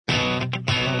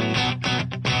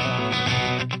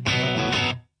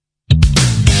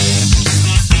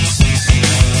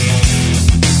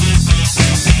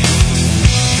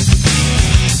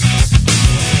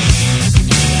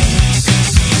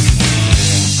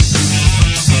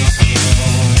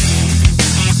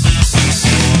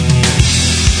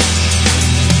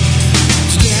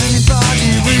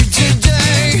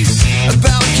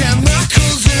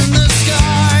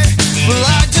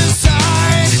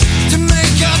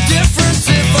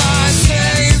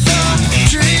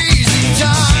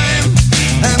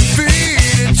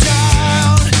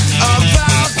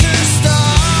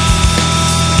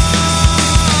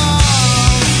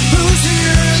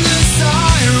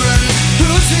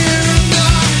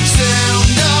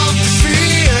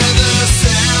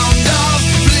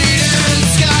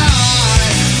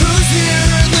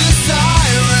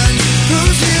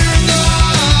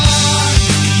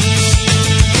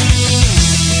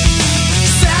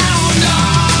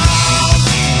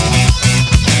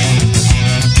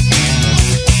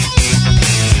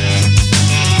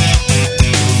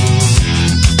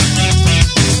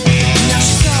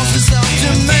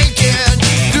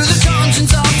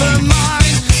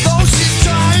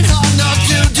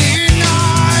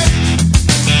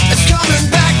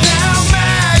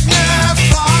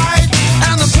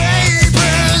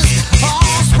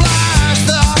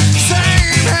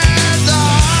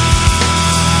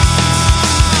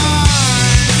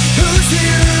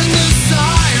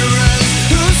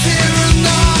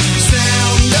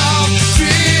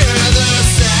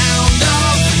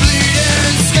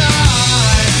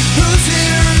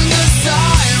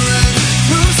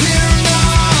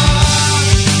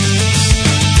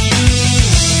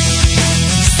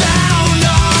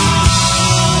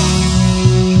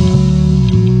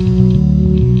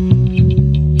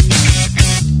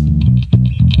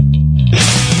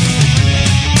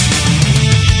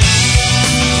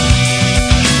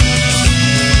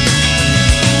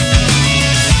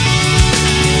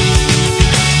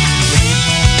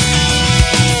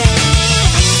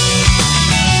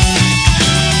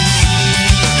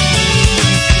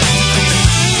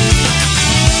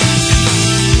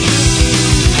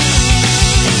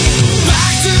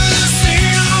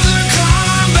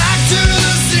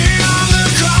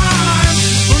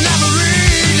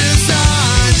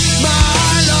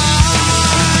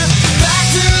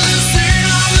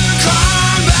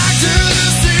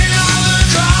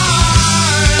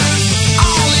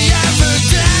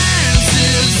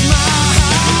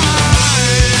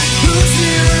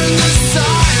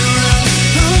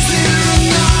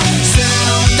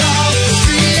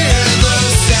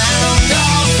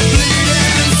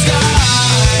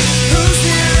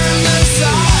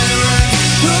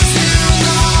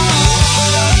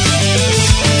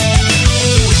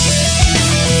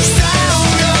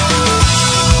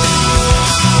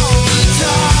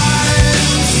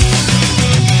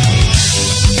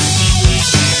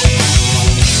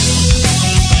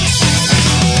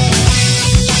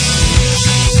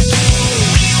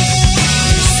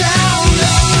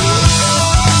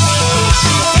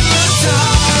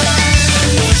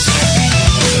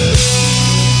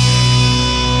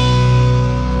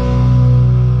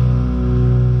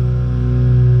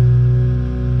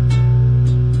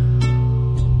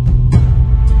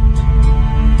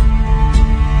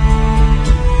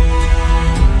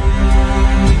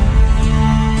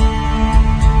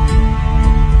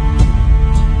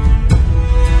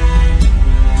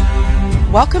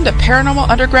Welcome to Paranormal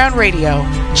Underground Radio.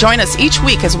 Join us each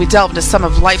week as we delve into some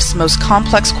of life's most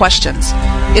complex questions.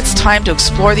 It's time to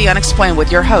explore the unexplained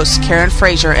with your hosts, Karen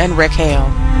Frazier and Rick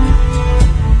Hale.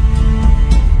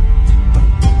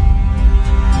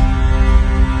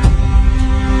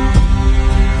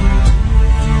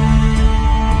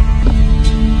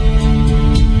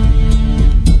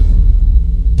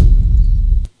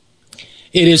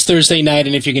 It is Thursday night,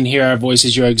 and if you can hear our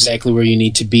voices, you're exactly where you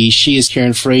need to be. She is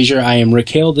Karen Frazier. I am Rick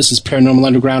Hale. This is Paranormal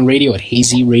Underground Radio at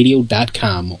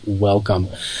hazyradio.com. Welcome.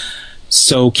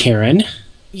 So, Karen.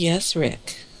 Yes,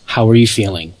 Rick. How are you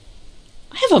feeling?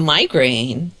 I have a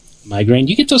migraine. Migraine?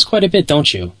 You get those quite a bit,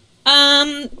 don't you?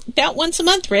 About once a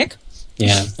month, Rick.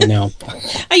 Yeah, I know.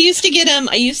 I used to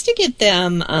get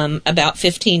them about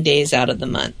 15 days out of the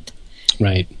month.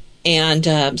 Right.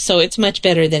 And so it's much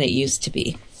better than it used to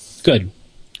be. Good.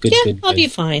 I'll be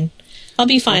fine.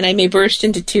 I may burst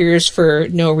into tears for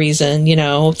no reason,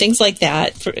 things like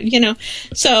that.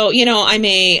 So, I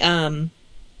may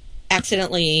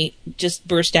accidentally just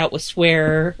burst out with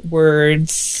swear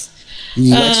words.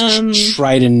 Let's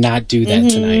try to not do that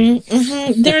tonight.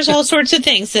 Mm-hmm. There's all sorts of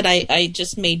things that I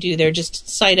just may do. They're just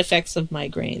side effects of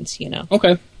migraines,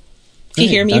 Okay. If you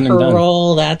hear me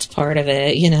hurl, that's part of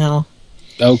it,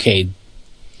 Okay.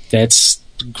 That's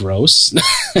gross.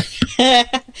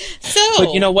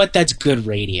 But you know what? That's good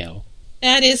radio.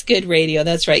 That is good radio.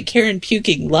 That's right. Karen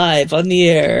puking live on the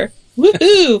air.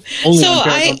 Woohoo! Only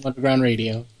on Underground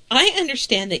Radio. I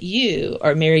understand that you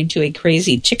are married to a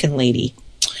crazy chicken lady.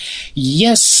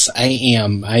 Yes, I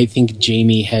am. I think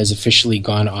Jamie has officially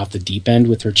gone off the deep end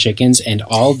with her chickens, and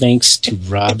all thanks to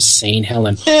Rob St.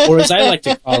 Helen, or as I like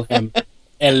to call him,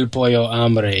 El Pollo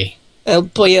Hombre. El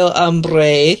Pollo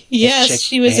Hombre. Yes,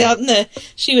 she was out in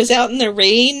the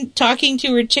rain talking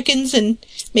to her chickens and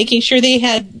making sure they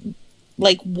had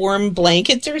like warm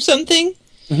blankets or something.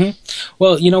 Mm-hmm.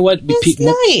 Well, you know what? It's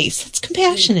nice. It's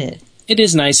compassionate. It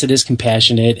is nice. It is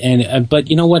compassionate, and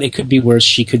but you know what? It could be worse.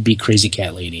 She could be crazy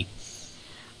cat lady.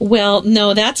 Well,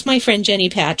 no, that's my friend Jenny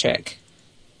Patrick.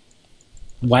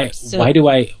 Why do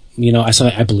I?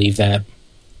 I believe that.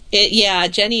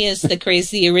 Jenny is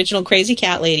the original crazy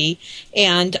cat lady,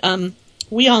 and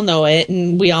we all know it,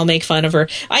 and we all make fun of her.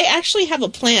 I actually have a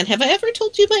plan. Have I ever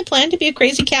told you my plan to be a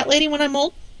crazy cat lady when I'm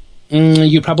old?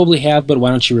 You probably have, but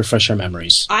why don't you refresh our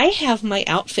memories? I have my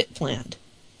outfit planned.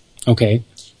 Okay.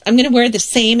 I'm going to wear the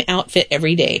same outfit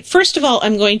every day. First of all,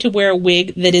 I'm going to wear a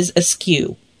wig that is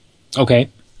askew. Okay.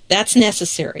 That's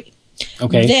necessary.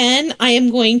 Okay. Then I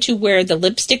am going to wear the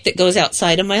lipstick that goes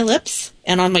outside of my lips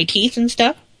and on my teeth and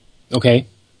stuff. Okay.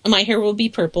 My hair will be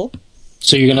purple.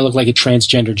 So you're going to look like a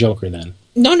transgender Joker then?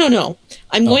 No.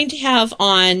 I'm going to have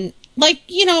on,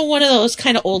 one of those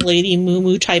kind of old lady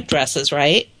moo-moo type dresses,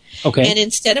 right? Okay. And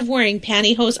instead of wearing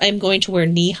pantyhose, I'm going to wear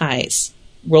knee highs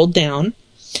rolled down.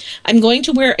 I'm going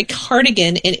to wear a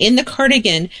cardigan, and in the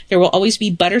cardigan, there will always be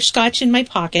butterscotch in my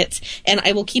pockets, and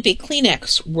I will keep a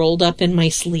Kleenex rolled up in my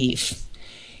sleeve.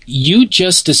 You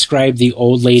just described the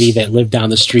old lady that lived down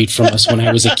the street from us when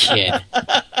I was a kid.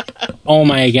 Oh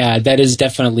my God, that is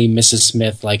definitely Mrs.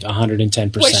 Smith, like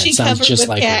 110%. Was she Sounds covered just with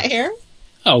like cat her. hair?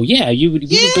 Oh yeah, we would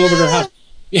go over to her house.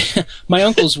 Yeah, my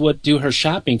uncles would do her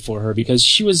shopping for her because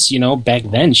she was, back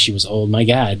then she was old. My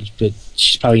God, but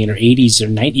she's probably in her 80s or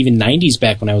even 90s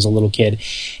back when I was a little kid.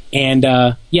 And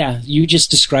you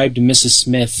just described Mrs.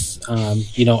 Smith,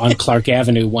 on Clark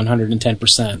Avenue,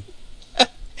 110%.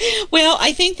 Well,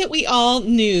 I think that we all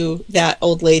knew that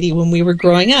old lady when we were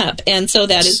growing up, and so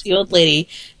that is the old lady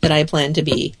that I plan to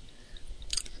be.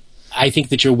 I think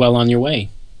that you're well on your way.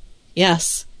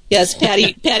 Yes,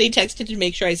 Patty texted to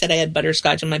make sure I said I had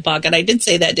butterscotch in my pocket. I did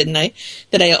say that, didn't I?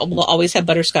 That I will always have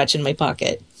butterscotch in my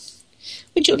pocket.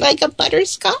 Would you like a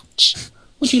butterscotch?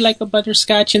 Would you like a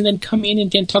butterscotch and then come in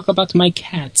and then talk about my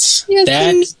cats? Yes,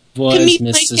 that was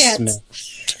Mrs. Smith.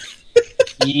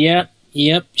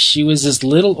 Yep. She was this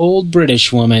little old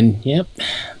British woman. Yep.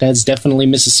 That's definitely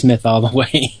Mrs. Smith all the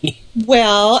way.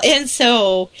 Well, and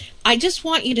so I just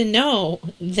want you to know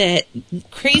that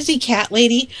crazy cat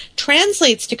lady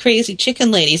translates to crazy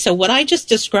chicken lady. So what I just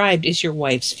described is your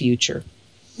wife's future.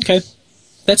 Okay.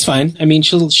 That's fine. I mean,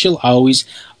 she'll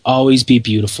always be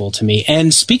beautiful to me.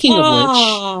 And speaking of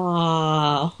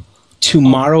which,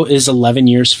 tomorrow is 11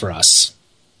 years for us.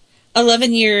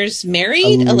 11 years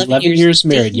married? 11 years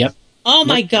married, yep. Oh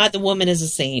my God, the woman is a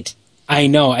saint. I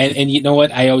know. And you know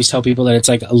what? I always tell people that it's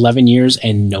like 11 years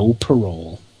and no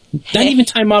parole. Not even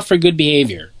time off for good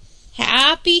behavior.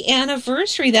 Happy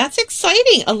anniversary. That's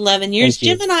exciting. 11 years.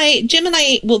 Jim and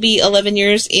I will be 11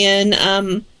 years in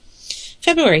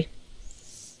February.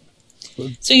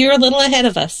 So you're a little ahead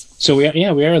of us. So we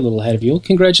are a little ahead of you.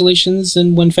 Congratulations,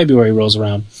 and when February rolls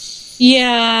around.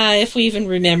 Yeah, if we even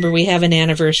remember we have an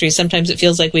anniversary. Sometimes it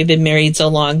feels like we've been married so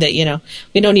long that,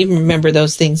 we don't even remember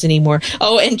those things anymore.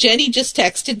 Oh, and Jenny just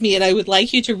texted me, and I would like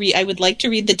to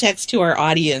read the text to our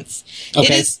audience. Okay.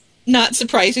 It is, not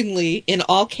surprisingly, in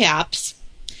all caps,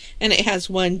 and it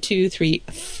has 1, 2, 3,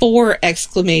 4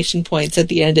 exclamation points at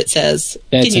the end. It says...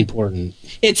 That's important.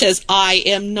 It says, I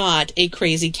am not a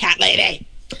crazy cat lady.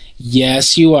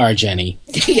 Yes, you are, Jenny.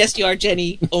 Yes, you are,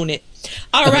 Jenny. Own it.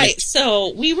 All right,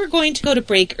 so we were going to go to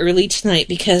break early tonight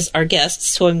because our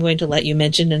guests, who I'm going to let you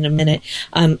mention in a minute,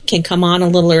 can come on a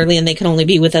little early, and they can only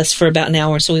be with us for about an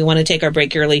hour, so we want to take our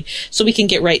break early so we can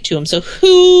get right to them. So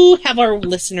who have our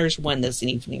listeners won this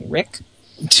evening, Rick?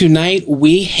 Tonight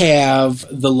we have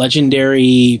the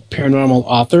legendary paranormal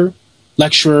author,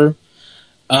 lecturer,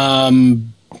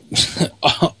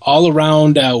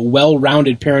 all-around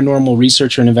well-rounded paranormal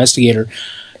researcher and investigators,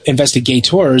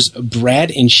 Brad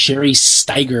and Sherry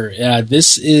Steiger.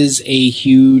 This is a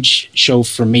huge show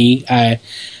for me,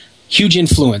 huge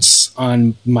influence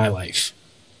on my life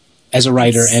as a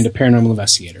writer and a paranormal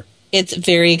investigator. It's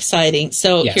very exciting.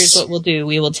 So Here's what we'll do.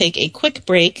 We will take a quick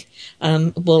break.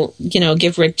 We'll,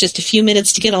 give Rick just a few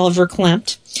minutes to get Oliver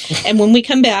clamped. And when we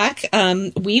come back,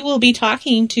 we will be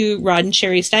talking to Rod and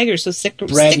Sherry Steiger. So stick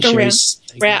around.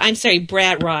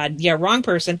 Rod. Yeah, wrong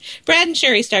person. Brad and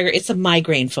Sherry Steiger. It's a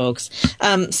migraine, folks.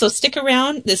 So stick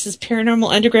around. This is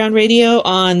Paranormal Underground Radio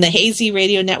on the Hazy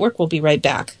Radio Network. We'll be right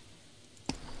back.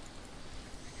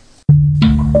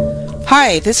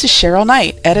 Hi, this is Cheryl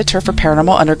Knight, editor for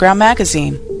Paranormal Underground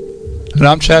magazine. And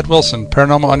I'm Chad Wilson,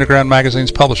 Paranormal Underground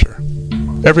magazine's publisher.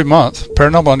 Every month,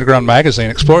 Paranormal Underground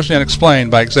magazine explores the unexplained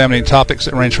by examining topics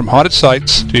that range from haunted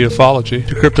sites to ufology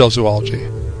to cryptozoology.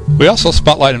 We also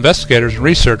spotlight investigators and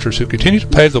researchers who continue to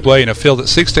pave the way in a field that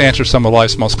seeks to answer some of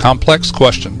life's most complex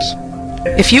questions.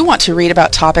 If you want to read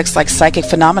about topics like psychic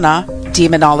phenomena,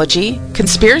 demonology,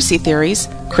 conspiracy theories,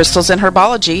 crystals and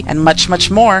herbology, and much, much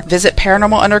more, visit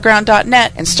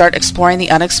ParanormalUnderground.net and start exploring the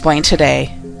unexplained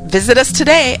today. Visit us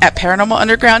today at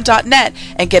ParanormalUnderground.net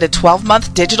and get a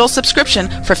 12-month digital subscription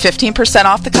for 15%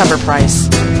 off the cover price.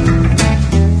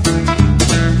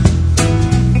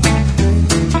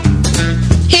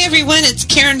 Hey everyone, it's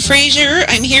Karen Frazier.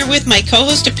 I'm here with my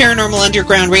co-host of Paranormal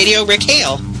Underground Radio, Rick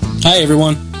Hale. Hi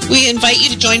everyone. We invite you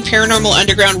to join Paranormal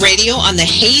Underground Radio on the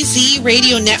Hazy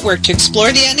Radio Network to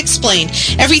explore the unexplained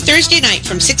every Thursday night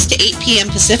from 6 to 8 p.m.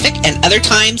 Pacific and other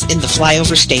times in the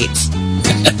flyover states.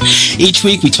 Each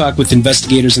week we talk with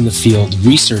investigators in the field,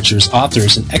 researchers,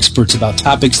 authors, and experts about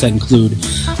topics that include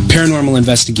paranormal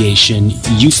investigation,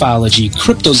 ufology,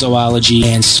 cryptozoology,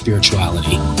 and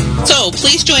spirituality. So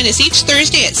please join us each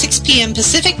Thursday at 6 p.m.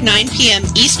 Pacific, 9 p.m.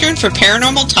 Eastern for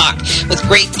Paranormal Talk with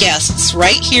great guests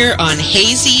right here on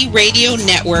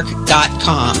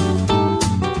HazyRadioNetwork.com.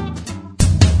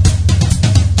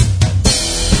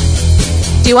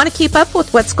 Do you want to keep up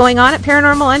with what's going on at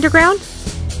Paranormal Underground?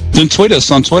 Then tweet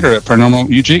us on Twitter at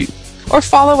ParanormalUG. Or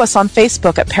follow us on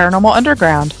Facebook at Paranormal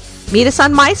Underground. Meet us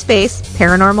on MySpace,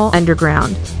 Paranormal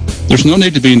Underground. There's no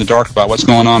need to be in the dark about what's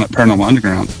going on at Paranormal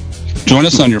Underground. Join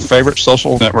us on your favorite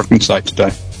social networking site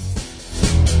today.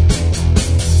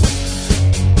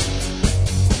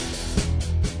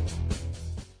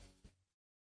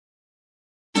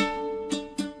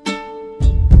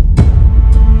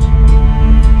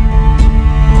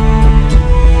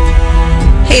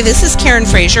 Hey, this is Karen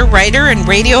Frazier, writer and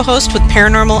radio host with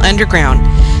Paranormal Underground.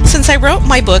 Since I wrote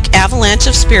my book, Avalanche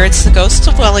of Spirits, The Ghosts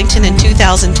of Wellington, in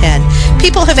 2010,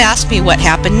 people have asked me what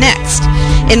happened next.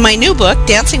 In my new book,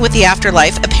 Dancing with the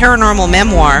Afterlife, a paranormal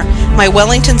memoir, my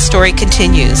Wellington story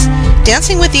continues.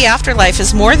 Dancing with the Afterlife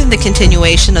is more than the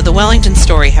continuation of the Wellington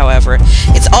story, however.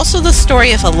 It's also the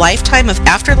story of a lifetime of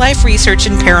afterlife research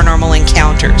and paranormal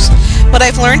encounters. What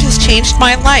I've learned has changed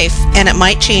my life, and it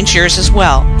might change yours as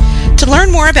well. To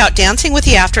learn more about Dancing with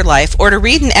the Afterlife or to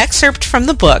read an excerpt from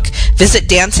the book, visit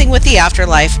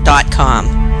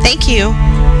dancingwiththeafterlife.com. Thank you.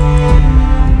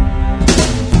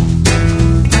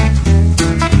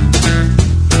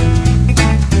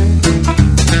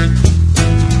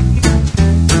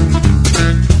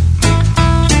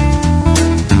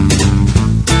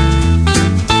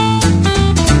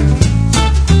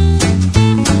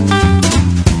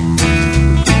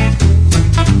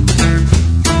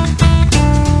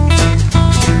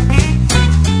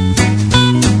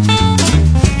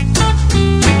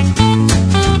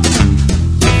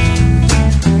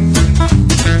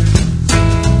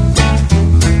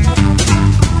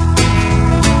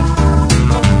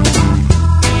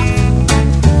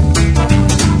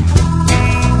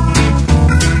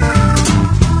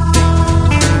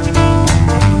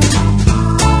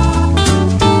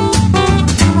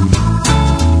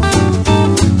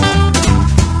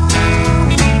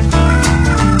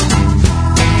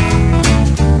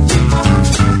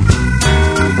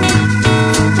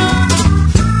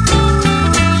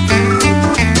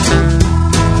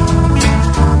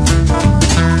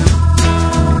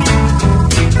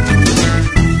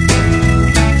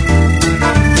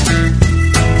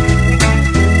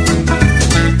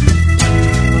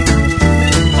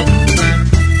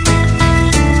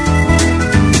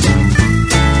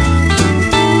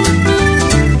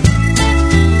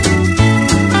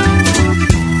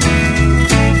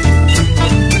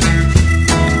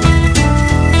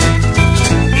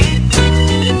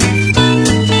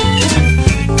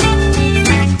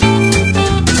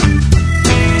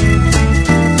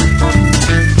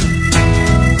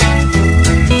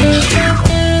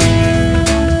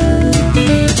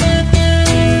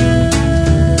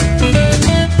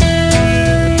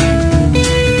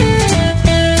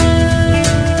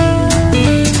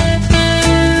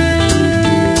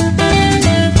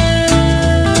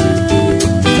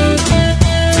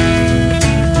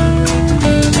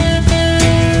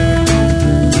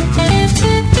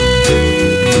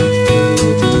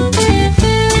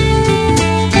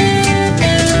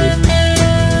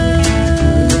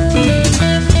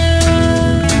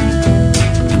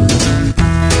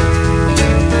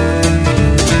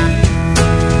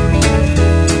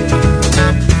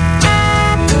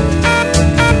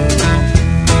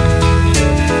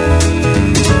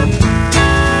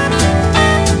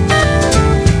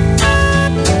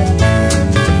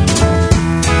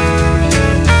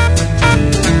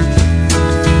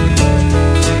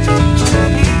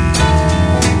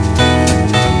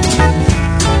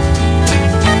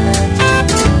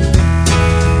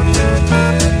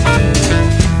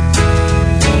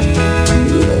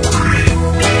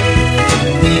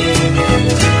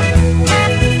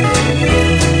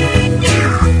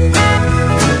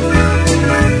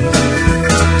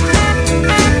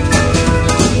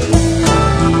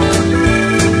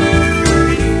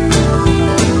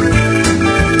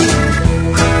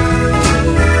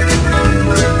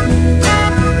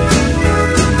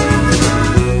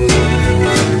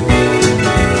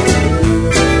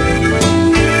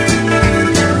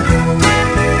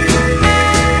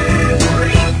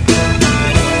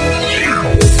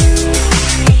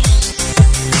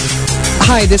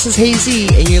 Hi, this is Hazy,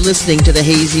 and you're listening to the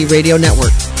Hazy Radio Network.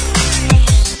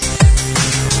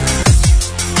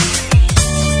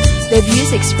 The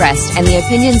views expressed and the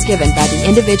opinions given by the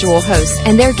individual hosts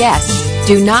and their guests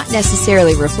do not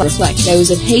necessarily reflect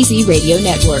those of Hazy Radio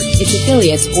Network, its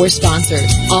affiliates, or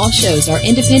sponsors. All shows are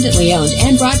independently owned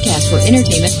and broadcast for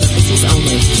entertainment purposes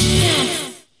only.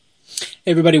 Hey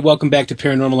everybody, welcome back to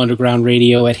Paranormal Underground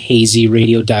Radio at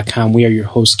hazyradio.com. We are your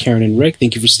hosts, Karen and Rick.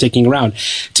 Thank you for sticking around.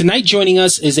 Tonight joining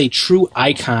us is a true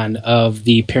icon of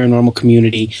the paranormal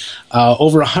community.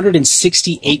 Over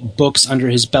 168 books under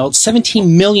his belt,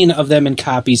 17 million of them in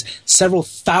copies, several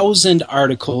thousand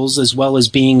articles, as well as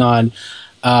being on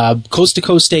Coast to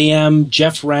Coast AM,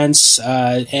 Jeff Rentz,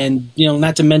 and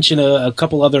not to mention a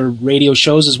couple other radio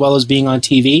shows, as well as being on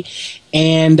TV.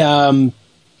 And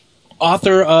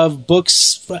author of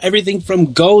books, everything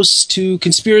from ghosts to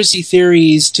conspiracy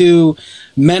theories to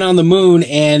Men on the Moon,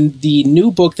 and the new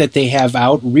book that they have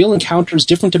out, Real Encounters,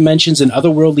 Different Dimensions, and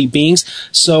Otherworldly Beings.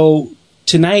 So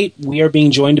tonight we are being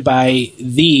joined by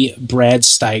the Brad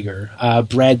Steiger.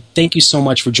 Brad, thank you so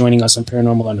much for joining us on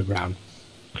Paranormal Underground.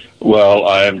 Well,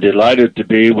 I am delighted to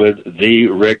be with the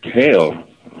Rick Hale.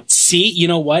 See, you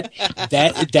know what?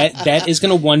 That is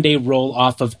going to one day roll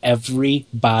off of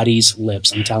everybody's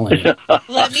lips. I'm telling you.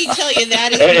 Let me tell you,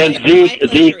 that is and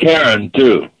the Karen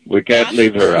too. We can't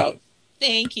leave her out.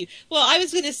 Thank you. Well, I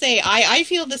was going to say, I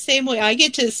feel the same way. I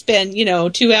get to spend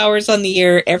 2 hours on the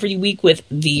air every week with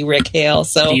the Rick Hale.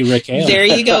 So the Rick Hale. There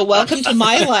you go. Welcome to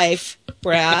my life,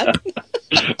 Brad.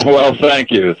 Well,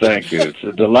 thank you. It's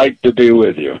a delight to be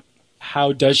with you.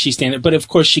 How does she stand it? But of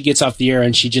course, she gets off the air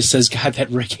and she just says, "God, that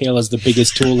Rick Hale is the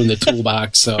biggest tool in the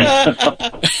toolbox." So,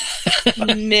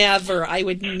 never. I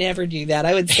would never do that.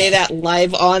 I would say that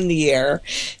live on the air.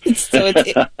 So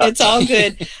it's all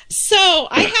good. So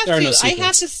I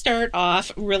have to start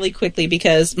off really quickly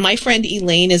because my friend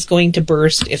Elaine is going to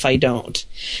burst if I don't.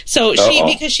 So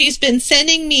because she's been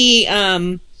sending me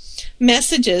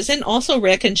messages, and also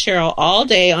Rick and Cheryl, all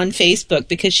day on Facebook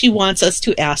because she wants us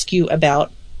to ask you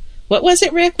about. What was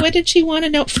it, Rick? What did she want to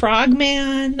know?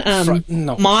 Frogman?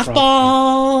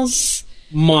 Mothballs?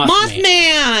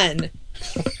 Mothman.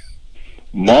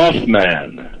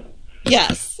 Mothman.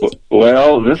 Yes.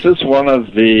 Well, this is one of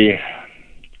the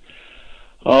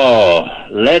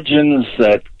legends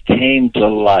that came to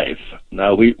life.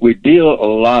 Now, we deal a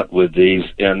lot with these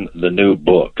in the new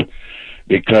book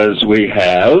because we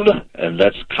have, and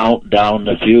let's count down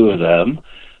a few of them,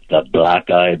 the Black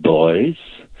Eye Boys,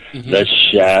 the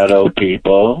Shadow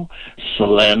People,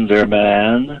 Slender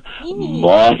Man,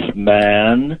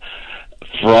 Mothman,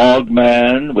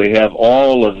 Frogman. We have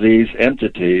all of these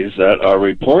entities that are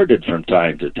reported from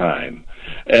time to time.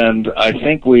 And I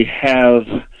think we have,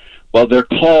 they're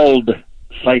called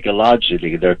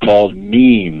psychologically, they're called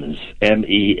memes,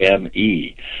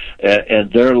 M-E-M-E.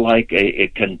 And they're like a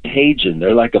contagion.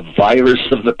 They're like a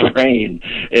virus of the brain.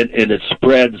 And it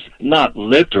spreads, not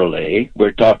literally,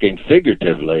 we're talking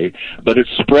figuratively, but it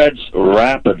spreads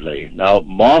rapidly. Now,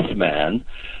 Mothman,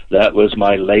 that was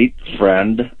my late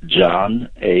friend, John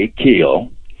A. Keel,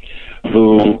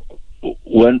 who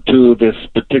went to this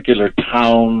particular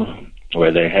town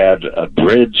where they had a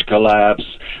bridge collapse.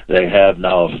 They have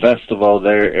now a festival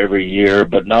there every year.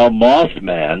 But now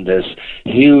Mothman, this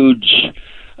huge,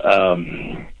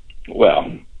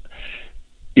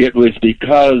 it was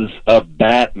because of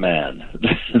Batman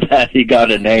that he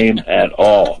got a name at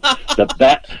all.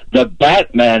 The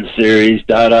Batman series,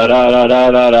 that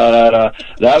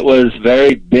was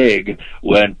very big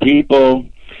when people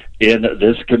in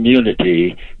this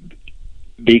community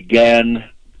began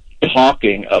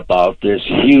talking about this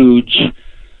huge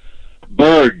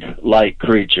bird-like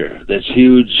creature, this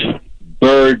huge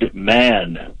bird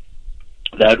man,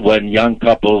 that when young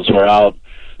couples were out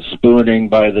spooning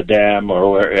by the dam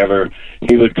or wherever,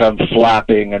 he would come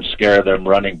flapping and scare them,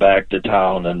 running back to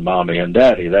town and mommy and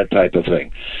daddy, that type of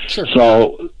thing. Sure.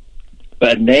 So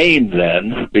a name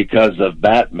then, because of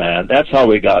Batman, that's how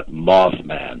we got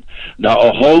Mothman. Now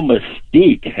a whole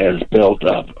mystique has built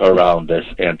up around this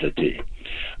entity.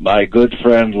 My good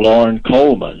friend Lorne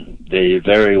Coleman, the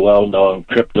very well-known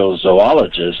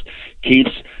cryptozoologist,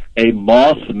 keeps a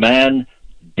Mothman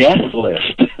death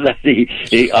list that he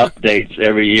updates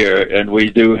every year, and we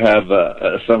do have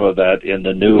some of that in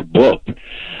the new book.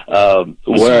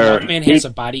 Where Mothman has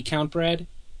a body count, Brad?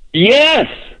 Yes.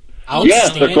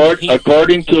 Yes,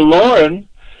 according to Lauren,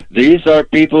 these are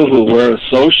people who were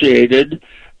associated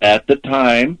at the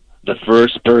time, the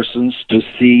first persons to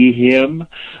see him,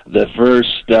 the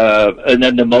first, and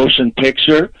then the motion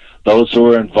picture, those who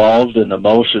were involved in the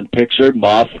motion picture,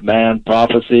 Mothman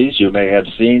Prophecies. You may have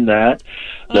seen that.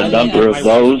 The number of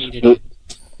those who...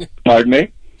 Pardon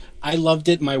me? I loved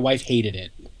it. My wife hated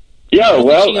it. Yeah,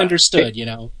 well... She understood, you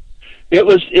know. It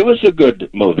was a good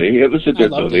movie. It was a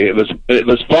good movie. It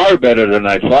was far better than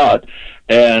I thought.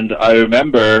 And I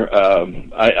remember,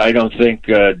 I don't think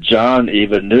John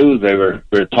even knew they were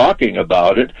talking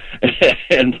about it.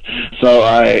 And so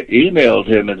I emailed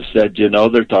him and said, you know,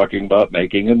 they're talking about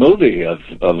making a movie of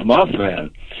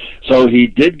Mothman. So he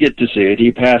did get to see it.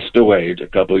 He passed away a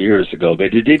couple of years ago,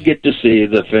 but he did get to see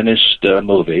the finished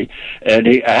movie. And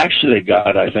he actually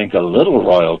got, I think, a little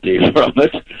royalty from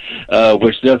it,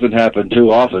 which doesn't happen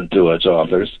too often to us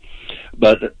authors.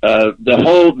 But the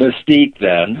whole mystique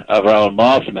then around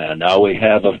Mothman, now we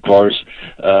have, of course,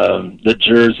 the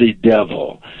Jersey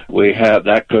Devil. We have,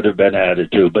 that could have been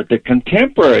added to. But the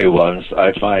contemporary ones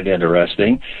I find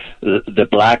interesting. The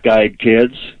Black-Eyed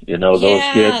Kids, you know, those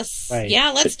kids. Right.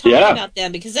 Yeah, let's talk about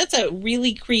them, because that's a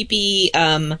really creepy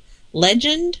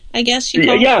legend, I guess you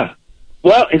call it. Yeah.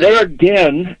 Well, there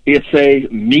again, it's a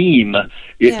meme.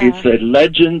 It's a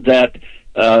legend that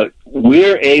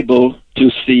we're able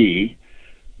to see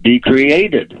be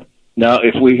created. Now,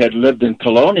 if we had lived in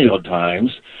colonial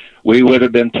times, we would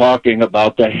have been talking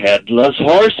about the Headless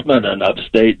Horseman in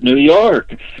upstate New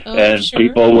York. And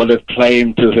people would have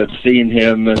claimed to have seen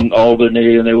him in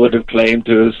Albany, and they would have claimed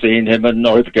to have seen him in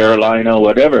North Carolina,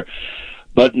 whatever.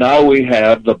 But now we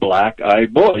have the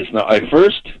Black-Eyed Boys. Now, it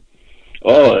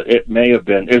may have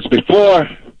been, it's before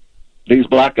these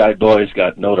Black-Eyed Boys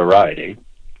got notoriety,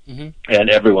 and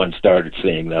everyone started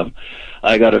seeing them.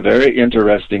 I got a very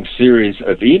interesting series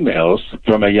of emails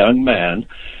from a young man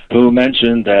who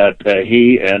mentioned that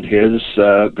he and his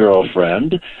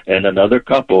girlfriend and another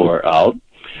couple were out,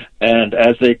 and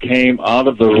as they came out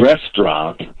of the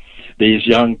restaurant, these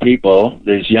young people,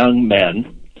 these young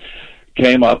men,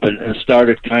 came up and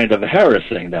started kind of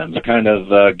harassing them, kind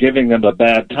of giving them a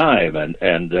bad time,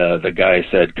 and the guy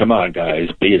said, "Come on, guys,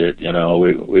 beat it," you know.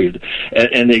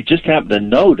 And they just happened to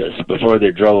notice before they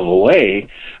drove away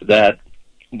that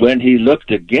when he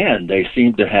looked again, they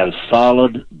seemed to have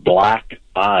solid black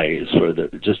eyes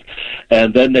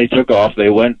and then they took off. They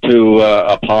went to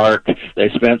a park. They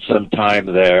spent some time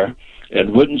there,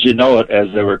 and wouldn't you know it,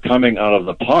 as they were coming out of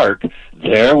the park,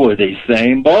 there were these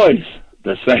same boys.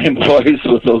 The same boys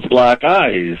with those black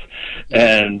eyes.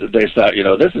 And they thought, you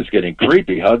know, this is getting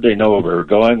creepy. How'd they know where we were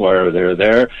going, where they're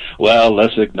there? Well,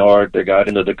 let's ignore it. They got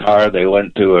into the car. They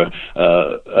went to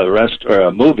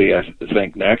a movie, I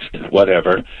think, next,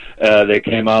 whatever. They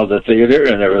came out of the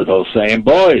theater, and there were those same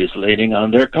boys leaning on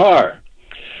their car.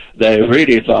 They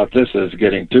really thought, this is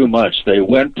getting too much. They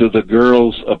went to the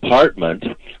girl's apartment,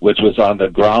 which was on the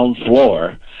ground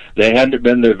floor. They hadn't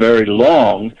been there very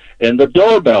long, and the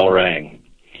doorbell rang.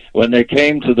 When they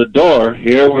came to the door,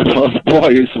 here were those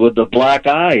boys with the black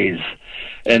eyes,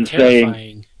 and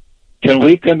saying, "Can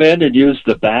we come in and use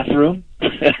the bathroom?"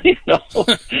 You know,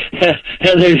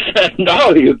 and they said,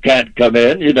 "No, you can't come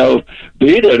in. You know,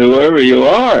 beat it, whoever you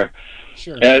are."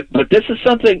 Sure. But this is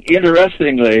something,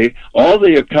 interestingly, all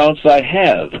the accounts I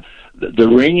have, the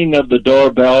ringing of the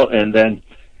doorbell, and then,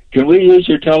 "Can we use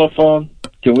your telephone?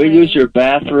 Can we use your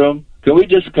bathroom? Can we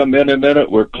just come in a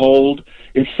minute? We're cold."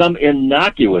 It's some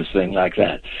innocuous thing like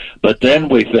that. But then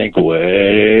we think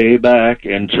way back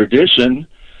in tradition,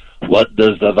 what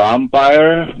does the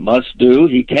vampire must do?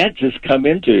 He can't just come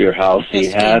into your house. He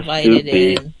has to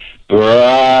be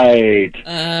right.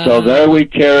 So there we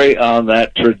carry on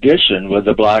that tradition with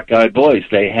the Black-Eyed Boys.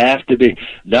 They have to be.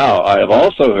 Now, I have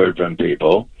also heard from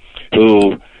people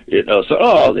who, you know, so,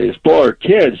 "Oh, these poor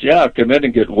kids, yeah, come in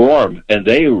and get warm." And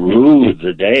they rued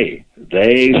the day.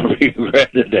 They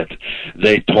regretted it.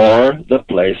 They tore the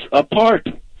place apart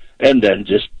and then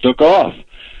just took off.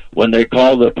 When they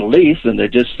call the police and they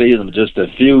just see them just a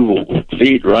few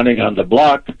feet running on the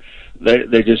block,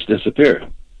 they just disappear.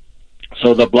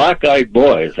 So the Black-Eyed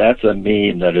Boys, that's a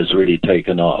meme that has really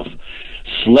taken off.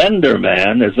 Slender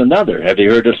Man is another. Have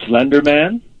you heard of Slender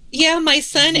Man? Yeah, my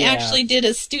son actually did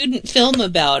a student film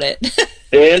about it.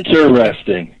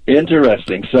 Interesting.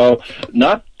 So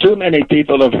not too many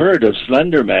people have heard of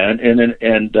Slender Man,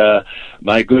 and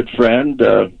my good friend,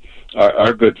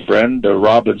 our good friend,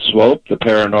 Robin Swope, the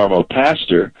paranormal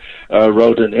pastor,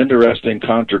 wrote an interesting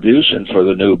contribution for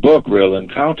the new book, Real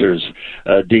Encounters,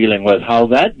 dealing with how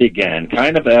that began,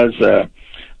 kind of as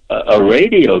a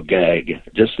radio gag,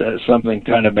 just as something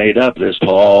kind of made up, this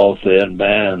tall, thin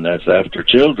man that's after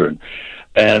children.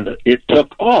 And it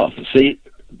took off. See,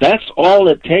 that's all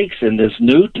it takes in this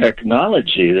new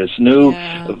technology, this new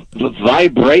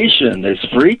vibration, this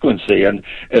frequency, and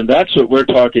that's what we're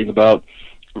talking about.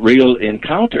 Real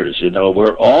encounters,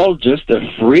 we're all just a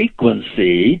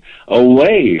frequency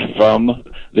away from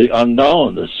the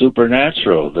unknown, the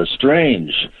supernatural, the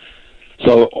strange.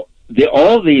 So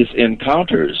all these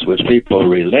encounters which people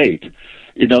relate,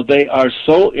 they are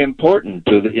so important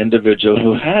to the individual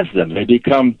who has them. They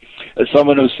become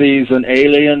someone who sees an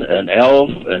alien, an elf,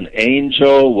 an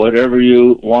angel, whatever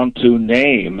you want to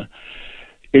name,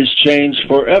 is changed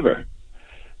forever.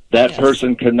 That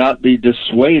person cannot be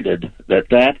dissuaded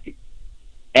that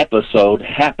episode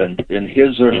happened in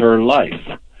his or her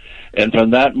life. And from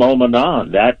that moment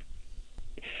on,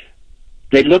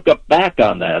 they look back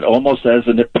on that almost as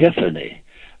an epiphany,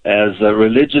 as a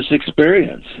religious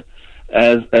experience,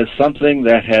 as something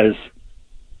that has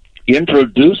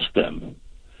introduced them,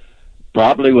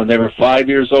 probably when they were 5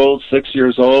 years old, 6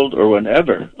 years old, or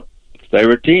whenever. If they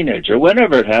were a teenager,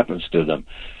 whenever it happens to them.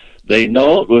 They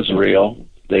know it was real.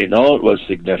 They know it was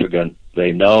significant.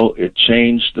 They know it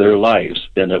changed their lives.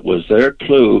 And it was their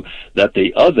clue that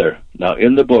the other, now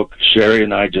in the book, Sherry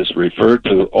and I just refer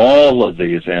to all of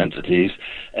these entities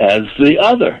as the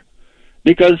other.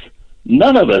 Because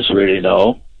none of us really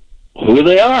know who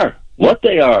they are, what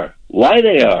they are, why are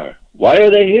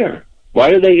they here,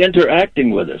 why are they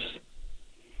interacting with us.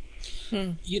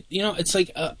 It's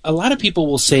like a lot of people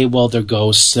will say, well, they're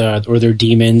ghosts or they're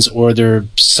demons or they're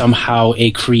somehow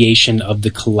a creation of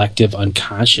the collective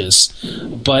unconscious.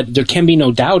 But there can be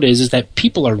no doubt is that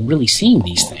people are really seeing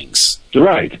these things.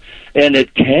 Right. And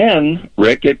it can,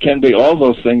 Rick, it can be all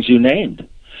those things you named.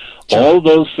 Sure. All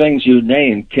those things you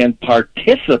named can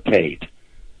participate,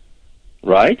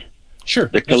 right? Sure.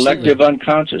 The collective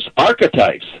unconscious.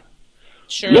 Archetypes.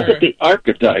 Sure. Look at the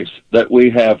archetypes that we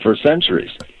have for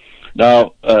centuries.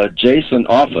 Now, Jason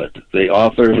Offutt, the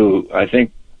author who I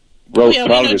think wrote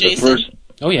probably the first...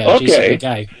 Oh, yeah, okay. Jason, the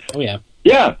guy. Oh, yeah.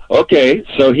 Yeah, okay.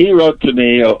 So he wrote to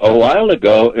me a while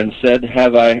ago and said,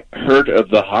 have I heard of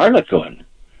the Harlequin?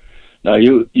 Now,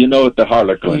 you know what the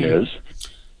Harlequin is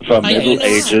from Middle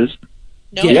Ages.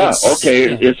 No. Yeah,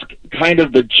 okay. Yeah. It's kind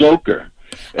of the Joker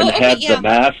and had the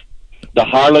mask, the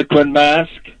Harlequin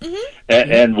mask. Mm-hmm.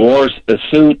 And wore a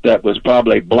suit that was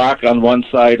probably black on one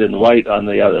side and white on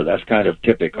the other. That's kind of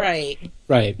typical.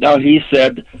 Right. Now, he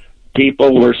said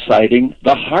people were citing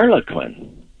the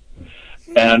Harlequin.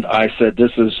 And I said,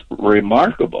 this is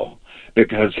remarkable,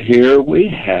 because here we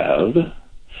have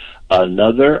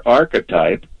another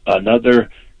archetype, another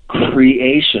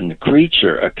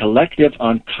creature, a collective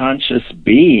unconscious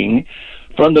being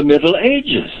from the Middle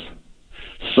Ages,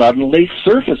 suddenly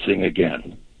surfacing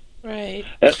again. Right.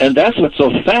 And that's what's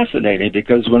so fascinating,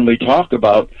 because when we talk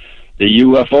about the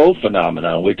UFO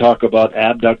phenomenon, we talk about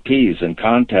abductees and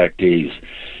contactees,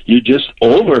 you just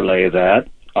overlay that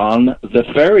on the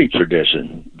fairy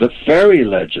tradition, the fairy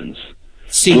legends,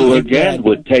 who again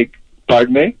would take...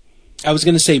 Pardon me? I was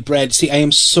going to say, Brad, I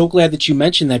am so glad that you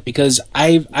mentioned that, because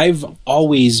I've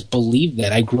always believed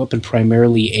that. I grew up in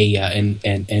primarily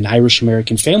an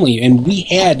Irish-American family, and we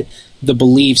had the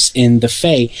beliefs in the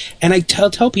Fae. And I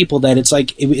tell people that it's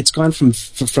like it's gone from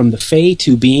the Fae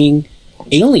to being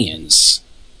aliens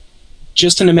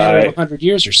just in a matter of 100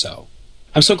 years or so.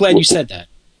 I'm so glad you said that.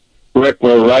 Rick,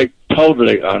 we're right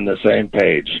totally on the same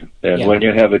page. And when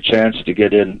you have a chance to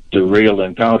get into real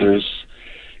encounters,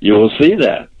 you will see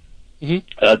that.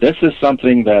 Mm-hmm. This is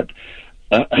something that,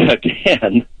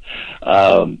 again,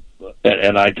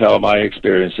 and I tell my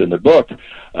experience in the book,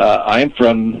 I'm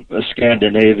from a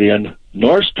Scandinavian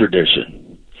Norse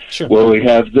tradition, where we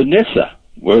have the Nissa,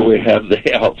 where we have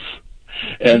the elves.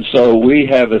 And so we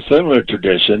have a similar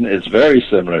tradition. It's very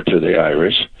similar to the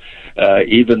Irish.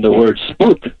 Even the word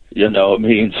spook,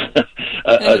 means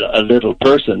a little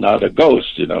person, not a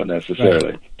ghost,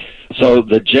 necessarily. Right. So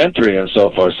the gentry and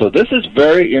so forth. So this is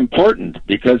very important,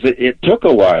 because it took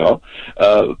a while.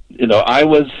 I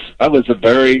was a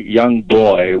very young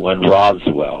boy when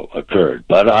Roswell occurred,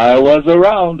 but I was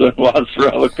around when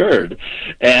Roswell occurred.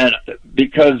 And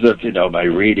because of, my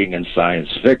reading in science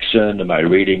fiction and my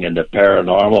reading in the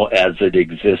paranormal as it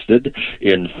existed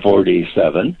in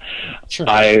 47,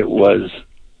 I was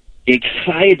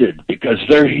excited because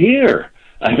they're here.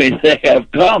 I mean, they have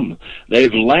come.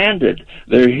 They've landed.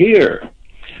 They're here.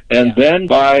 And then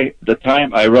by the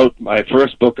time I wrote my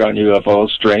first book on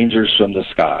UFOs, Strangers from the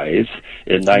Skies,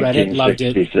 in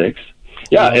 1966,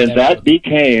 and that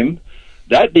became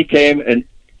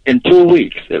in 2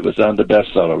 weeks, it was on the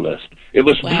bestseller list. It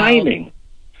was timing.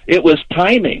 It was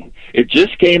timing. It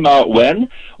just came out when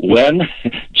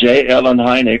J. Allen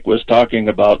Hynek was talking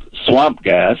about swamp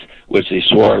gas, which he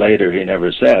swore later he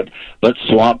never said, but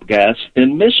swamp gas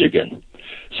in Michigan.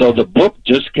 So the book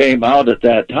just came out at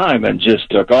that time and just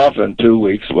took off in 2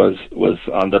 weeks, was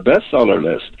on the bestseller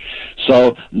list.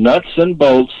 So nuts and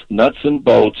bolts,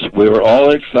 we were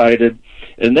all excited.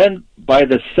 And then by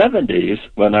the 70s,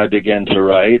 when I began to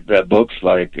write books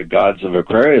like Gods of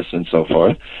Aquarius and so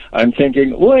forth, I'm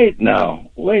thinking, wait now.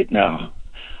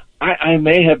 I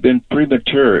may have been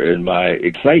premature in my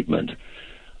excitement.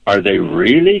 Are they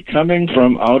really coming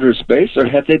from outer space, or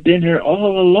have they been here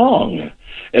all along?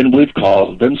 And we've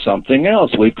called them something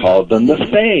else. We've called them the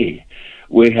Fae.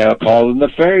 We have called them the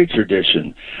fairy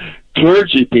tradition.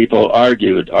 Clergy people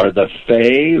argued, are the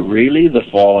Fae really the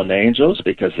fallen angels?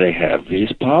 Because they have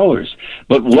these powers.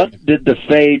 But what did the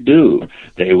Fae do?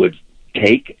 They would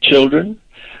take children.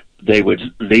 They would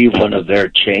leave one of their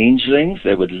changelings.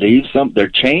 They would leave their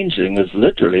changeling is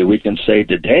literally, we can say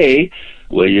today,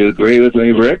 will you agree with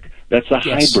me, Rick? That's a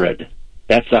hybrid.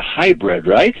 That's a hybrid,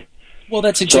 right? Well,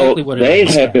 that's exactly what it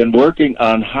is. They have been working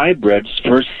on hybrids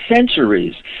for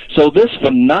centuries. So this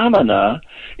phenomena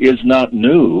is not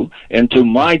new, and to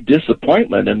my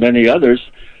disappointment and many others,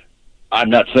 I'm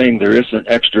not saying there isn't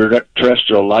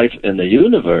extraterrestrial life in the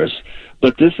universe,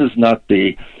 but this is not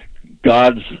the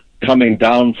gods coming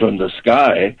down from the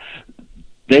sky.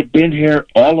 They've been here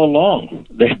all along.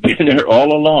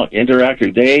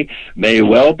 Interacting. They may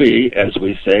well be, as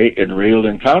we say in Real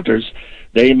Encounters,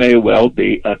 they may well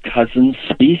be a cousin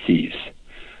species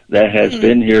that has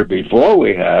been here before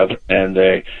we have,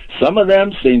 and some of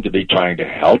them seem to be trying to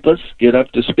help us get up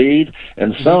to speed,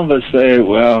 and some of us say,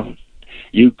 well,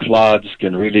 you clods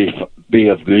can really be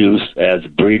of use as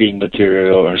breeding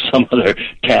material or some other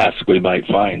task we might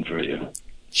find for you.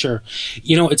 Sure.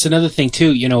 It's another thing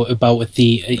too, about with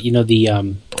the,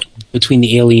 between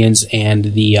the aliens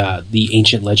and the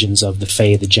ancient legends of the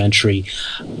Fae, the Gentry,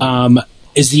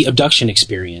 is the abduction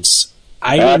experience.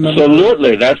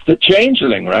 Absolutely. That's the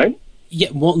changeling, right? Yeah,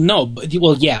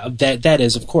 that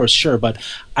is, of course, sure. But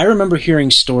I remember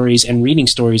hearing stories and reading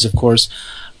stories, of course,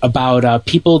 about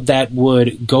people that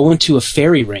would go into a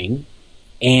fairy ring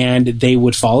and they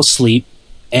would fall asleep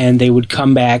and they would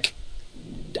come back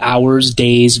hours,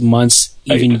 days, months,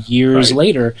 even years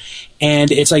later.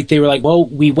 And it's like they were like, well,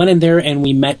 we went in there and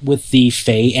we met with the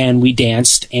Fae and we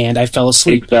danced and I fell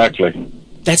asleep. Exactly.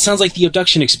 That sounds like the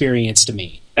abduction experience to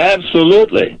me.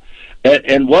 Absolutely.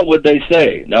 And what would they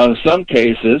say? Now, in some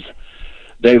cases,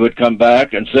 they would come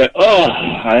back and say, oh,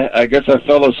 I guess I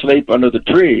fell asleep under the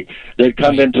tree. They'd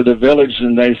come into the village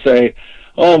and they say,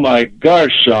 oh, my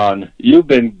gosh, Sean, you've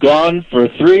been gone for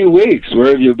 3 weeks.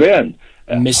 Where have you been?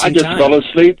 I just fell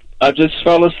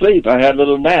asleep. I had a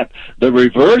little nap. The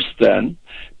reverse, then,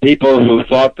 people who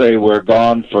thought they were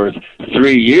gone for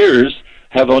 3 years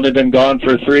have only been gone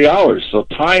for 3 hours. So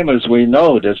time, as we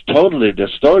know, is totally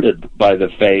distorted by the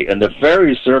Fae, and the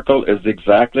fairy circle is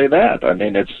exactly that. I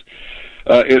mean, it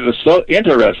was so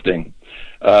interesting,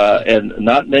 and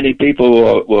not many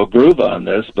people will groove on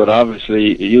this, but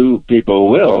obviously you people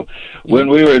will. When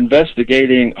we were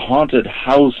investigating haunted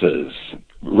houses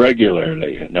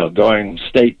regularly, going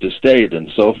state to state and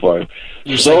so forth,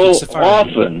 so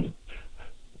often...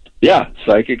 Yeah,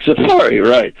 psychic safari,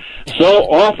 right. So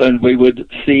often we would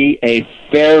see a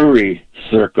fairy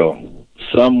circle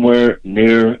somewhere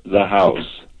near the house.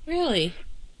 Really?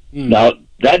 Now,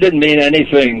 that didn't mean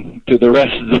anything to the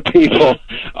rest of the people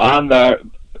on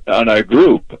our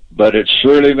group, but it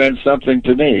surely meant something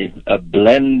to me. A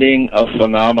blending of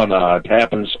phenomena. It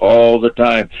happens all the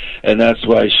time. And that's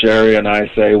why Sherry and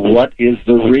I say, what is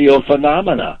the real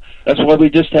phenomena? That's why we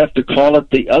just have to call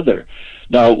it the other.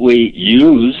 Now, we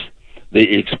use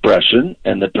the expression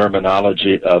and the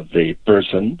terminology of the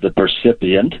person, the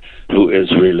percipient, who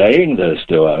is relaying this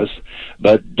to us,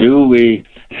 but do we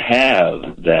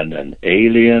have then an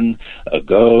alien, a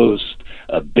ghost,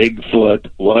 a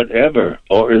Bigfoot, whatever,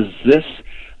 or is this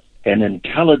an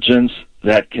intelligence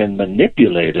that can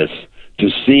manipulate us to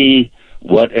see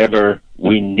whatever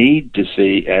we need to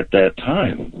see at that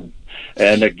time?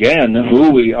 And again,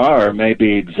 who we are may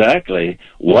be exactly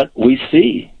what we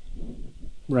see.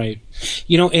 Right.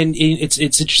 And it's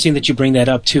interesting that you bring that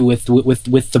up too with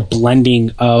the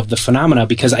blending of the phenomena,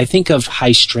 because I think of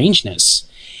high strangeness,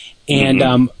 and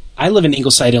I live in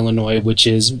Ingleside, Illinois, which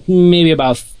is maybe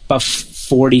about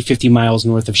 40, 50 miles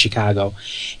north of Chicago.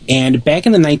 And back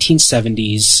in the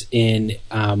 1970s, in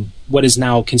what is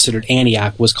now considered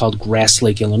Antioch, was called Grass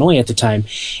Lake, Illinois at the time,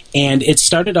 and it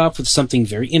started off with something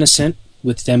very innocent,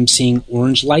 with them seeing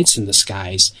orange lights in the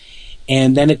skies.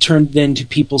 And then it turned into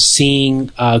people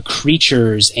seeing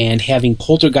creatures and having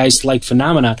poltergeist-like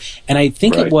phenomena. And I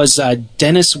think it was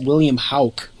Dennis William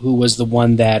Houck who was the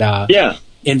one that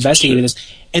investigated this.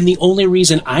 And the only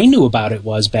reason I knew about it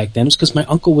was back then was because my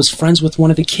uncle was friends with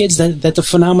one of the kids that the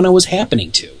phenomena was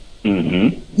happening to.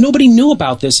 Mm-hmm. Nobody knew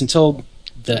about this until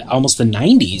almost the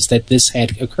 90s that this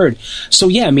had occurred. So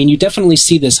yeah, I mean, you definitely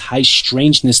see this high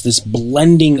strangeness, this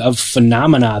blending of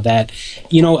phenomena that,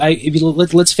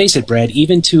 let's face it, Brad,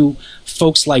 even to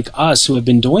folks like us who have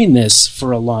been doing this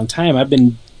for a long time, I've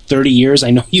been 30 years, I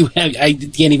know you have, I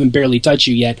can't even barely touch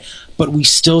you yet, but we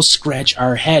still scratch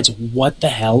our heads. What the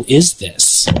hell is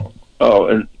this?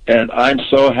 Oh, and I'm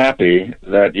so happy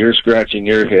that you're scratching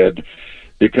your head,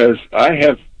 because I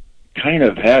have kind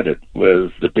of had it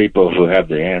with the people who have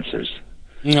the answers.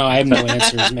 No, I have no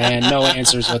answers, man. No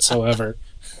answers whatsoever.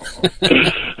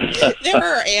 There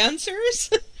are answers?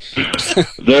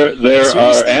 There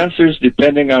are answers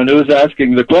depending on who's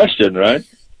asking the question, right?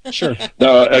 Sure.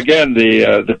 Now, again,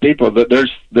 the people that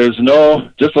there's no,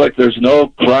 just like there's no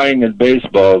crying in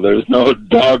baseball, there's no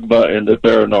dogma in the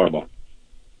paranormal.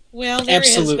 Well, there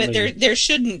Absolutely. is, but there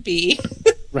shouldn't be.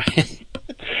 Right.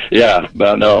 Yeah,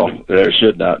 but no, there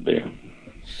should not be.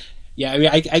 Yeah, I mean,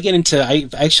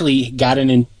 I've actually gotten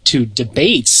into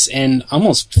debates and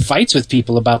almost fights with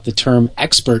people about the term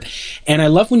expert. And I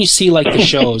love when you see like the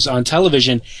shows on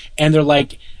television and they're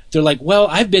like, well,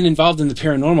 I've been involved in the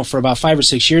paranormal for about 5 or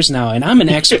 6 years now, and I'm an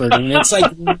expert. And it's like,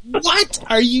 what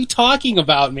are you talking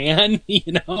about, man?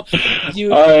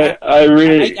 I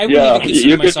really,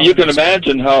 you can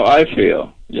imagine how I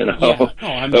feel,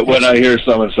 But when I hear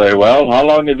someone say, well, how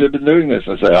long have you been doing this?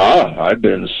 I say, I've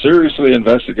been seriously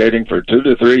investigating for 2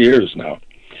 to 3 years now.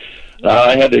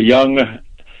 I had a young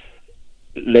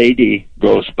lady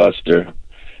Ghostbuster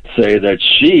say that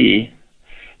she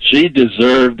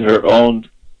deserved her own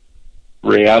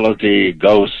reality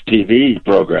ghost TV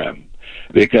program,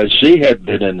 because she had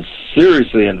been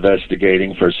seriously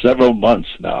investigating for several months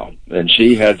now, and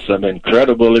she had some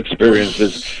incredible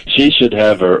experiences. She should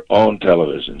have her own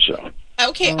television show.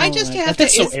 Okay, I just have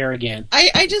that's so arrogant.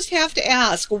 I just have to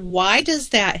ask, why does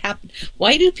that happen?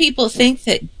 Why do people think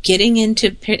that getting into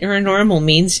paranormal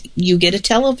means you get a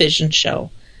television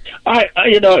show?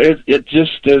 It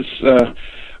just is.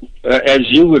 As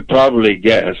you would probably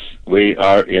guess, we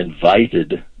are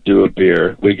invited to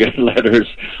appear. We get letters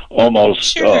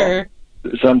almost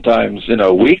sometimes,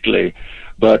 weekly.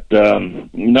 But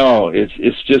no,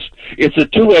 it's a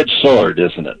two-edged sword,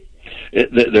 isn't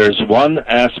it? There's one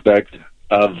aspect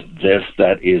of this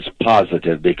that is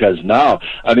positive, because now,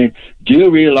 I mean, do you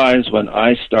realize when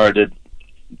I started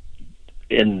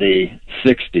in the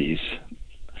 60s,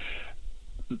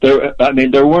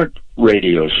 there weren't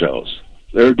radio shows.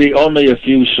 There would be only a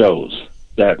few shows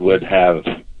that would have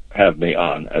me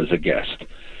on as a guest,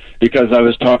 because I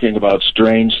was talking about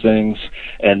strange things,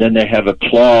 and then they have a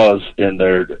clause in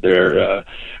their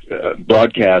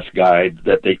broadcast guide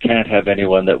that they can't have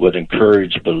anyone that would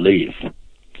encourage belief.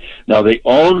 Now, the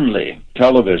only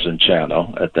television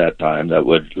channel at that time that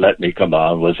would let me come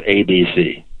on was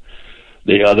ABC.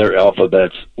 The other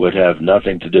alphabets would have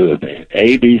nothing to do with me.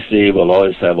 ABC will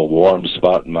always have a warm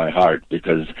spot in my heart,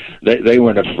 because they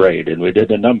weren't afraid, and we did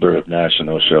a number of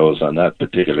national shows on that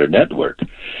particular network.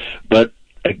 But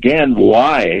again,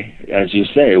 why, as you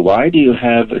say, why do you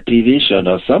have a TV show?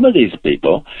 Now, some of these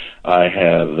people I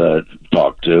have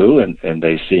talked to, and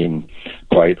they seem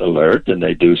quite alert, and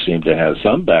they do seem to have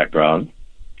some background.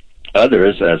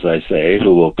 Others, as I say,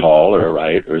 who will call or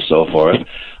write or so forth,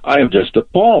 I am just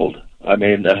appalled. I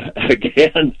mean,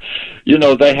 again,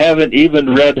 they haven't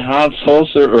even read Hans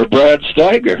Holzer or Brad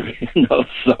Steiger,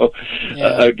 so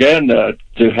again,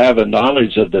 to have a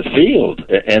knowledge of the field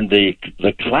and the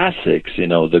classics,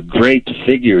 the great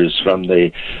figures from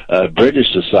the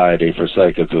British Society for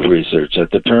Psychical Research at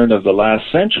the turn of the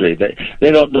last century,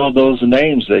 they don't know those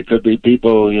names. They could be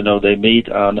people, they meet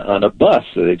on a bus.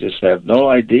 They just have no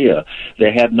idea.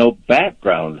 They have no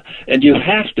background. And you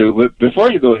have to,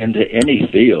 before you go into any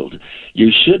field,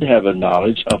 you should have a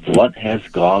knowledge of what has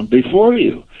gone before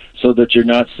you, so that you're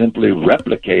not simply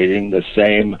replicating the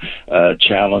same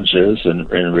challenges and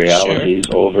realities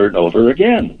over and over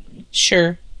again.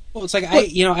 Sure. Well, it's like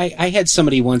I had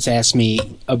somebody once ask me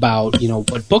about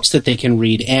what books that they can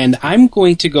read, and I'm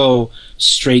going to go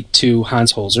straight to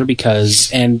Hans Holzer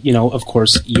because, and of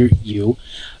course you,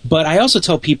 but I also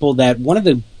tell people that one of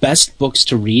the best books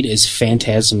to read is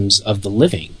Phantasms of the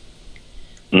Living.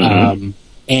 Mm-hmm.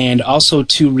 And also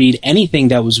to read anything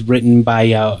that was written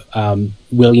by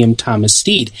William Thomas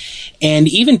Steed. And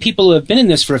even people who have been in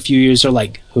this for a few years are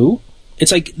like, who?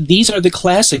 It's like these are the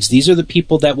classics. These are the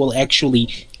people that will actually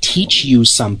teach you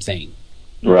something.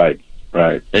 Right.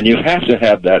 And you have to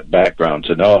have that background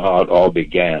to know how it all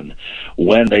began,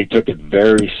 when they took it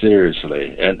very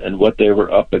seriously, and what they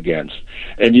were up against.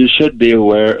 And you should be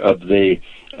aware of the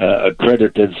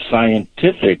accredited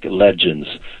scientific legends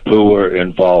who were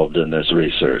involved in this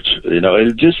research.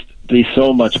 It'd just be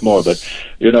so much more. But,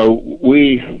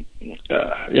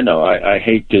 I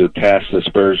hate to cast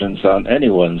aspersions on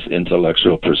anyone's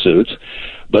intellectual pursuits,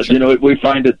 but, we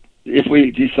find it, if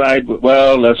we decide,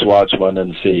 well, let's watch one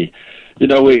and see,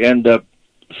 we end up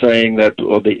saying that,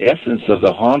 well, the essence of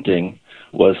the haunting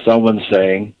was someone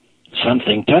saying,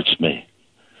 something touched me.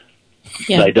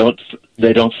 Yeah.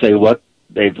 They don't say what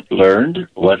they've learned,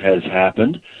 what has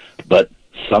happened, but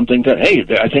something that, hey,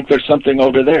 I think there's something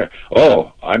over there.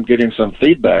 Oh, I'm getting some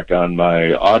feedback on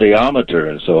my audiometer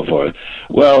and so forth.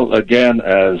 Well, again,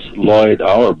 as Lloyd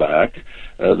Auerbach,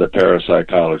 the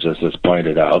parapsychologist, has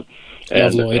pointed out,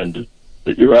 and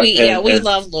you're right. We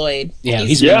love Lloyd. Yeah,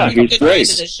 he's great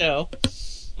to the show.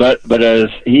 But as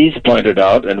he's pointed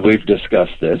out, and we've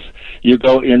discussed this, you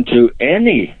go into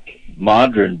any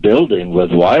modern building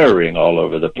with wiring all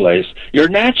over the place, you're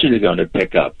naturally going to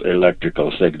pick up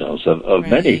electrical signals of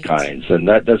many kinds, and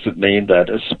that doesn't mean that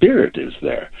a spirit is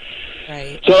there.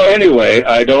 Right. So anyway,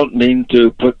 I don't mean to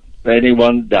put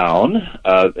anyone down.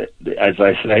 As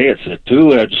I say, it's a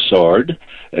two-edged sword.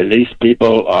 At least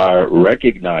people are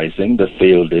recognizing the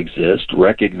field exists,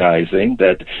 recognizing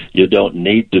that you don't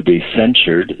need to be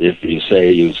censured if you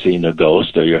say you've seen a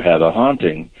ghost or you have a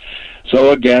haunting.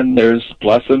 So again, there's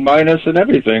plus and minus and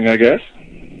everything, I guess.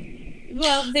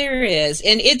 Well, there is,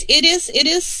 and it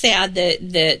is sad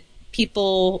that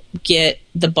people get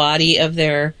the body of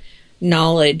their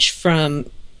knowledge from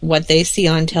what they see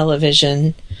on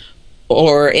television,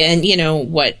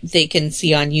 and what they can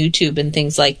see on YouTube and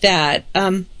things like that.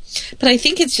 But I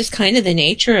think it's just kind of the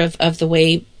nature of the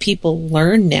way people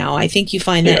learn now. I think you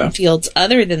find that in fields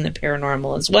other than the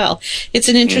paranormal as well. It's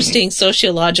an interesting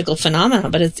sociological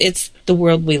phenomenon, but it's the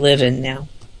world we live in now.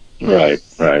 Right.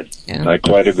 Yeah. I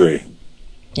quite agree.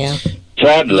 Yeah.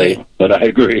 Sadly, but I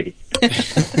agree.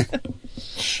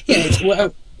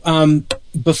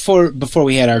 Before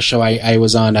we had our show, I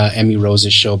was on Emmy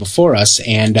Rose's show before us,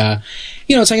 and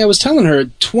it's like I was telling her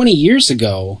 20 years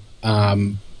ago.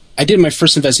 I did my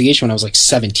first investigation when I was like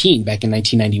 17, back in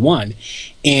 1991,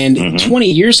 and 20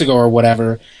 years ago or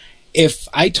whatever, if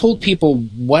I told people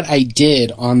what I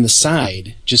did on the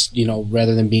side, just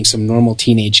rather than being some normal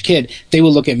teenage kid, they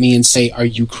would look at me and say, "Are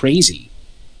you crazy?"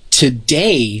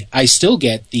 Today, I still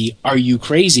get the "Are you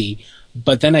crazy?"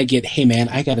 But then I get, "Hey man,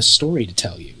 I got a story to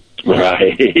tell you."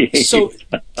 Right. So,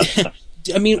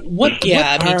 I mean, what?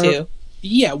 Yeah, me too.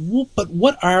 Yeah, but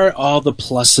what are all the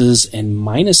pluses and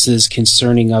minuses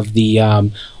concerning of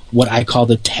the what I call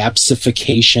the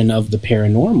tapsification of the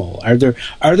paranormal? Are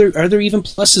there even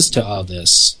pluses to all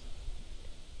this?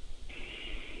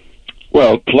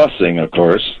 Well, plussing, of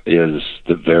course, is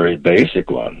the very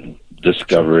basic one: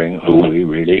 discovering who we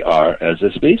really are as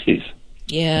a species.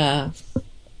 Yeah.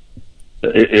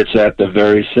 It's at the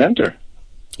very center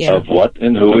of what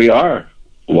and who we are.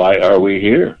 Why are we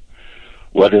here?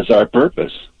 What is our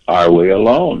purpose? Are we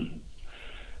alone?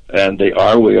 And the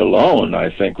 "are we alone,"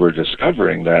 I think we're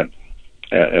discovering that,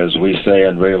 as we say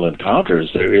in Real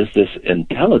Encounters, there is this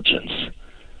intelligence,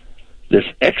 this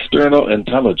external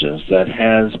intelligence that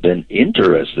has been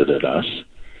interested in us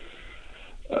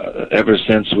ever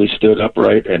since we stood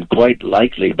upright, and quite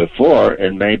likely before,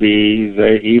 and maybe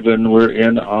they even were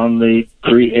in on the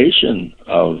creation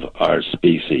of our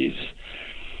species.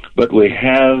 But we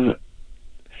have,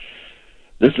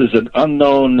 this is an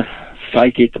unknown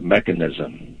psychic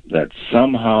mechanism that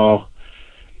somehow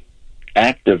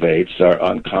activates our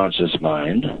unconscious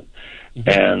mind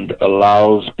and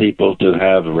allows people to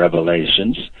have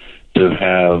revelations, to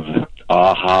have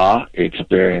aha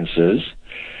experiences.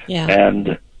 Yeah.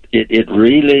 And it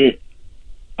really,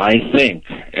 I think,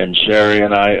 and Sherry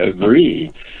and I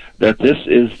agree, that this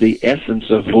is the essence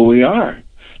of who we are.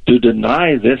 To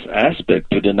deny this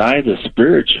aspect, to deny the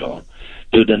spiritual,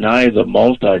 to deny the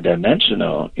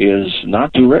multidimensional is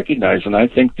not to recognize. And I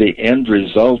think the end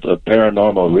result of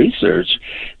paranormal research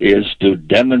is to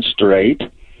demonstrate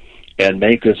and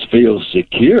make us feel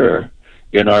secure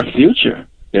in our future,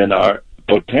 in our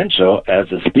potential as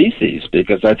a species.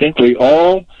 Because I think we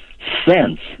all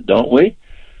sense, don't we,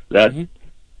 that,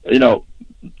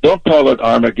 don't call it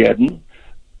Armageddon,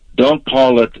 don't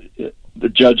call it the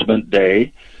Judgment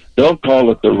Day, don't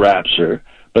call it the rapture,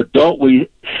 but don't we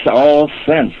all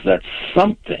sense that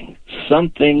something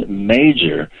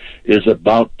major is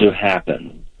about to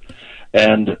happen?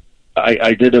 And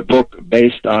I did a book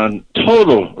based on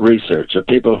total research of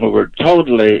people who were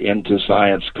totally into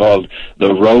science called The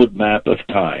Roadmap of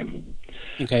Time.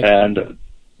 Okay. And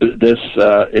this,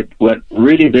 it went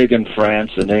really big in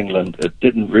France and England. It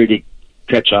didn't really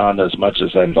catch on as much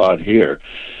as I thought here.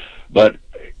 But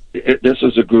this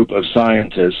was a group of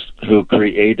scientists who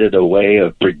created a way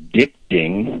of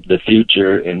predicting the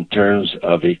future in terms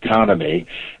of economy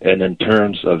and in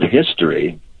terms of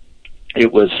history.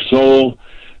 It was so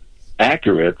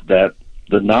accurate that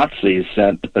the Nazis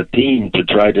sent a team to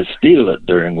try to steal it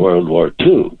during World War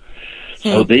II.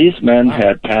 So these men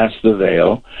had passed the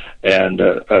veil, and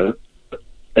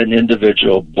an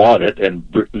individual bought it and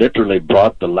literally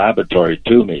brought the laboratory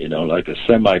to me, like a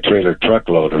semi-trailer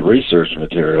truckload of research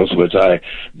materials, which I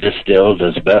distilled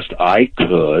as best I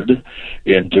could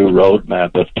into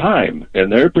Roadmap of Time.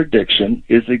 And their prediction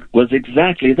was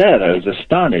exactly that. I was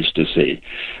astonished to see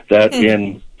that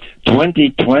in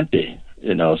 2020,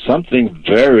 something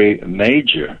very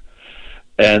major,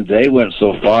 and they went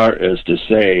so far as to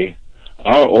say,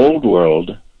 our old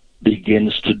world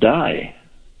begins to die,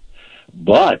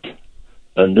 but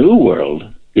a new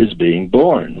world is being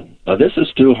born. Now, this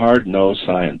is two hard-nosed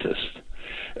scientists,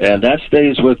 and that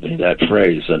stays with me, that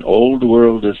phrase, an old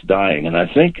world is dying. And I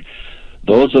think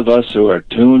those of us who are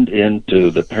tuned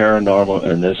into the paranormal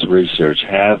and this research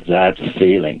have that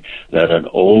feeling that an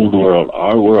old world,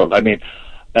 our world,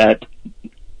 at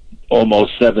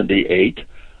almost 78,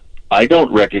 I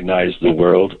don't recognize the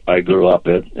world I grew up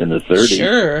in the 30s.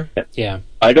 Sure. Yeah.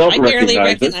 I barely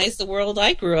recognize the world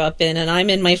I grew up in, and I'm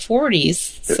in my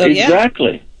 40s. So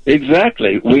exactly. Yeah.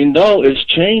 Exactly. We know it's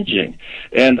changing.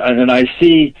 And I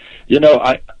see, we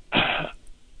saw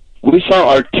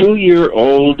our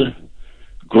 2-year-old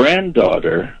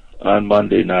granddaughter on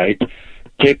Monday night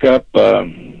pick up,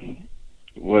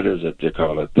 what is it they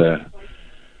call it?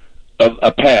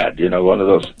 A pad, one of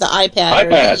those. The iPad.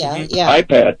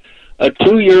 iPad. A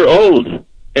 2-year-old,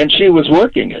 and she was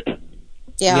working it.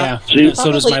 Yeah.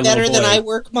 So does my better little boy. than I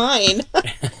work mine.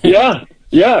 Yeah,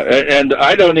 and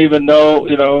I don't even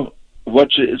know,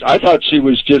 what she is. I thought she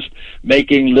was just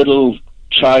making little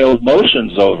child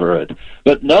motions over it.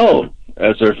 But no,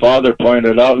 as her father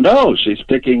pointed out, no, she's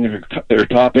picking her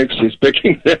topics, she's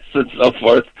picking this and so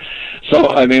forth.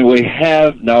 So, we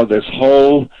have now this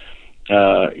whole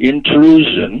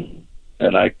intrusion,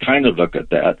 and I kind of look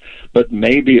at that, but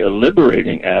maybe a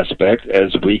liberating aspect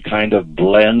as we kind of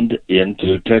blend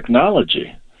into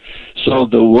technology. So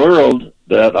the world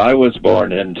that I was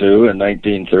born into in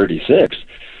 1936,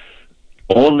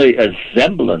 only a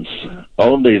semblance,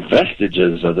 only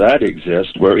vestiges of that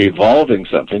exist. We're evolving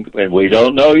something, and we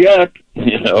don't know yet,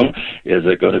 is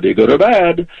it going to be good or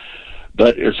bad?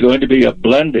 But it's going to be a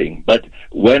blending. But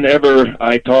whenever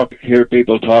I hear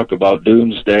people talk about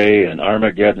doomsday and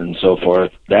Armageddon and so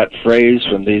forth, that phrase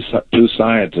from these two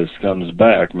scientists comes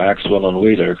back, Maxwell and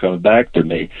Wheeler, comes back to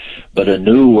me. But a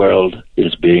new world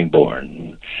is being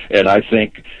born. And I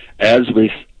think as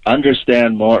we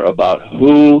understand more about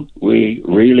who we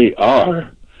really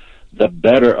are, the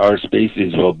better our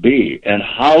species will be. And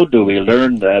how do we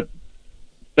learn that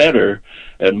better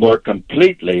and more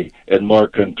completely and more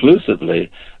conclusively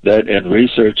than in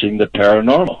researching the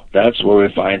paranormal? That's where we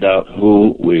find out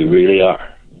who we really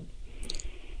are.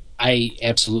 I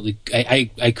absolutely,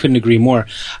 I couldn't agree more.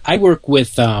 I work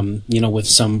with, with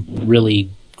some really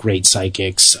great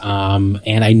psychics,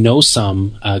 and I know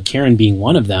some, Karen being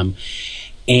one of them,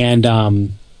 and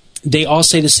they all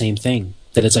say the same thing,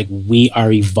 that it's like we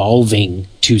are evolving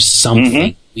to something.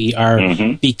 Mm-hmm. We are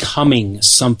becoming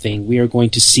something. We are going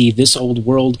to see this old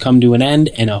world come to an end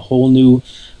and a whole new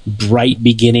bright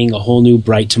beginning, a whole new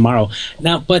bright tomorrow.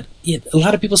 Now, but a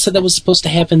lot of people said that was supposed to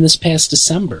happen this past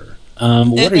December.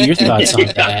 What are your thoughts on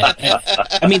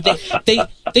that?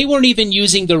 They weren't even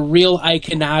using the real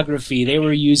iconography. They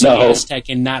were using Aztec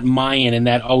and not Mayan, and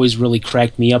that always really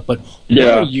cracked me up. But what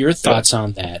are your thoughts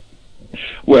on that?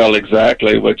 Well,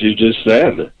 exactly what you just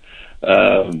said.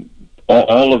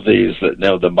 All of these,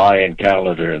 the Mayan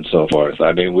calendar and so forth.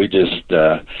 We just,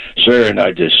 Sherry and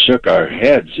I just shook our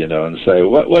heads, and say,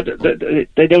 what?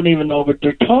 They don't even know what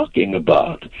they're talking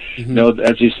about. Mm-hmm.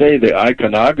 As you say, the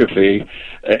iconography,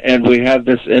 and we have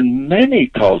this in many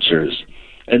cultures.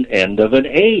 An end of an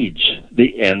age.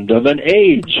 The end of an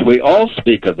age. We all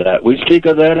speak of that. We speak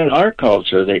of that in our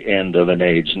culture, the end of an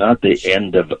age, not the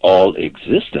end of all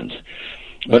existence.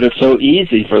 But it's so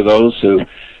easy for those who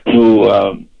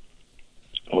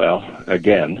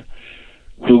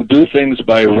do things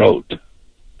by rote,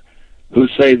 who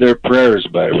say their prayers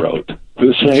by rote,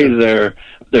 who say their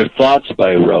thoughts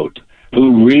by rote,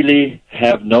 who really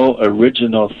have no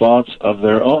original thoughts of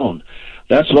their own.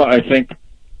 that's why I think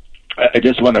I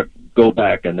just want to go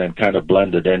back and then kind of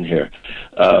blend it in here.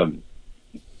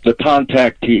 The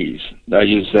contactees. Now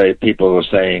you say people are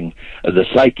saying, the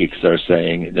psychics are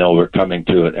saying, no, we're coming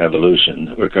to an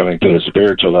evolution. We're coming to a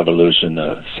spiritual evolution,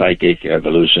 a psychic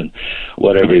evolution,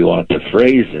 whatever you want to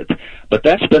phrase it. But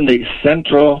that's been the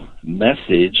central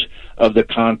message of the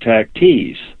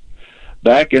contactees.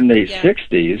 Back in the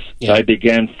 60s, I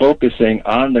began focusing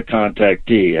on the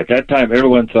contactee. At that time,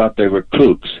 everyone thought they were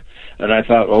kooks. And I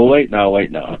thought, oh, wait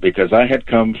now, because I had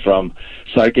come from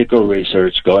psychical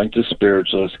research, going to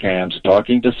spiritualist camps,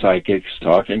 talking to psychics,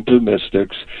 talking to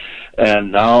mystics,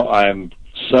 and now I'm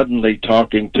suddenly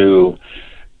talking to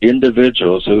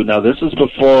individuals who, now this is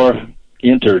before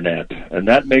internet, and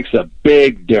that makes a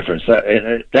big difference.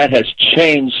 That has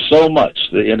changed so much,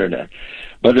 the internet.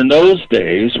 But in those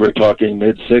days, we're talking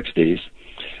mid-60s,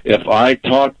 if I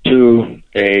talked to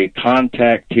a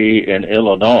contactee in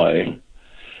Illinois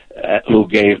who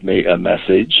gave me a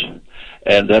message,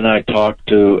 and then I talked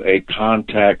to a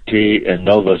contactee in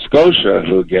Nova Scotia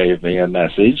who gave me a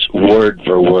message, word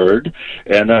for word,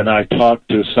 and then I talked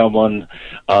to someone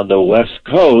on the West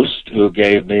Coast who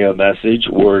gave me a message,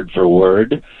 word for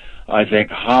word. I think,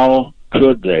 how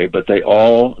could they? But they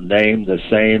all name the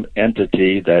same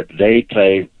entity that they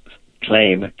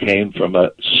claim came from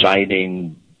a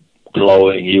shining,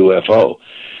 glowing UFO.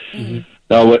 Mm-hmm.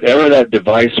 Now, whatever that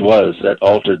device was that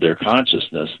altered their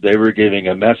consciousness, they were giving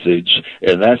a message,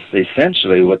 and that's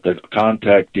essentially what the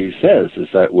contactee says, is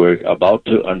that we're about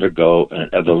to undergo an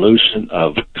evolution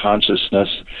of consciousness,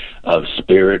 of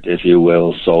spirit, if you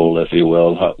will, soul, if you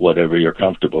will, whatever you're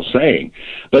comfortable saying.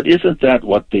 But isn't that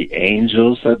what the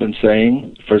angels have been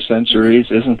saying for centuries?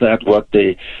 Isn't that what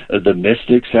the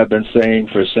mystics have been saying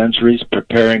for centuries,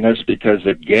 preparing us? Because,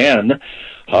 again,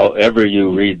 however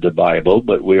you read the Bible,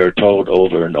 but we are told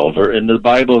over and over in the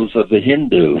Bibles of the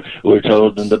Hindu, we're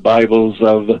told in the Bibles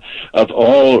of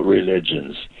all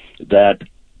religions, that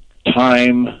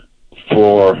time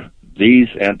for these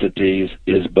entities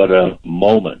is but a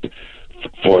moment.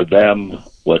 For them,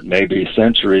 what may be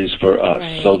centuries for us.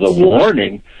 Right. So the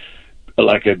warning,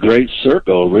 like a great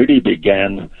circle, really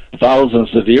began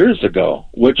thousands of years ago,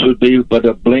 which would be but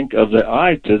a blink of the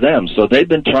eye to them. So they've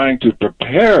been trying to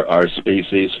prepare our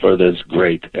species for this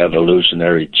great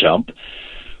evolutionary jump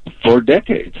for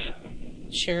decades.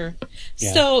 Sure.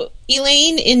 Yeah. So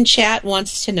Elaine in chat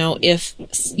wants to know if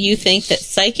you think that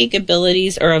psychic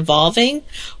abilities are evolving,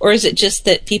 or is it just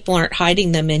that people aren't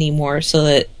hiding them anymore so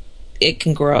that it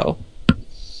can grow?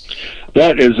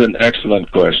 That is an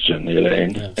excellent question,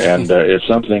 Elaine, and it's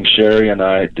something Sherry and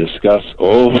I discuss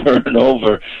over and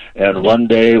over, and one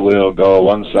day we'll go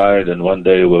one side and one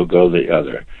day we'll go the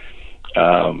other.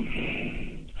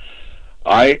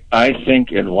 I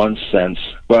think in one sense,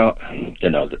 well,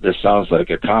 this sounds like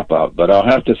a cop-out, but I'll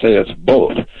have to say it's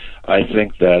both. I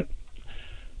think that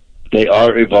they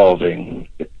are evolving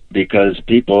because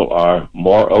people are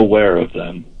more aware of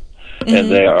them,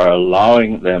 and they are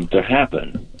allowing them to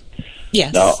happen.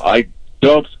 Yes. Now, I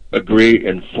don't agree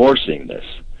in forcing this.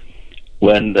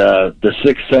 When the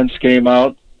Sixth Sense came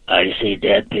out, I see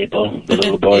dead people, the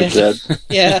little boy said.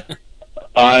 Yeah.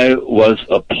 I was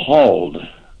appalled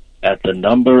at the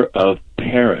number of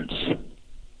parents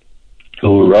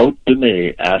who wrote to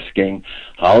me asking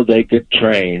how they could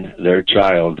train their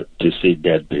child to see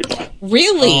dead people.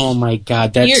 Really? Oh, my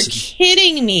God. You're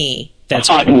kidding me.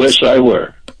 I wish I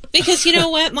were. Because you know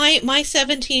what, my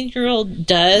 17-year-old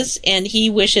does, and he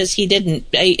wishes he didn't.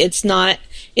 It's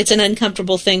an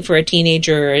uncomfortable thing for a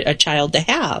teenager or a child to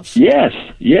have. Yes.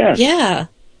 Yeah.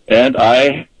 And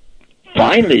I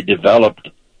finally developed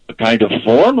a kind of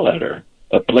form letter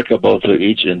applicable to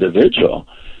each individual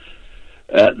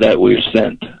that we've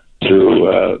sent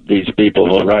to these people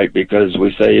who write, because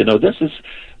we say,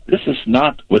 this is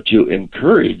not what you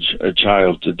encourage a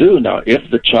child to do. Now,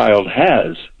 if the child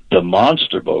has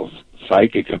demonstrable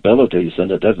psychic abilities, and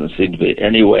it doesn't seem to be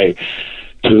any way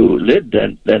to live,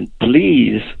 then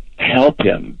please help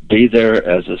him. Be there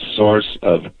as a source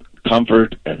of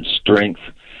comfort and strength.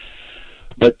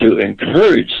 But to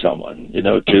encourage someone,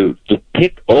 to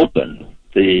pick open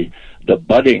the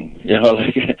budding,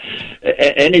 like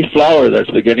any flower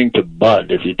that's beginning to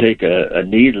bud, if you take a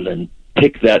needle and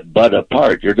pick that bud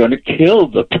apart, you're going to kill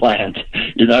the plant.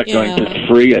 You're not going to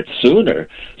free it sooner.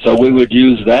 So we would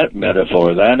use that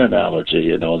metaphor, that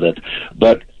analogy,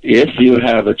 but if you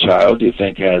have a child you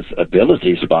think has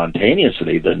ability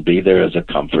spontaneously, then be there as a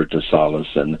comfort, a solace,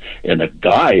 and a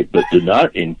guide, but do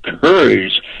not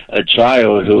encourage a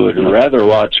child who would rather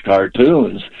watch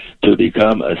cartoons to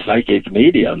become a psychic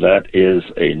medium. That is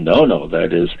a no-no.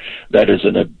 That is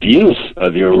an abuse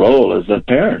of your role as a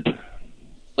parent.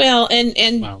 Well,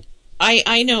 and wow.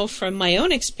 I know from my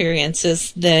own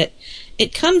experiences that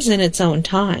it comes in its own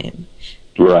time.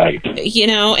 Right. You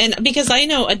know, and because I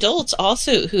know adults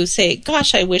also who say,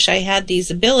 gosh, I wish I had these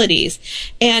abilities.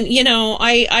 And, you know,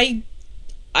 I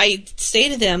say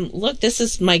to them, look, this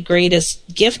is my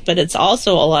greatest gift, but it's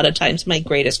also a lot of times my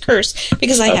greatest curse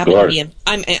because I happen to be,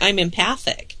 I'm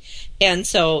empathic. And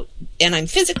so, and I'm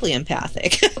physically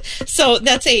empathic. So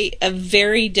that's a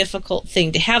very difficult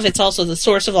thing to have. It's also the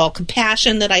source of all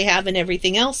compassion that I have and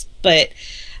everything else. But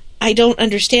I don't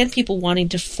understand people wanting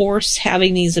to force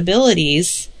having these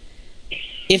abilities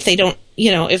if they don't,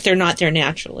 you know, if they're not there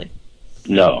naturally.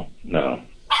 No.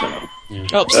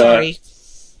 Oh, sorry.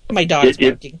 My dog's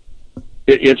barking.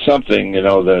 It's something, you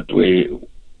know, that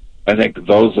I think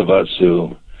those of us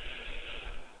who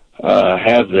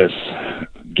have this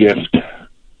gift,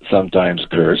 sometimes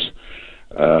curse,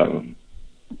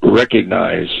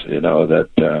 recognize, you know, that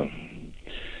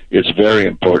it's very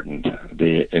important,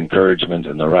 the encouragement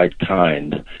and the right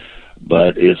kind,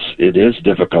 but it is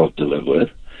difficult to live with,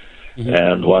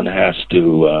 and one has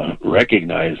to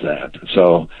recognize that.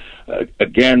 So,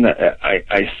 again,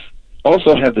 I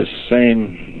also have the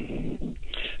same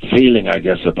feeling, I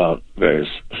guess, about various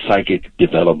psychic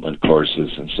development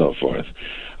courses and so forth.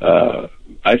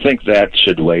 I think that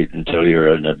should wait until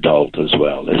you're an adult as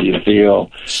well. If you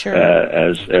feel,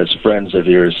 as friends of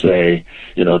yours say,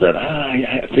 you know, that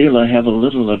I feel I have a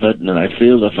little of it, and I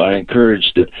feel if I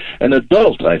encouraged it, an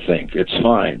adult, I think it's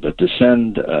fine. But to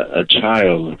send a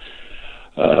child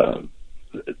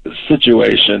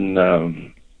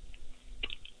situation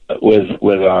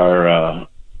with our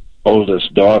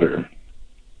oldest daughter,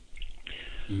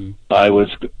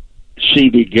 she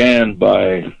began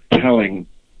by telling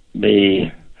me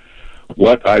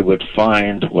what I would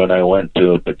find when I went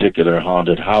to a particular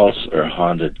haunted house or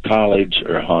haunted college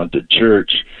or haunted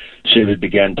church. She would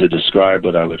begin to describe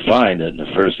what I would find, and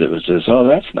at first it was just, oh,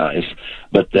 that's nice,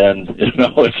 but then, you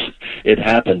know, it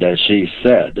happened as she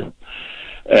said,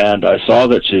 and I saw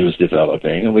that she was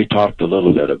developing, and we talked a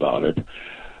little bit about it.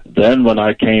 Then when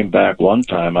I came back one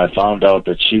time, I found out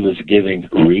that she was giving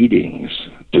readings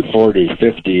to 40,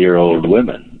 50-year-old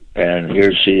women. And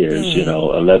here she is, you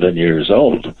know, 11 years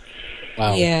old.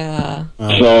 Wow. Yeah.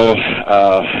 So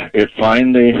it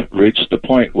finally reached the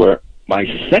point where my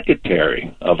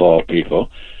secretary, of all people,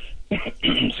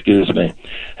 excuse me,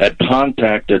 had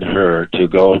contacted her to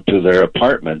go to their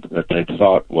apartment that they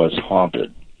thought was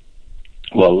haunted.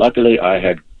 Well, luckily I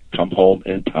had come home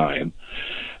in time.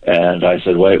 And I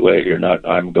said, wait, you're not,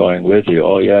 I'm going with you.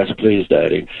 Oh, yes, please,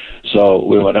 Daddy. So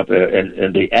we went up there,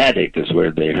 and the attic is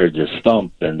where they heard this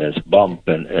thump and this bump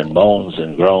and moans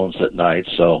and groans at night.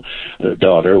 So the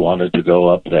daughter wanted to go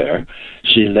up there.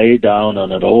 She lay down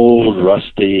on an old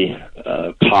rusty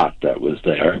cot that was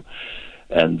there.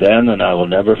 And then, and I will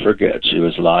never forget, she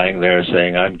was lying there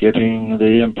saying, I'm getting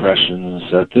the impressions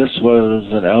that this was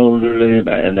an elderly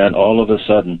man. And then all of a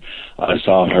sudden, I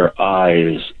saw her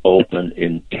eyes open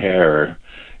in terror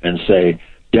and say,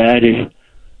 Daddy,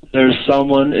 there's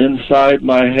someone inside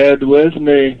my head with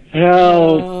me.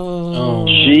 Help!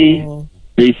 Oh.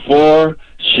 Before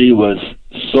she was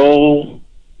so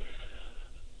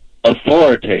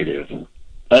authoritative,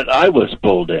 that I was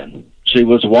pulled in. She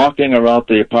was walking around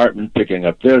the apartment, picking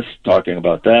up this, talking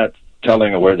about that,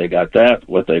 telling her where they got that,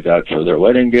 what they got for their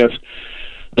wedding gift.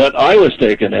 But I was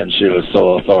taken in. She was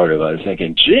so authoritative. I was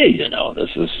thinking, gee, you know, this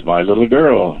is my little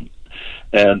girl.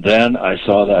 And then I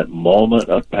saw that moment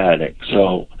of panic.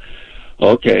 So,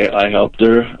 okay, I helped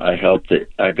her. I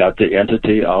got the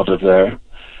entity out of there.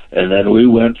 And then we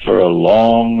went for a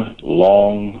long,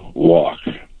 long walk.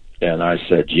 And I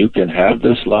said, you can have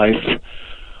this life,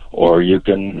 or you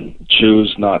can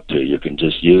choose not to. You can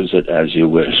just use it as you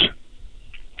wish.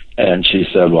 And she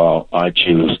said, well, I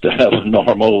choose to have a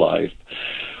normal life.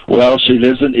 Well, she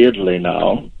lives in Italy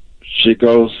now. She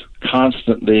goes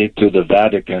constantly to the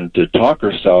Vatican to talk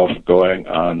herself going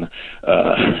on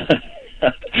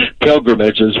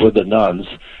pilgrimages with the nuns,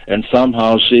 and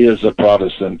somehow she, as a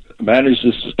Protestant,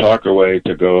 manages to talk her way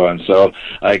to go on. So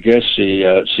I guess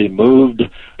she moved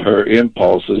her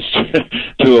impulses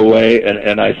to a way,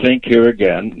 and I think here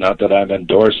again, not that I'm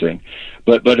endorsing,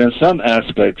 but in some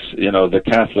aspects, you know, the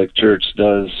Catholic Church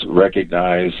does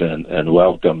recognize and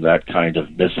welcome that kind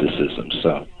of mysticism.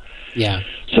 So Yeah.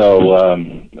 So,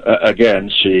 again,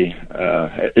 she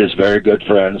is very good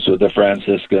friends with the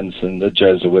Franciscans and the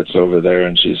Jesuits over there,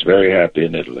 and she's very happy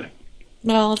in Italy.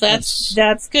 Well, that's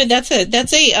good. That's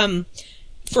a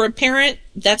for a parent,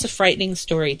 that's a frightening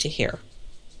story to hear.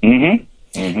 Mm-hmm.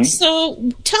 Mm-hmm.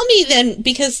 So tell me then,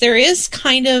 because there is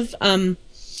kind of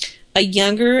a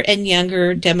younger and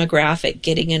younger demographic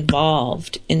getting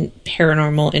involved in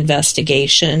paranormal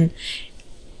investigation,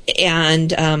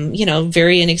 and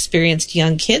very inexperienced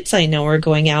young kids I know are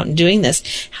going out and doing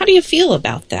this. How do you feel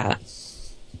about that?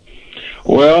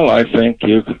 Well, I think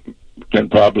you can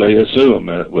probably assume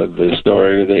with the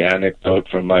story, the anecdote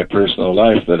from my personal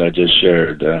life that I just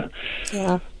shared.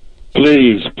 Yeah.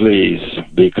 Please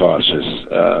be cautious.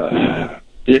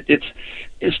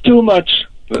 It's too much.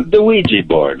 The Ouija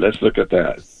board. Let's look at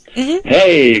that. Mm-hmm.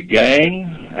 Hey,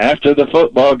 gang! After the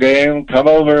football game, come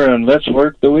over and let's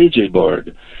work the Ouija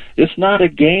board. It's not a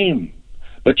game,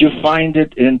 but you find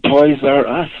it in Toys R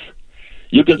Us.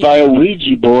 You can buy a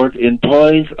Ouija board in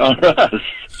Toys R Us.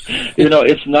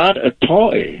 It's not a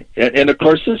toy. And of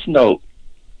course, there's no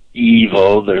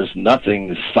evil. There's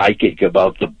nothing psychic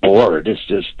about the board. It's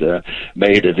just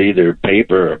made of either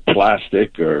paper or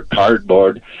plastic or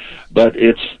cardboard. But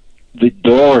it's the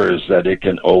doors that it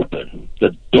can open,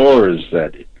 the doors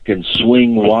that it can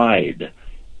swing wide.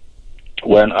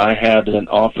 When I had an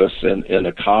office in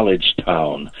a college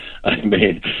town,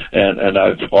 and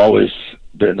I've always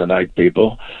been a night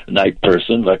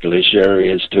person. Luckily,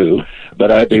 Sherry is too.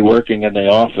 But I'd be working in the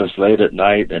office late at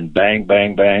night, and bang,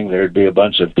 bang, bang, there'd be a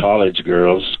bunch of college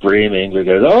girls screaming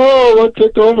because, oh, what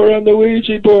took over on the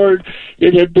Ouija board?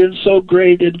 It had been so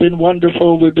great. It had been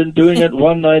wonderful. We've been doing it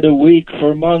one night a week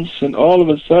for months, and all of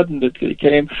a sudden it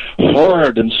became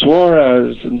horrid and swore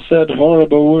at us and said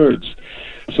horrible words.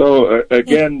 So,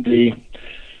 again, the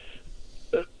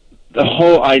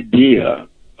whole idea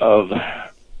of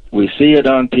we see it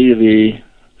on TV,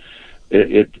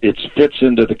 it fits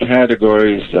into the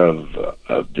categories of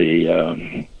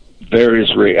the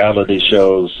various reality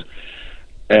shows,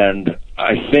 and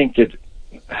I think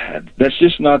that's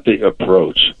just not the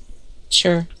approach.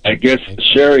 Sure. I guess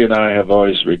Sherry and I have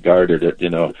always regarded it,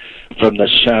 from the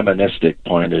shamanistic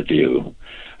point of view.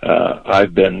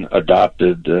 I've been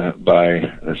adopted by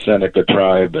the Seneca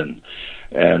tribe, and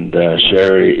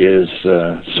Sherry is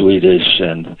Swedish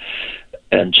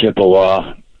and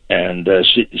Chippewa, and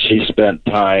she spent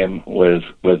time with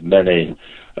many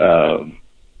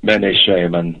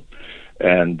shaman,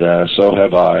 and so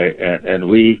have I, and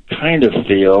we kind of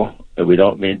feel. We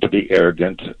don't mean to be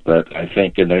arrogant, but I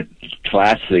think in a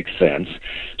classic sense,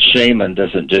 shaman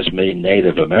doesn't just mean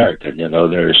Native American.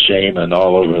 There's shaman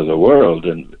all over the world,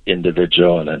 and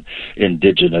individual and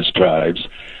indigenous tribes.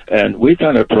 And we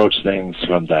kind of approach things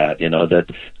from that, that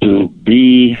to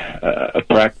be a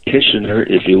practitioner,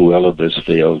 if you will, of this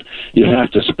field, you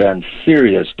have to spend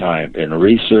serious time in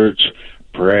research,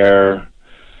 prayer,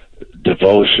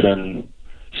 devotion,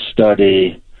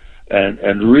 study,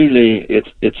 and really,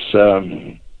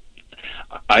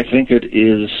 I think it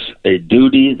is a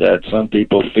duty that some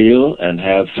people feel and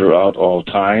have throughout all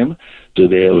time to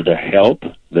be able to help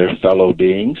their fellow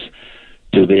beings,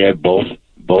 to be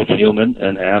both human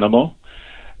and animal.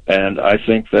 And I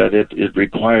think that it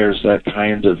requires that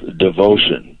kind of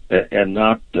devotion and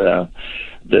not the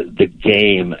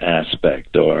game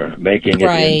aspect or making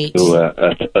it into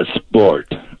a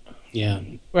sport. Yeah.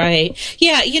 Right.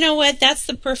 Yeah, you know what? That's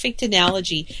the perfect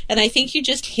analogy. And I think you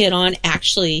just hit on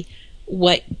actually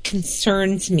what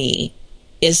concerns me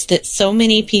is that so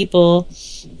many people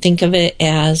think of it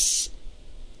as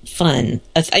fun.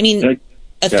 A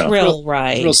thrill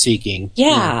ride. Thrill seeking.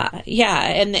 Yeah.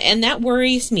 And that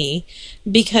worries me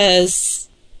because,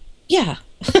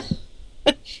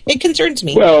 it concerns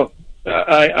me. Well,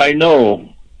 I know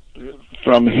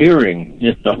from hearing,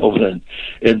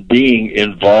 and being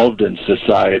involved in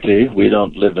society, we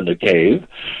don't live in a cave.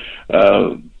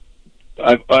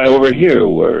 I overhear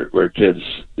where kids,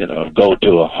 go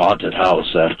to a haunted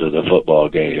house after the football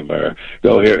game or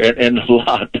go here. And a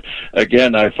lot,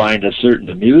 again, I find a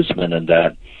certain amusement in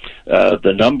that.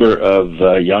 The number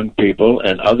of young people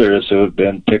and others who have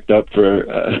been picked up for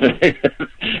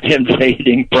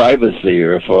invading privacy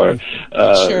or for,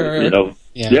 sure.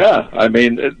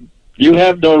 You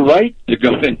have no right to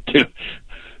go into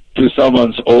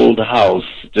someone's old house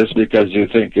just because you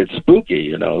think it's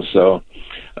spooky, So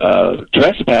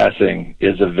trespassing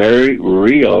is a very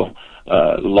real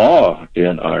law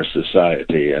in our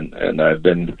society, and I've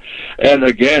been, and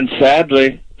again,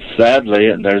 sadly,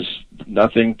 and there's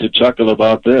nothing to chuckle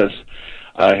about this,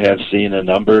 I have seen a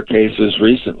number of cases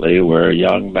recently where a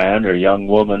young man or young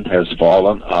woman has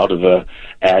fallen out of a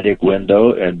attic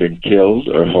window and been killed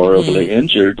or horribly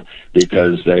injured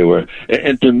because they were.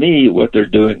 And to me, what they're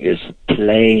doing is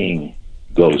playing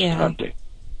ghost hunting.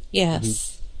 Yes.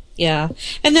 Yeah,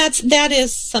 and that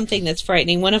is something that's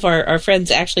frightening. One of our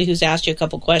friends, actually, who's asked you a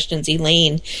couple questions,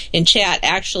 Elaine, in chat,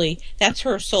 actually, that's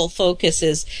her sole focus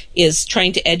is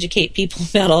trying to educate people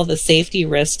about all the safety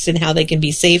risks and how they can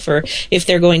be safer if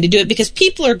they're going to do it, because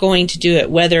people are going to do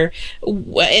it,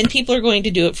 and people are going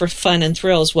to do it for fun and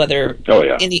thrills, whether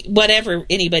whatever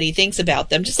anybody thinks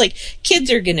about them. Just like kids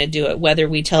are going to do it, whether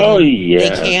we tell them they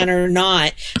can or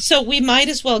not. So we might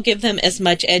as well give them as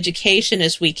much education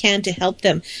as we can to help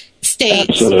them stay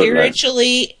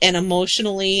spiritually and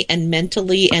emotionally and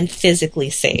mentally and physically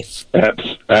safe.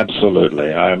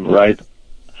 Absolutely. I'm right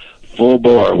full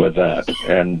bore with that.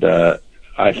 And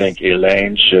I think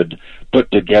Elaine should put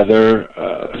together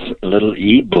a little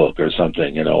e-book or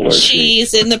something, where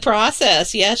she's in the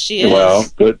process. Yes, she is. Well,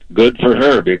 good for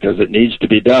her, because it needs to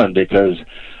be done, because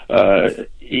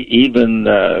even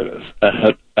a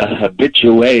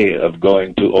habitué of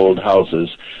going to old houses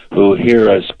who hear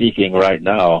us speaking right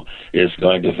now is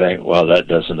going to think, well, that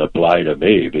doesn't apply to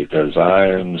me because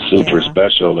I'm super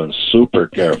special and super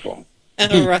careful.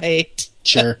 Right.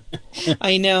 Sure.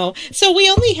 I know. So we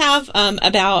only have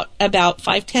about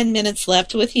 5-10 minutes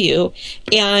left with you,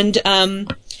 and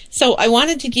so I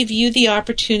wanted to give you the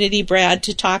opportunity, Brad,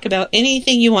 to talk about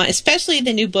anything you want, especially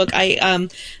the new book. I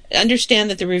understand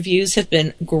that the reviews have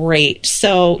been great.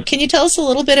 So can you tell us a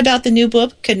little bit about the new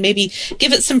book and maybe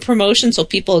give it some promotion so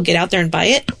people will get out there and buy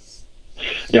it?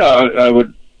 Yeah, I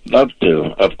would love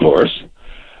to, of course.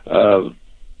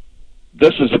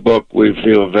 This is a book we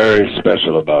feel very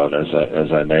special about,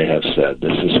 as I may have said.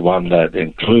 This is one that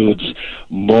includes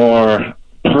more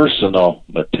personal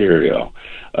material,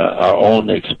 our own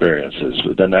experiences.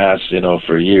 We've been asked,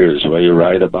 for years, where you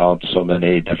write about so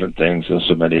many different things and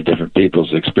so many different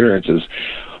people's experiences.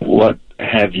 What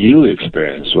have you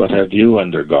experienced? What have you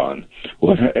undergone?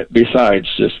 Besides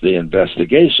just the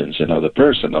investigations, the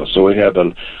personal. So we have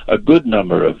a good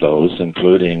number of those,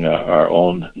 including our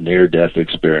own near-death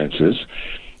experiences,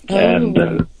 and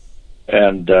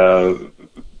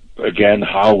again,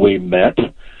 how we met.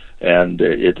 And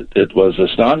it was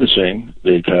astonishing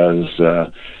because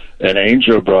an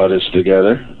angel brought us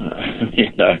together.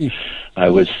 I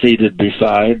was seated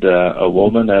beside a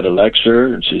woman at a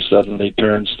lecture, and she suddenly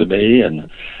turns to me and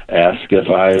asks if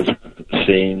I've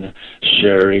seen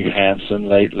Sherry Hansen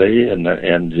lately, and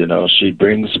she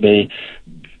brings me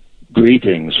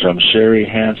greetings from Sherry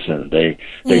Hansen. They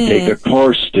take a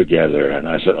course together, and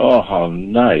I said, oh, how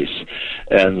nice.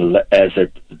 And as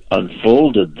it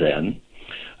unfolded then,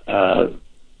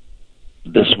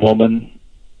 this woman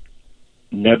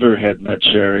never had met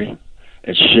Sherry,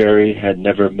 and Sherry had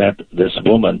never met this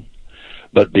woman.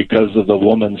 But because of the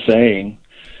woman saying,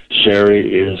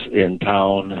 Sherry is in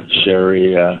town,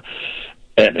 Sherry, and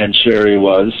she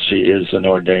is an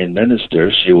ordained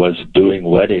minister. She was doing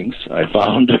weddings. I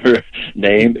found her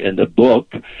name in the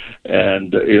book,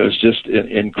 and it was just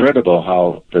incredible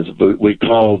how we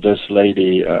call this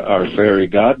lady our fairy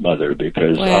godmother,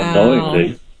 because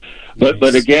unknowingly.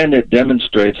 But again, it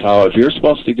demonstrates how if you're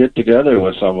supposed to get together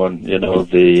with someone, they,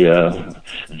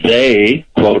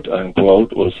 quote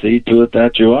unquote, will see to it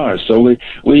that you are. So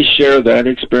we share that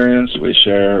experience. We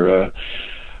share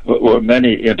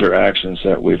many interactions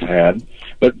that we've had.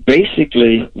 But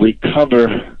basically, we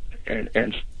cover, and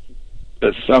as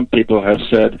some people have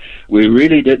said, we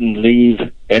really didn't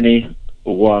leave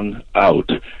anyone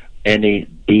out, any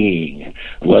being,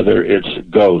 whether it's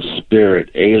ghost, spirit,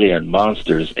 alien,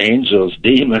 monsters, angels,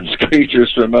 demons,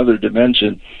 creatures from other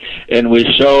dimension, and we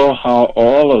show how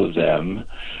all of them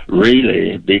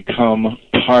really become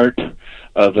part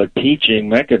of a teaching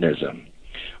mechanism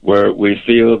where we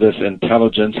feel this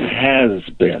intelligence has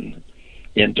been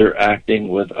interacting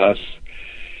with us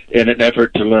in an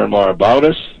effort to learn more about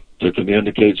us, to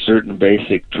communicate certain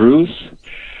basic truths,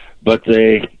 but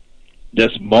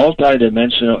this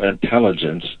multidimensional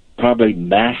intelligence probably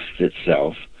masks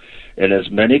itself in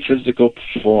as many physical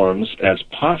forms as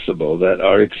possible that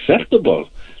are acceptable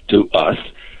to us.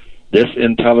 This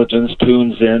intelligence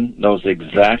tunes in, knows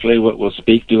exactly what will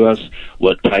speak to us,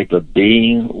 what type of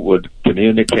being would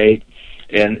communicate,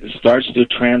 and starts to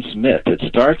transmit. It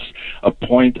starts a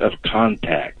point of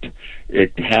contact.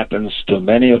 It happens to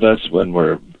many of us when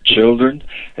we're children.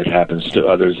 It happens to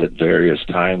others at various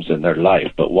times in their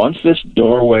life. But once this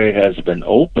doorway has been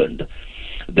opened,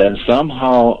 then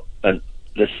somehow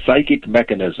the psychic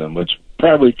mechanism, which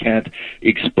probably can't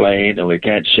explain, and we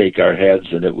can't shake our heads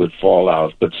and it would fall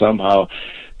out, but somehow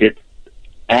it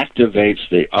activates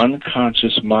the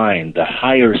unconscious mind, the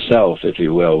higher self, if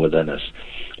you will, within us.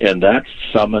 And that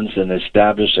summons and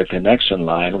establishes a connection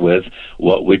line with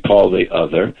what we call the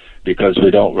other, because we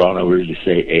don't want to really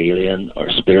say alien or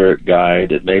spirit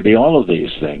guide. It may be all of these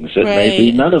things. It may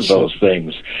be none of those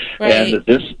things. Right. And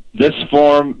this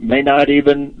form may not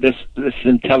even, this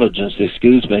intelligence,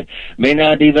 may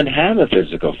not even have a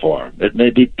physical form. It may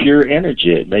be pure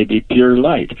energy. It may be pure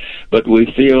light. But we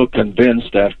feel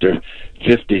convinced after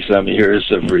 50-some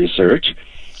years of research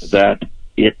that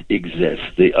it exists.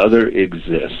 The other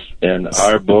exists. And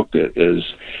our book is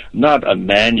not a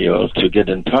manual to get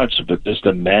in touch, but just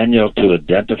a manual to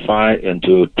identify and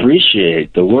to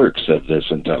appreciate the works of this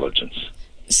intelligence.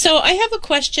 So I have a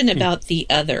question about the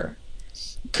other.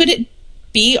 Could it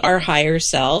be our higher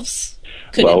selves?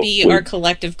 Could it be our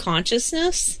collective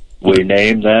consciousness? We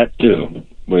name that too.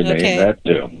 We name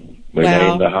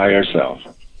the higher self.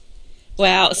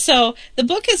 Wow. So the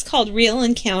book is called Real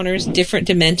Encounters, Different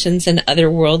Dimensions, and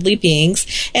Otherworldly Beings.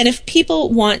 And if people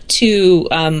want to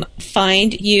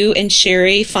find you and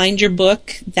Sherry, find your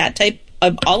book, that type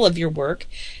of all of your work,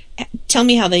 tell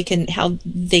me how they can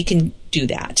do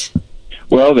that.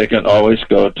 Well, they can always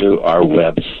go to our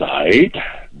website,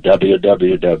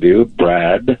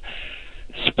 www.brad,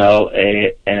 spell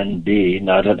A-N-D,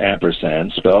 not an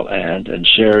ampersand, spell and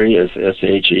Sherry is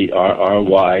SHERRY.com.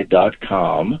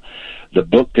 The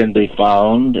book can be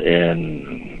found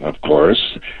in, of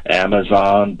course,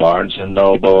 Amazon, Barnes &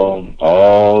 Noble,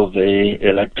 all the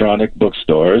electronic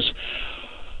bookstores.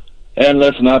 And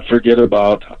let's not forget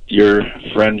about your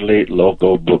friendly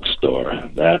local bookstore.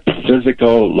 That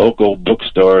physical local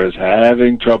bookstore is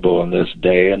having trouble in this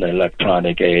day and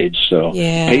electronic age, so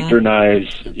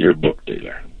patronize your book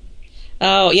dealer.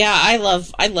 Oh yeah, I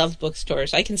love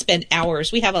bookstores. I can spend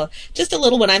hours. We have just a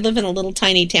little one. I live in a little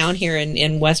tiny town here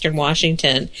in Western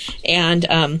Washington,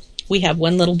 and we have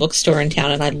one little bookstore in town,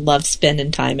 and I love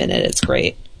spending time in it. It's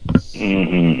great.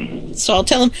 Mm-hmm. So I'll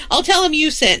tell him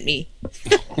you sent me.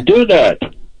 Do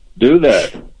that.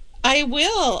 I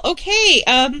will. Okay.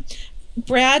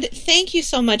 Brad, thank you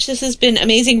so much. This has been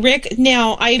amazing. Rick,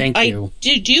 now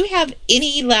do you have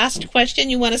any last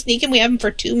question you want to sneak in? We have them for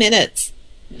 2 minutes.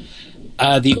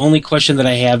 The only question that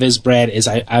I have is, Brad, is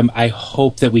I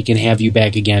hope that we can have you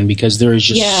back again, because there is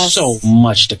just so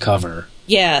much to cover.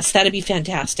 Yes, that'd be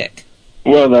fantastic.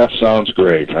 Well, that sounds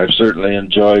great. I've certainly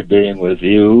enjoyed being with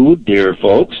you, dear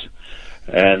folks,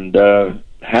 and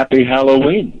happy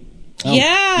Halloween.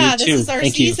 Oh, this is our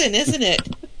season, isn't it?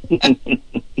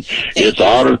 It's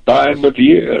our time of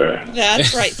year.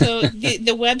 That's right. So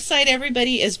the website,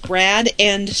 everybody, is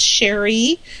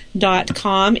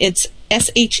bradandsherry.com. It's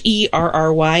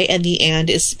SHERRY, and the and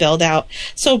is spelled out.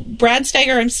 So, Brad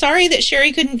Steiger, I'm sorry that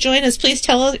Sherry couldn't join us. Please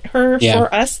tell her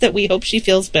for us that we hope she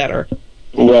feels better.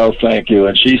 Well, thank you,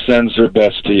 and she sends her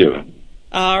best to you.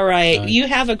 All right. You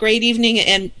have a great evening,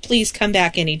 and please come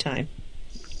back anytime.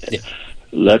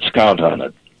 Let's count on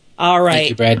it. All right. Thank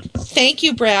you, Brad. Thank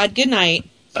you, Brad. Good night.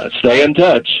 Stay in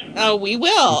touch. Oh, we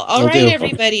will. All right,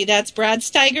 everybody. That's Brad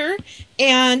Steiger.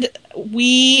 And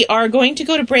we are going to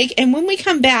go to break. And when we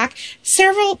come back,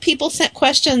 several people sent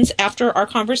questions after our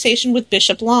conversation with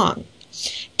Bishop Long.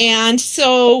 And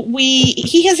so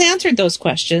he has answered those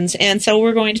questions. And so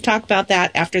we're going to talk about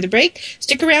that after the break.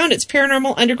 Stick around. It's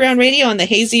Paranormal Underground Radio on the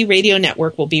Hazy Radio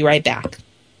Network. We'll be right back.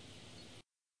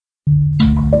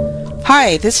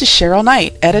 Hi, this is Cheryl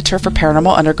Knight, editor for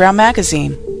Paranormal Underground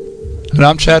magazine. And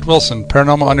I'm Chad Wilson,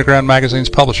 Paranormal Underground magazine's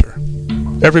publisher.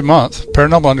 Every month,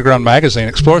 Paranormal Underground magazine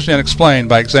explores the unexplained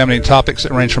by examining topics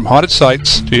that range from haunted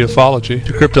sites to ufology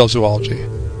to cryptozoology.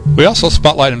 We also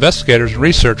spotlight investigators and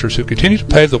researchers who continue to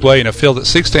pave the way in a field that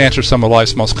seeks to answer some of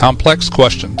life's most complex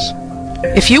questions.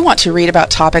 If you want to read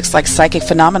about topics like psychic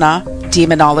phenomena,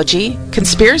 demonology,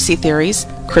 conspiracy theories,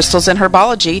 crystals and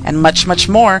herbology, and much, much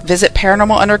more, visit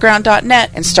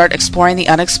ParanormalUnderground.net and start exploring the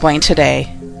unexplained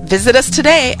today. Visit us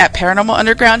today at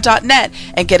ParanormalUnderground.net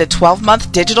and get a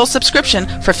 12-month digital subscription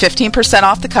for 15%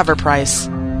 off the cover price.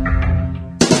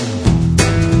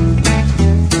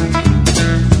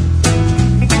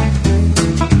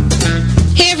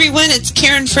 Hey everyone, it's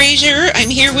Karen Frazier. I'm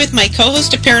here with my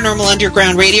co-host of Paranormal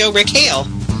Underground Radio, Rick Hale.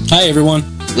 Hi everyone.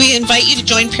 We invite you to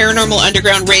join Paranormal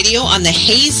Underground Radio on the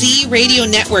Hazy Radio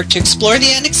Network to explore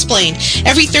the unexplained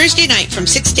every Thursday night from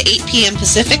 6 to 8 p.m.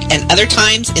 Pacific and other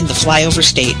times in the flyover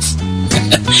states.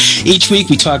 Each week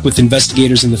we talk with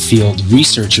investigators in the field,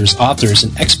 researchers, authors,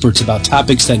 and experts about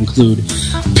topics that include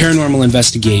paranormal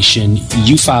investigation,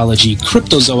 ufology,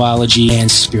 cryptozoology,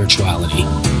 and spirituality.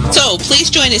 So please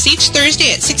join us each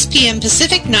Thursday at 6 p.m.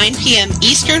 Pacific, 9 p.m.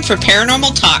 Eastern for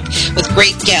Paranormal Talk with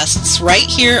great guests right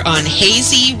here on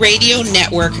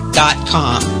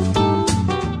HazyRadioNetwork.com.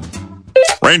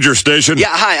 Ranger Station. Yeah,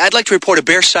 hi. I'd like to report a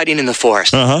bear sighting in the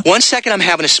forest. 1 second, I'm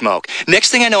having a smoke. Next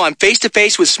thing I know, I'm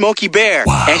face-to-face with Smokey Bear.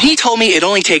 Wow. And he told me it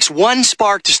only takes one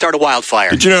spark to start a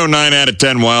wildfire. Did you know 9 out of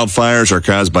 10 wildfires are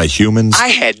caused by humans? I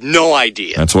had no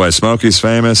idea. That's why Smokey's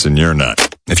famous and you're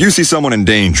not. If you see someone in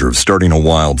danger of starting a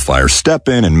wildfire, step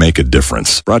in and make a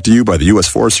difference. Brought to you by the U.S.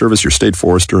 Forest Service, your state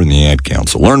forester, and the Ad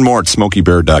Council. Learn more at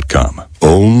SmokeyBear.com.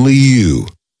 Only you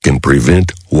can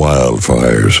prevent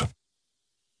wildfires.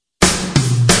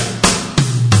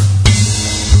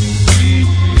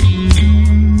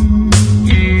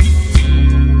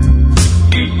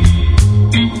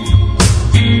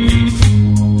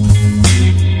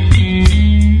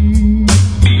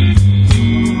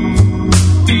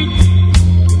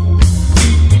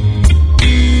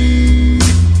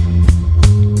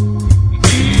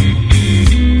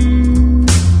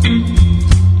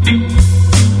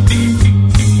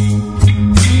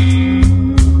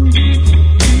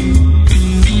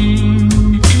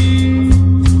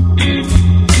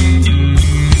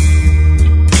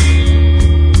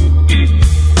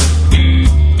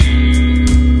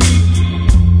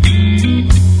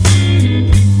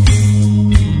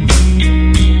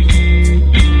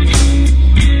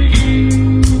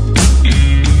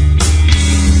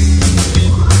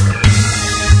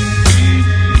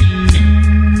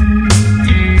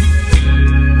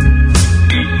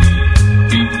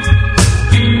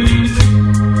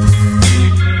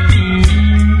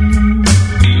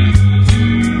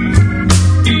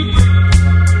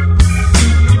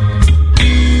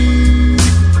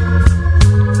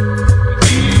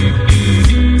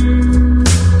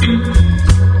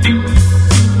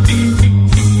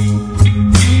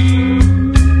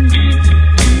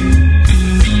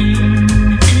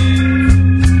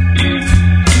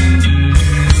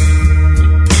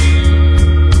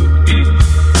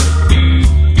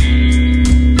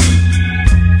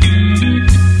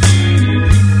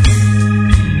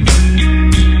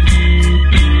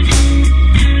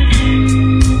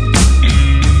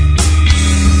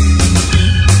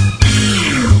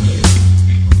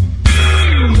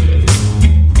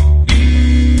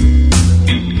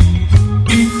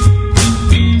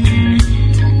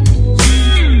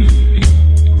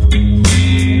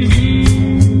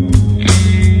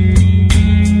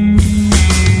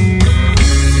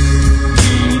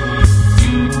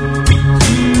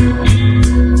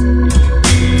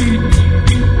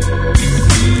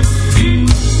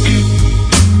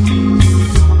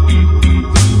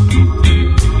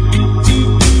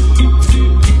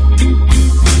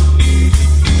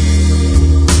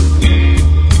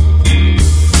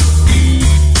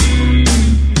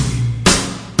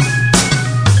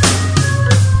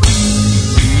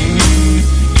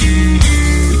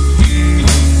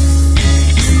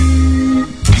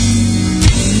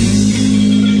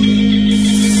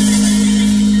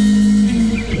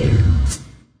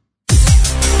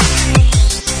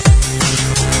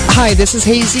 Hi, this is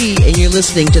Hazy, and you're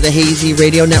listening to the Hazy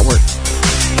Radio Network.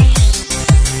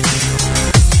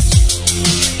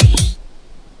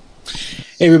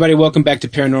 Hey everybody, welcome back to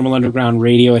Paranormal Underground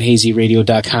Radio at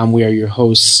hazyradio.com. We are your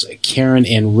hosts, Karen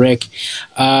and Rick.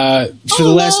 For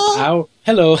the last hour,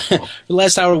 for the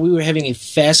last hour, we were having a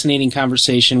fascinating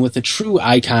conversation with a true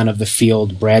icon of the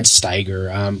field, Brad Steiger.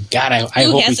 God, I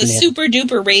hope has a super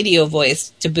duper radio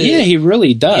voice to boot. Yeah, he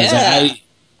really does. Yeah.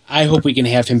 I hope we can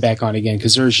have him back on again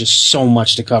because there's just so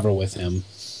much to cover with him.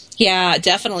 Yeah,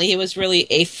 definitely. It was really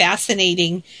a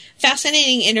fascinating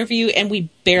interview, and we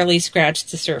barely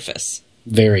scratched the surface.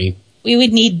 Very. We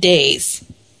would need days.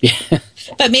 Yeah.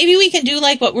 But maybe we can do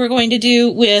like what we're going to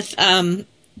do with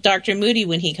Dr. Moody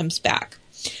when he comes back.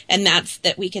 And that's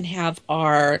that we can have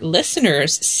our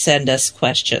listeners send us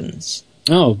questions.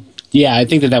 Oh, yeah, I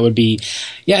think that would be...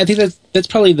 Yeah, I think that's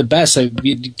probably the best.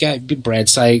 You got Brad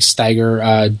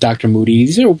Steiger, Dr. Moody.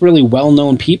 These are really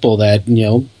well-known people that,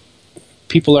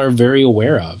 people are very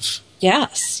aware of.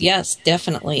 Yes,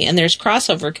 definitely. And there's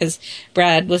crossover because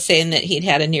Brad was saying that he'd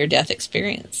had a near-death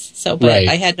experience. But right.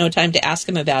 I had no time to ask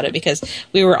him about it because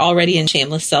we were already in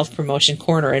shameless self-promotion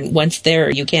corner, and once there,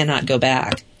 you cannot go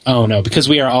back. Oh, no, because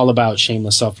we are all about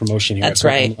shameless self-promotion here That's at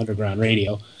right. Underground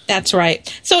Radio. That's right.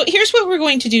 So here's what we're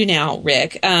going to do now,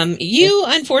 Rick. You,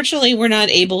 unfortunately, were not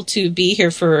able to be here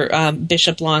for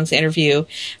Bishop Long's interview.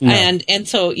 No. And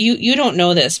so you don't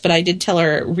know this, but I did tell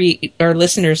our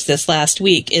listeners this last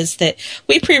week, is that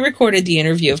we pre-recorded the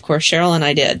interview, of course, Cheryl and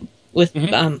I did, with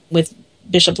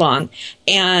Bishop Long.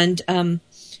 And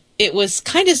it was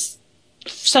kind of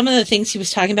some of the things he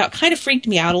was talking about kind of freaked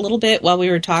me out a little bit while we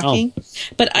were talking. Oh.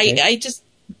 But okay.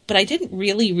 I didn't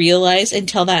really realize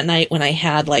until that night when I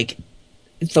had like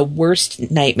the worst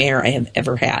nightmare I have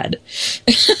ever had.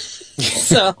 But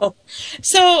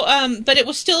it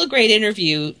was still a great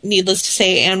interview, needless to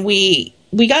say. And we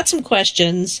got some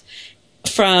questions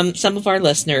from some of our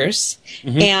listeners,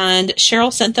 and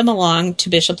Cheryl sent them along to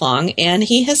Bishop Long, and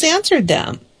he has answered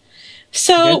them.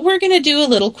 So we're going to do a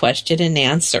little question and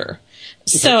answer.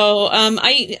 Okay. So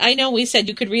I know we said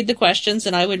you could read the questions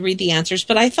and I would read the answers,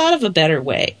 but I thought of a better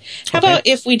way. How about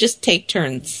if we just take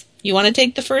turns? You want to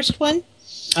take the first one?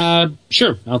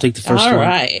 Sure. I'll take the first one. All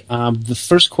right. The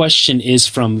first question is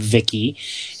from Vicky,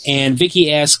 and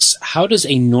Vicky asks, how does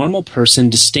a normal person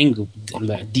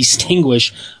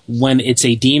distinguish when it's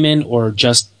a demon or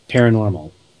just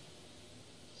paranormal?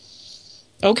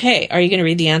 Okay. Are you going to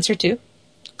read the answer too?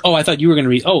 Oh, I thought you were going to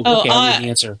read. Oh, okay. I'll read the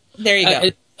answer. There you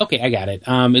go. Okay, I got it.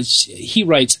 He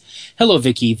writes, hello,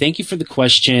 Vicky. Thank you for the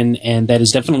question, and that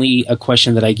is definitely a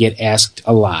question that I get asked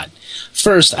a lot.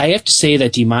 First, I have to say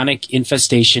that demonic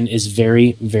infestation is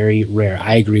very, very rare.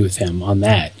 I agree with him on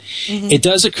that. It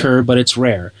does occur, but it's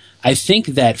rare. I think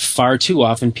that far too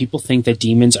often people think that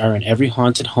demons are in every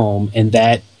haunted home, and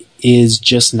that is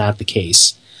just not the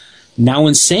case. Now,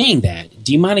 in saying that,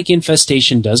 demonic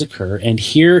infestation does occur, and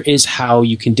here is how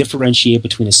you can differentiate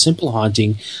between a simple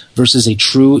haunting versus a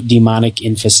true demonic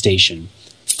infestation.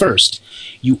 First,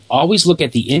 you always look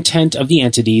at the intent of the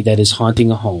entity that is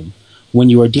haunting a home. When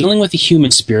you are dealing with a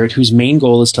human spirit whose main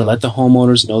goal is to let the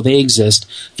homeowners know they exist,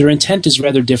 their intent is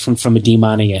rather different from a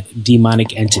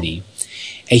demonic entity.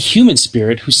 A human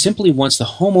spirit who simply wants the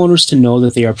homeowners to know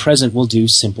that they are present will do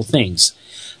simple things.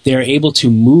 They are able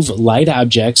to move light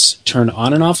objects, turn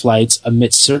on and off lights,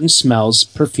 emit certain smells,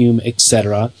 perfume,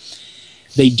 etc.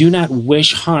 They do not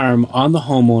wish harm on the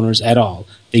homeowners at all.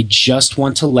 They just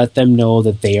want to let them know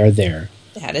that they are there.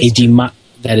 That is true.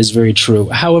 That is very true.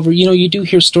 However, you do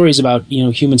hear stories about,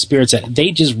 human spirits that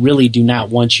they just really do not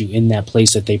want you in that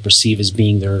place that they perceive as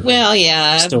being their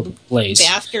place.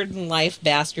 Bastard in life,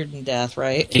 bastard in death,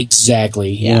 right?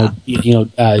 Exactly. Yeah.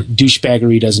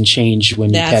 Douchebaggery doesn't change when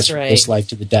you pass from this life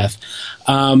to the death.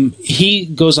 He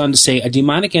goes on to say, a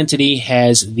demonic entity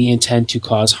has the intent to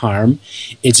cause harm.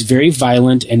 It's very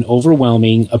violent and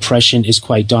overwhelming. Oppression is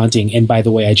quite daunting. And by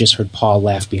the way, I just heard Paul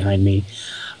laugh behind me.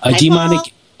 A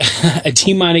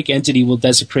demonic entity will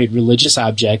desecrate religious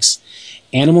objects.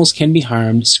 Animals can be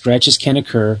harmed. Scratches can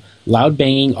occur. Loud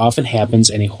banging often happens,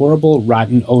 and a horrible,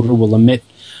 rotten odor will emit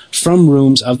from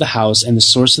rooms of the house, and the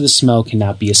source of the smell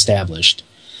cannot be established.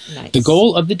 Nice. The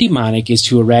goal of the demonic is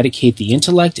to eradicate the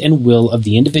intellect and will of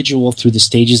the individual through the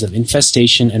stages of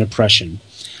infestation and oppression.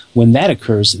 When that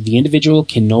occurs, the individual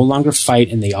can no longer fight,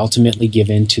 and they ultimately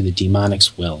give in to the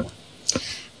demonic's will.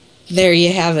 There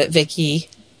you have it, Vicky.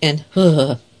 And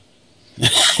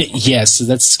yes,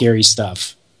 that's scary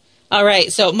stuff. All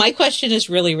right, so my question is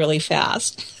really, really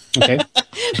fast. Okay.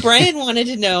 Brian wanted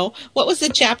to know, what was the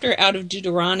chapter out of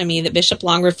Deuteronomy that Bishop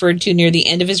Long referred to near the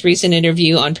end of his recent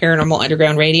interview on Paranormal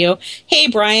Underground Radio? Hey,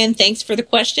 Brian, thanks for the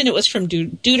question. It was from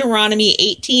Deuteronomy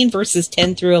 18, verses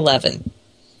 10 through 11.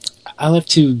 I'll have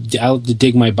to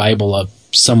dig my Bible up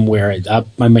somewhere.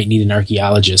 I might need an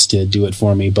archaeologist to do it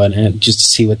for me, but just to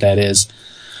see what that is.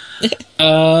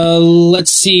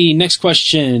 Let's see. Next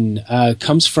question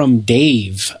comes from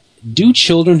Dave. Do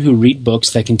children who read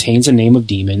books that contains a name of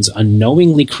demons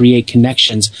unknowingly create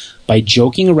connections by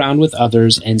joking around with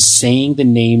others and saying the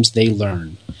names they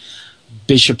learn?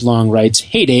 Bishop Long writes,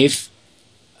 hey, Dave.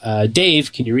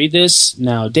 Dave, can you read this?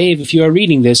 Now, Dave, if you are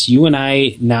reading this, you and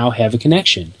I now have a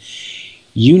connection.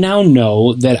 You now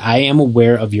know that I am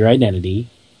aware of your identity,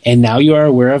 and now you are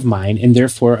aware of mine, and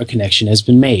therefore a connection has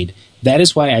been made. That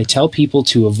is why I tell people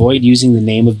to avoid using the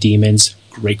name of demons.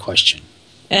 Great question.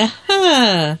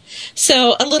 Uh-huh.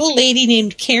 So a little lady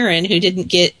named Karen, who didn't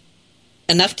get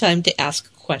enough time to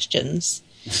ask questions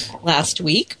last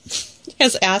week,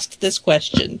 has asked this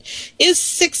question. Is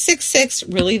 666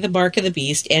 really the mark of the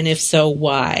beast? And if so,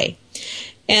 why?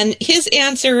 And his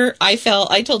answer, I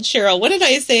told Cheryl, what did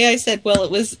I say? I said, well,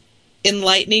 it was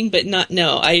enlightening, but not,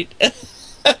 no.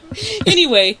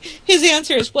 Anyway, his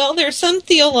answer is, well, there are some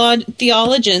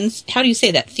theologians, how do you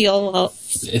say that?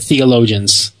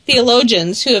 Theologians.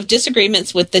 Theologians who have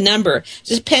disagreements with the number.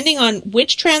 Depending on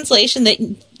which translation that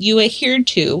you adhere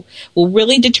to will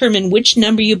really determine which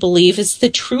number you believe is the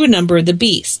true number of the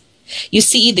beast. You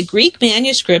see, the Greek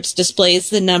manuscripts displays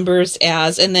the numbers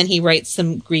as, and then he writes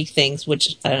some Greek things,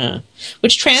 which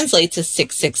translates as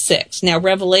 666. Now,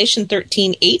 Revelation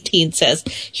 13:18 says,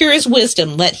 "Here is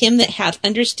wisdom. Let him that hath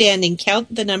understanding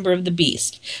count the number of the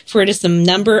beast, for it is the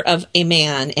number of a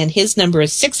man, and his number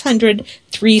is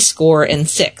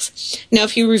 666." Now,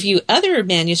 if you review other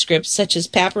manuscripts, such as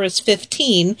Papyrus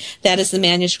 15, that is the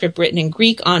manuscript written in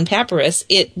Greek on papyrus,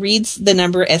 it reads the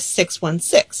number as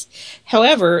 616.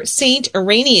 However, Saint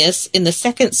Irenaeus in the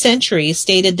 2nd century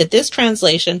stated that this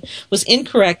translation was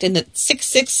incorrect and that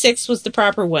 666 was the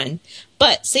proper one.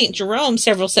 But St. Jerome,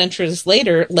 several centuries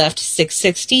later, left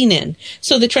 616 in.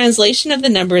 So the translation of the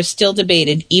number is still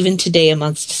debated even today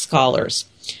amongst scholars.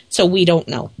 So we don't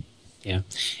know. Yeah.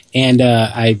 And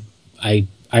I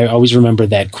always remember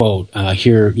that quote,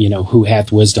 here, who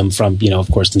hath wisdom from,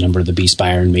 of course, the number of the beast by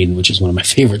Iron Maiden, which is one of my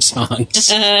favorite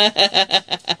songs.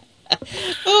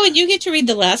 Oh, and you get to read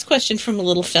the last question from a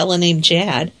little fella named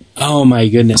Chad. Oh, my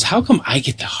goodness. How come I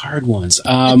get the hard ones?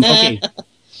 Okay.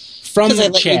 From Because I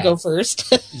let Chad. you go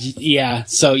first. Yeah.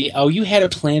 So, you had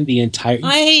it planned the entire...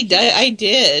 I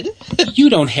did. You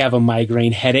don't have a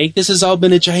migraine headache. This has all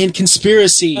been a giant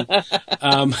conspiracy.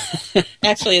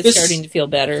 Actually, it's starting to feel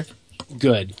better.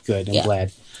 Good. I'm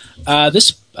glad.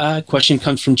 This question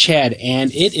comes from Chad,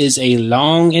 and it is a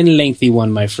long and lengthy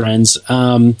one, my friends.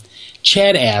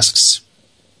 Chad asks,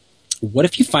 what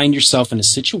if you find yourself in a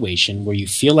situation where you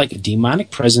feel like a demonic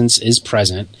presence is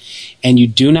present and you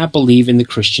do not believe in the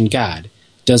Christian God?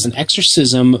 Does an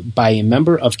exorcism by a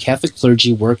member of Catholic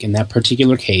clergy work in that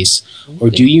particular case,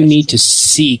 or do you need to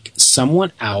seek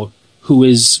someone out who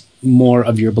is more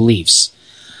of your beliefs?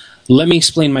 Let me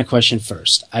explain my question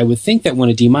first. I would think that when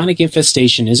a demonic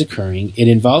infestation is occurring, it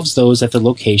involves those at the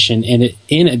location and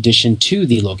in addition to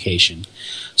the location.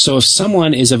 So if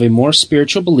someone is of a more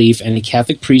spiritual belief and a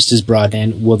Catholic priest is brought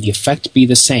in, will the effect be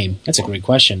the same? That's a great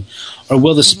question. Or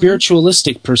will the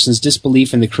spiritualistic person's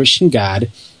disbelief in the Christian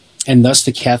God and thus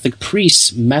the Catholic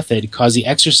priest's method cause the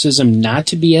exorcism not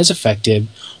to be as effective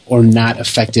or not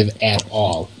effective at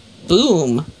all?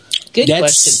 Boom. Good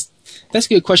question. That's a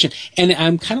good question. And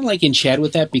I'm kind of like in Chad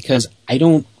with that because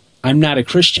I'm not a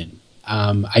Christian.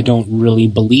 I don't really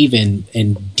believe in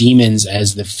demons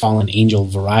as the fallen angel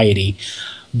variety.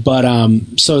 But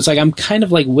so it's like I'm kind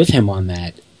of like with him on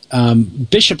that.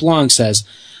 Bishop Long says,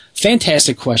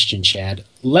 fantastic question, Chad.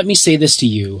 Let me say this to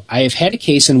you. I have had a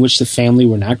case in which the family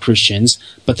were not Christians,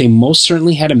 but they most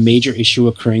certainly had a major issue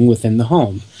occurring within the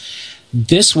home.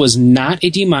 This was not a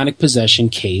demonic possession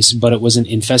case, but it was an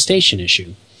infestation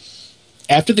issue.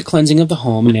 After the cleansing of the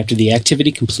home and after the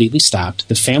activity completely stopped,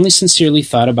 the family sincerely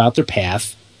thought about their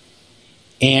path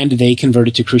and they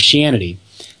converted to Christianity.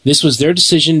 This was their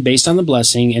decision based on the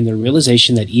blessing and the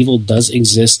realization that evil does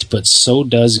exist, but so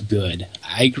does good.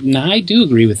 I do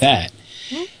agree with that.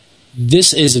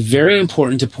 This is very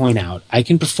important to point out. I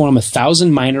can perform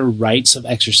 1,000 minor rites of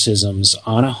exorcisms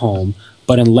on a home,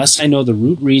 but unless I know the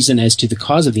root reason as to the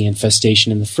cause of the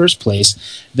infestation in the first place,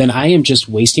 then I am just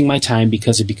wasting my time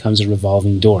because it becomes a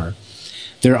revolving door.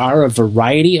 There are a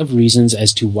variety of reasons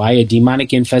as to why a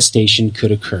demonic infestation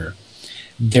could occur.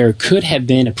 There could have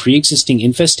been a pre-existing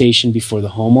infestation before the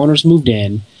homeowners moved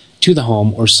in to the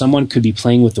home, or someone could be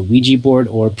playing with the Ouija board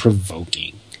or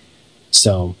provoking.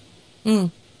 So,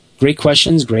 great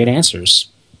questions, great answers.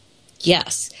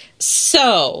 Yes.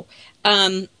 So,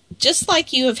 just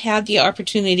like you have had the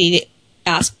opportunity to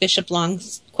ask Bishop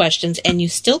Long's questions, and you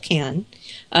still can,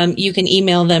 you can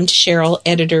email them to Cheryl,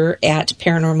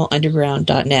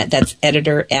 editor@paranormalunderground.net. That's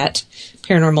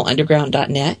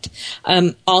editor@paranormalunderground.net.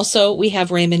 Also, we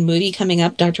have Raymond Moody coming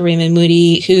up, Dr. Raymond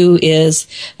Moody, who is,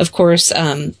 of course,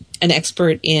 an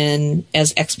expert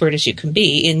as expert as you can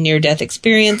be in near-death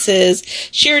experiences,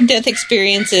 shared death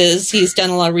experiences. He's done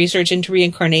a lot of research into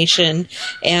reincarnation,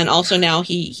 and also now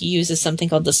he uses something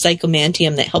called the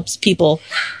psychomantium that helps people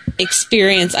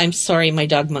experience. I'm sorry, my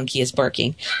dog Monkey is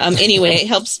barking. Anyway, it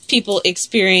helps people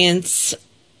experience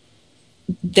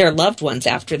their loved ones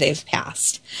after they've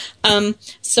passed.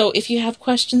 So if you have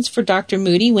questions for Dr.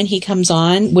 Moody when he comes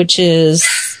on, which is,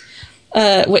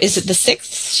 what is it, the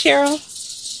 6th, Cheryl?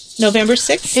 November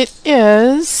 6th? It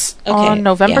is on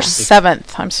November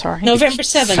 7th. I'm sorry. November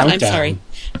 7th. Countdown. I'm sorry.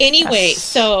 Anyway, Yes.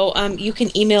 so you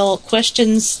can email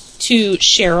questions to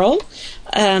Cheryl,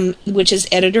 which is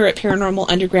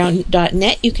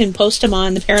editor@paranormalunderground.net. You can post them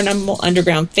on the Paranormal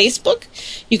Underground Facebook.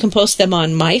 You can post them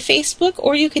on my Facebook,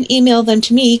 or you can email them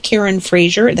to me, Karen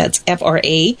Frazier. That's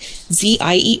FRAZIER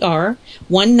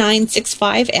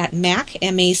 1965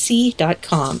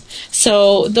 @mac.com.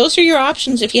 So those are your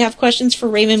options if you have questions for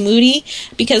Raymond Moody,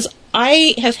 because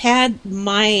I have had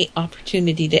my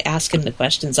opportunity to ask him the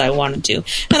questions I wanted to,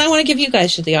 and I want to give you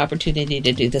guys the opportunity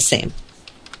to do the same.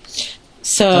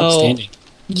 So, outstanding.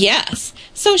 Yes.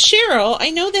 So, Cheryl, I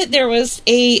know that there was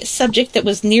a subject that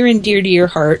was near and dear to your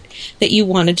heart that you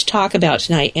wanted to talk about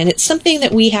tonight, and it's something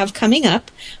that we have coming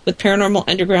up with Paranormal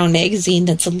Underground magazine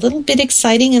that's a little bit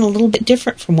exciting and a little bit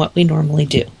different from what we normally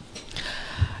do.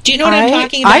 Do you know what I'm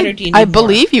talking about, or do you need I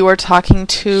believe you are talking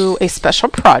to a special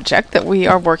project that we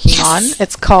are working on.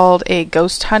 It's called a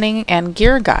ghost hunting and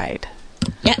gear guide.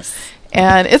 Yes.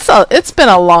 And it's been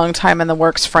a long time in the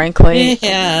works, frankly.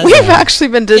 Yeah. We've actually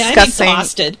been discussing. I'm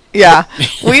exhausted. Yeah,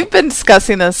 we've been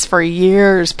discussing this for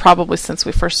years, probably since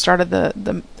we first started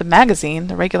the magazine,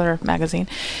 the regular magazine.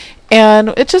 And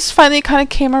it just finally kind of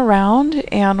came around,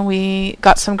 and we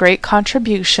got some great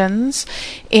contributions.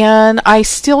 And I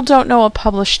still don't know a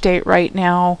published date right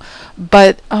now,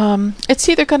 but it's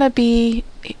either going to be,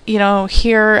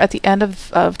 here at the end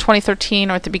of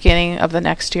 2013 or at the beginning of the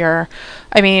next year.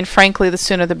 I mean, frankly, the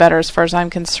sooner the better as far as I'm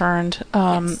concerned.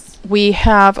 Yes. We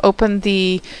have opened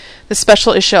the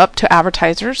special issue up to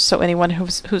advertisers, so anyone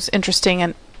who's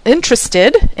interested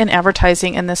in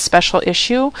advertising in this special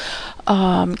issue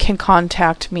can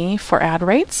contact me for ad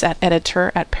rates at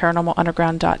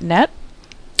editor@paranormalunderground.net.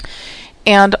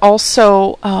 And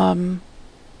also,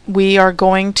 we are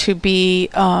going to be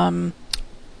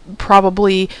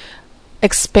probably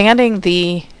expanding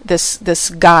this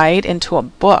guide into a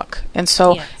book. And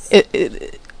so yes.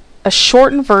 A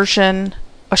shorter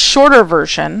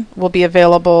version will be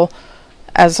available,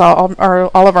 as all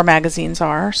of our magazines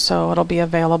are, so it'll be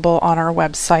available on our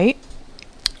website.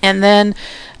 And then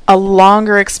a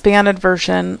longer expanded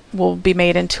version will be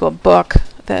made into a book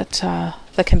that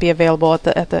can be available at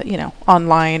the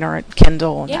online or at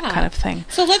Kindle and that kind of thing.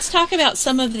 So let's talk about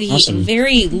some of the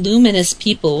very luminous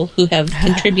people who have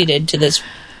contributed to this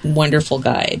wonderful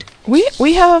guide.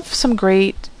 We have some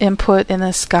great input in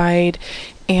this guide,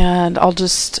 and I'll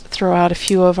just throw out a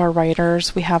few of our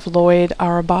writers. We have Lloyd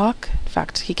Auerbach. In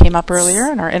fact, he came up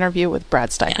earlier in our interview with Brad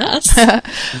Steiger. Yes.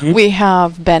 Mm-hmm. We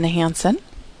have Ben Hansen.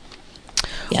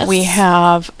 Yes. We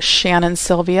have Shannon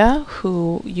Sylvia,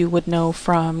 who you would know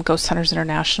from Ghost Hunters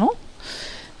International.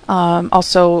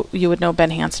 Also, you would know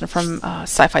Ben Hansen from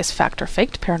Sci-Fi's Fact or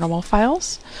Faked Paranormal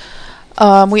Files.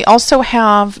 We also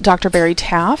have Dr. Barry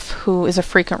Taff, who is a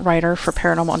frequent writer for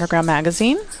Paranormal Underground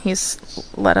magazine. He's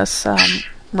let us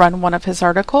run one of his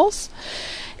articles.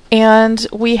 And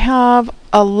we have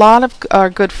a lot of our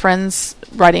good friends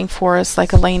writing for us,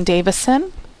 like Elaine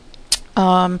Davison.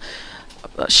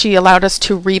 She allowed us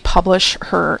to republish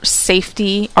her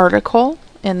safety article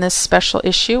in this special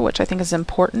issue, which I think is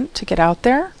important to get out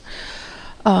there.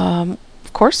 Of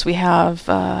course, we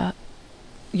have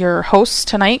your hosts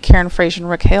tonight, Karen Frazier and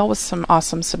Rick Hale, with some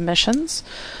awesome submissions.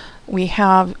 We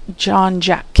have John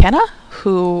Jack Kenna,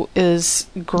 who is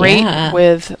great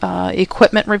with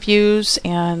equipment reviews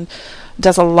and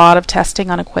does a lot of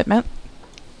testing on equipment.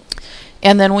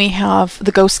 And then we have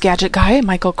the Ghost Gadget guy,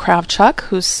 Michael Kravchuk,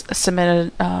 who's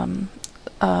submitted an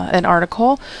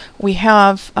article. We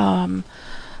have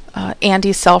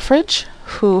Andy Selfridge,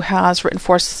 who has written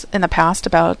for us in the past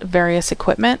about various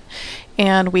equipment.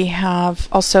 And we have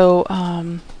also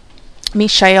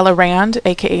Michaela Rand,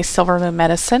 a.k.a. Silver Moon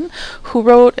Medicine, who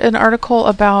wrote an article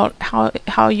about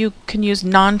how you can use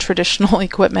non-traditional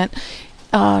equipment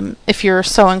if you're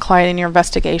so inclined in your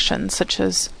investigations, such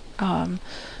as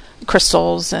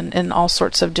crystals and all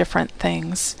sorts of different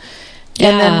things.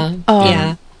 And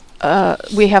then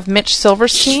we have Mitch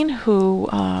Silverstein, who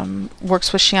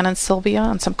works with Shannon Sylvia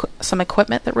on some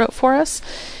equipment that wrote for us.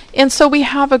 And so we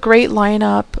have a great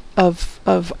lineup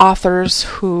of authors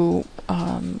who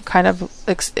kind of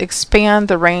expand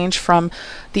the range from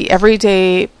the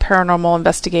everyday paranormal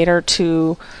investigator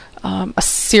to a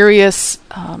serious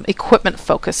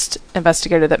equipment-focused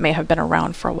investigator that may have been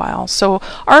around for a while. So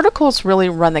articles really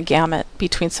run the gamut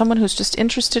between someone who's just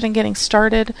interested in getting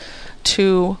started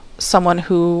to someone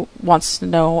who wants to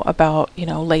know about,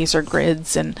 laser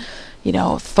grids and,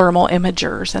 thermal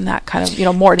imagers and that kind of,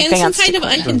 more advanced and some kind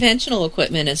equipment. of unconventional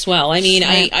equipment as well. I mean,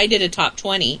 I did a top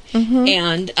 20,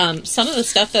 and some of the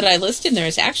stuff that I list in there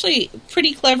is actually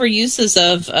pretty clever uses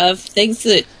of things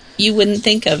that you wouldn't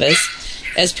think of as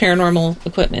paranormal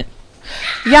equipment.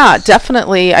 Yeah,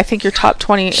 definitely. I think your top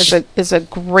 20 is a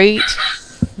great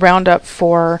roundup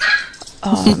for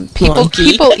people.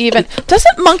 People even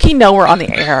doesn't Monkey know we're on the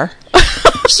air?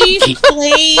 She's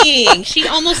playing. She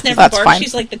almost never barks. Fine.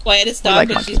 She's like the quietest dog,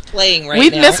 but she's playing right now.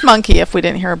 We'd miss Monkey if we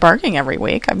didn't hear her barking every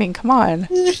week. I mean, come on.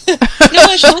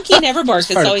 No, Monkey never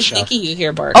barks. It's always Nikki you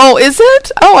hear bark. Oh, is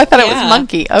it? Oh, I thought it was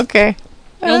Monkey. Okay.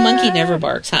 No, monkey never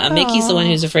barks, huh? Mickey's the one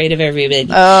who's afraid of everybody.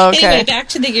 Oh, okay. Anyway, back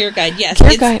to the Gear Guide. Yes,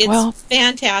 it's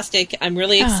fantastic. I'm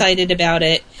really excited about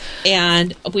it,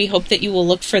 and we hope that you will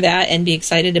look for that and be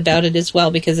excited about it as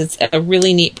well, because it's a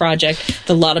really neat project that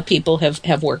a lot of people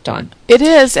have worked on. It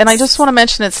is, and I just want to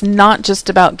mention it's not just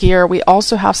about gear. We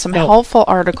also have some helpful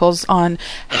articles on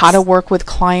how to work with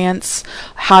clients,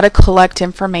 how to collect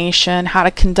information, how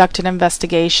to conduct an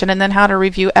investigation, and then how to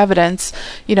review evidence,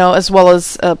 as well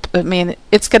as,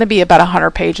 it's going to be about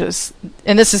 100 pages,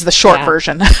 and this is the short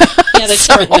version. Yeah, the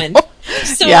short one.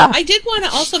 So I did want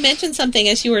to also mention something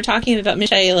as you were talking about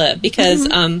Michaela, because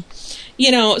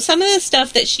some of the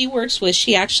stuff that she works with,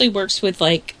 she actually works with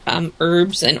like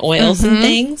herbs and oils and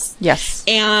things. Yes.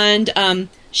 And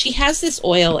she has this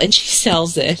oil and she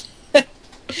sells it.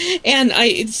 And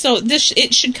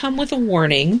it should come with a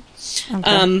warning.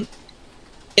 Okay.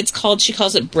 She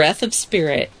calls it Breath of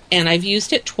Spirit, and I've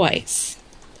used it twice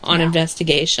on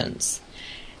investigations.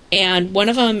 And one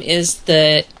of them is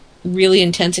the really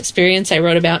intense experience I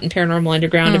wrote about in Paranormal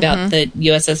Underground about the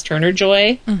USS Turner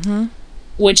Joy,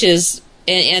 which is,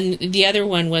 and the other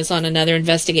one was on another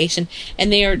investigation,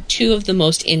 and they are two of the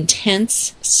most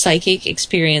intense psychic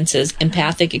experiences,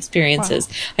 empathic experiences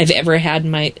I've ever had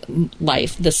in my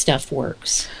life. The stuff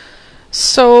works.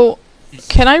 So,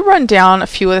 can I run down a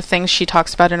few of the things she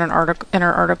talks about in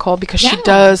her article, because she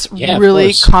does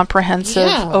really comprehensive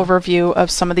overview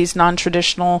of some of these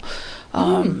non-traditional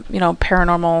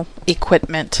paranormal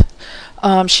equipment.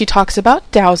 She talks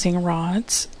about dowsing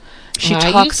rods. She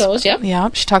use those. Yeah.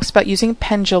 She talks about using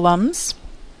pendulums.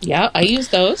 Yeah, I use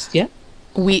those. Yeah.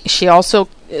 She also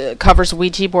covers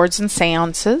Ouija boards and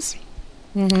seances.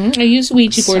 I use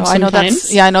Ouija boards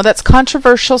sometimes. I know that's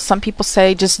controversial. Some people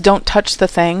say just don't touch the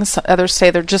things. Others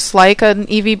say they're just like an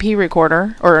EVP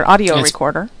recorder or an audio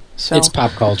recorder. So it's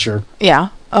pop culture.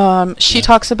 Yeah. She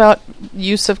talks about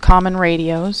use of common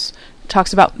radios.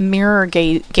 Talks about mirror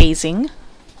gazing,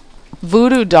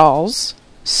 voodoo dolls,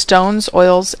 stones,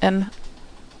 oils, and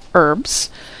herbs.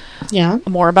 Yeah.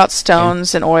 More about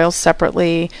stones and oils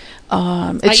separately.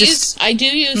 I do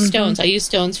use stones. I use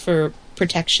stones for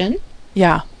protection.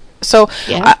 Yeah. So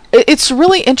it's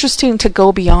really interesting to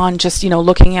go beyond just,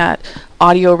 looking at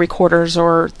audio recorders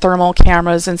or thermal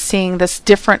cameras and seeing this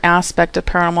different aspect of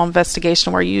paranormal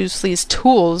investigation where you use these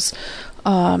tools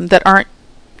that aren't,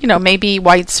 maybe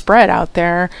widespread out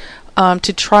there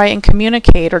to try and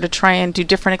communicate or to try and do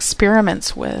different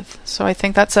experiments with. So I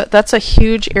think that's a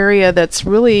huge area that's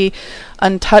really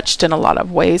untouched in a lot of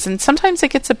ways. And sometimes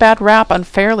it gets a bad rap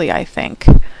unfairly, I think.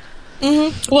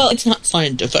 Well, it's not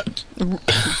scientific.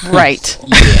 Right.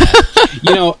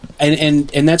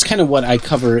 And that's kind of what I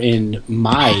cover in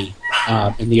my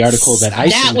in the article that I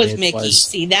submitted. That was Mickey.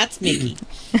 See, that's Mickey.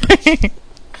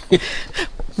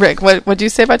 Rick, what did you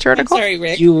say about your article? I'm sorry,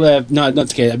 Rick. You no,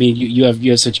 that's okay. I mean, you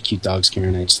have such cute dogs,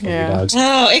 Karen. I just love your dogs.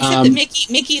 Oh, except that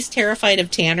Mickey's terrified of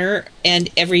Tanner and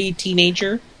every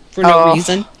teenager for no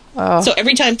reason. Oh. So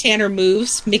every time Tanner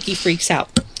moves, Mickey freaks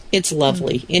out. It's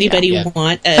lovely. Anybody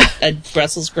want a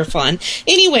Brussels Griffon?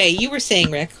 Anyway, you were saying,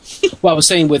 Rick. Well, I was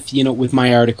saying with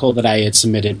my article that I had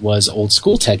submitted was old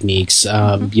school techniques,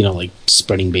 like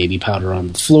spreading baby powder on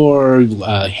the floor,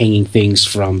 hanging things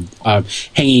from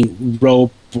hanging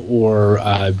rope or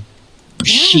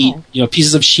sheet,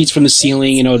 pieces of sheets from the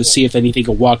ceiling, to see if anything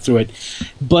could walk through it.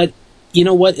 Don't you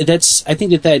know what? I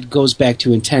think that goes back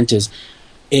to intent.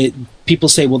 People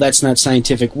say, well, that's not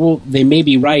scientific. Well, they may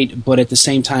be right, but at the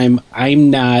same time, I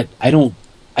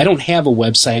don't have a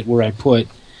website where I put,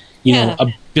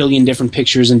 a billion different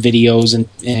pictures and videos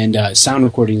and sound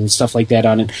recordings and stuff like that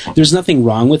on it. There's nothing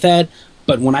wrong with that.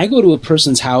 But when I go to a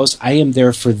person's house, I am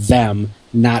there for them,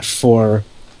 not for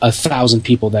 1,000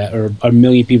 people or a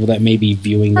million people that may be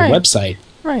viewing the website.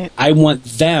 Right. I want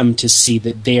them to see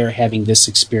that they're having this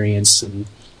experience, and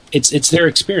it's their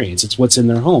experience. It's what's in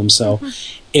their home. So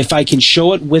if I can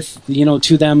show it with,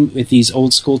 to them with these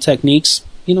old school techniques,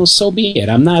 so be it.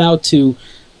 I'm not out to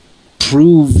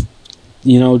prove,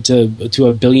 to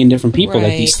a billion different people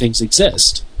that these things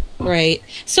exist. Right.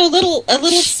 So a little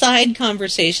side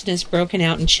conversation is broken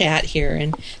out in chat here,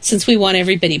 and since we want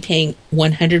everybody paying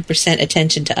 100%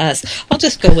 attention to us, I'll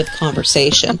just go with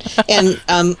conversation.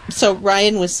 And so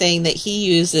Ryan was saying that he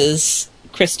uses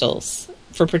crystals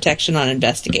for protection on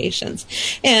investigations,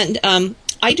 and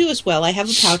I do as well. I have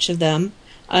a pouch of them.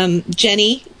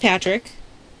 Jenny Patrick,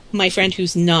 my friend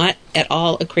who's not at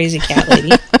all a crazy cat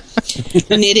lady,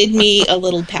 knitted me a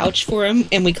little pouch for him,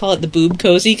 and we call it the boob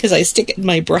cozy because I stick it in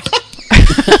my bra.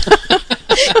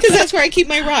 Because that's where I keep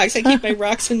my rocks. I keep my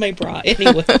rocks in my bra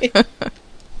anyway.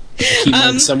 Keep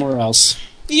mine somewhere else.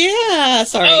 Yeah,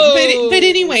 sorry. Oh. But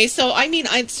anyway, so I mean,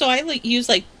 I use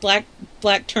like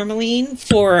black tourmaline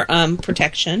for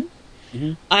protection.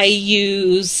 Mm-hmm. I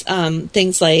use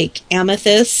things like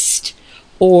amethyst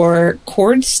or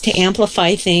quartz to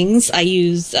amplify things. I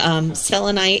use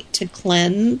selenite to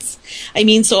cleanse. I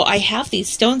mean, so I have these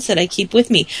stones that I keep with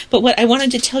me. But what I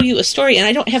wanted to tell you a story,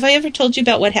 and have I ever told you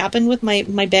about what happened with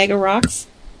my bag of rocks?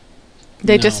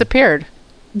 They disappeared.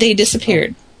 They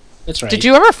disappeared. Oh, that's right. Did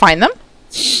you ever find them?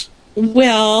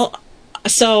 Well,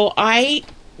 so I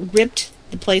ripped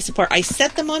the place apart. I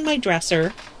set them on my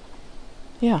dresser.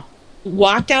 Yeah.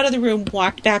 Walked out of the room,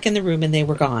 walked back in the room, and they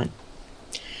were gone.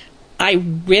 I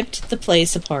ripped the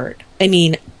place apart. I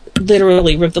mean,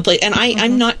 literally ripped the place. And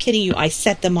I'm not kidding you. I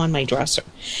set them on my dresser.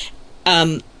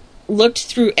 Looked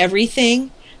through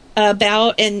everything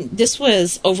and this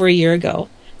was over a year ago.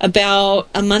 About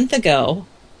a month ago,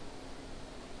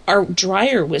 our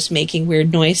dryer was making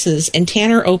weird noises, and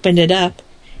Tanner opened it up,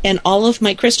 and all of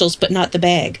my crystals, but not the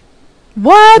bag.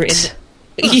 What?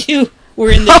 Were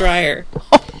in the dryer.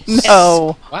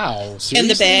 No. Wow. Seriously? And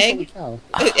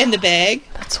the bag.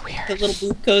 That's weird. The little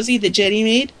boob cozy that Jenny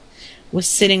made was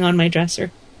sitting on my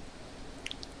dresser.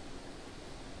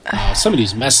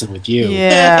 Somebody's messing with you.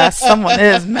 Yeah, someone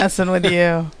is messing with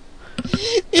you.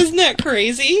 Isn't that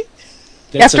crazy?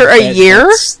 After a year?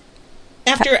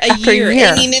 After a year.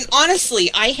 I mean, and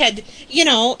honestly, I had,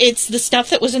 it's the stuff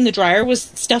that was in the dryer was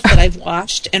stuff that I've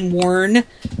washed and worn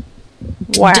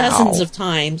dozens of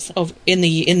times in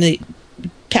the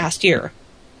past year.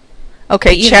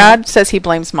 Okay, Chad says he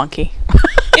blames Monkey.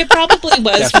 It probably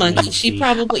was Monkey. She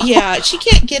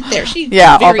can't get there.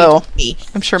 Although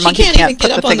I'm sure Monkey can't even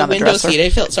get up on the window seat. I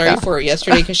felt sorry for her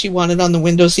yesterday because she wanted on the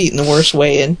window seat in the worst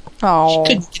way, and she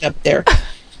couldn't get up there.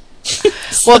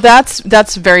 Well,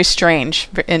 that's very strange,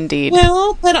 indeed.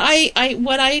 Well, but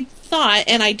what I thought,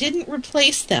 and I didn't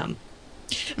replace them.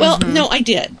 Well, no, I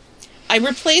did. I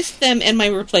replaced them, and my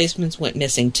replacements went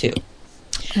missing too.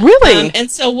 Really? And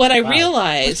so what I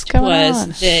realized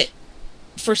was that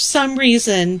for some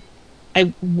reason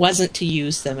I wasn't to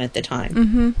use them at the time.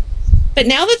 Mm-hmm. But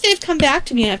now that they've come back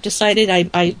to me, I've decided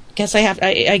I guess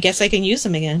I can use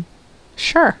them again.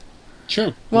 Sure.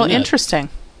 Well, interesting.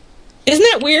 Isn't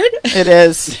that weird? It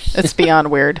is. It's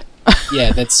beyond weird.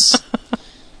 Yeah, that's...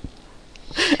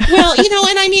 Well,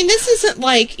 and I mean, this isn't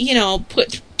like,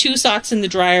 put 2 socks in the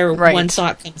dryer, right. 1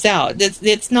 sock comes out.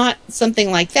 It's not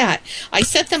something like that. I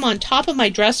set them on top of my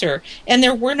dresser, and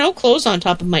there were no clothes on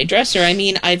top of my dresser. I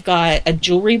mean, I've got a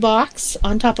jewelry box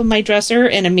on top of my dresser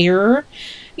and a mirror,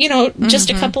 just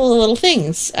a couple of little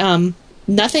things.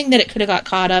 Nothing that it could have got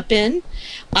caught up in.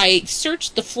 I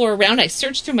searched the floor around. I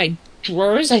searched through my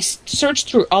drawers. I searched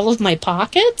through all of my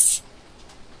pockets.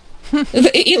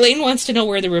 Elaine wants to know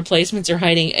where the replacements are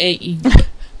hiding. I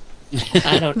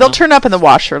don't know. They'll turn up in the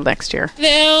washer next year.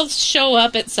 They'll show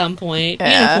up at some point.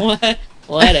 Yeah.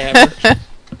 Whatever.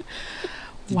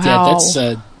 Wow.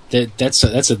 Yeah,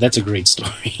 that's a great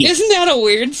story. Isn't that a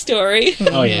weird story?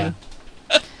 Oh yeah.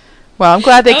 Well, I'm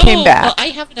glad they came back. Well, I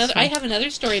have another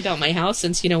story about my house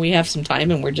since we have some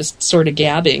time and we're just sort of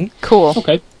gabbing. Cool.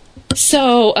 Okay.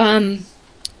 So, and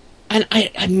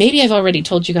I maybe I've already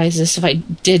told you guys this. If I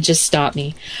did, just stop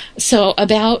me. So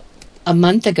about a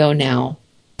month ago now,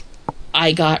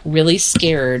 I got really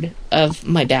scared of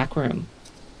my back room.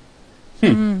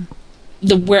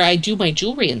 Where I do my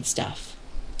jewelry and stuff.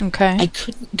 Okay. I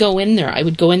couldn't go in there. I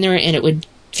would go in there and it would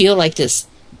feel like this,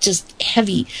 just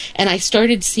heavy. And I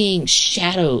started seeing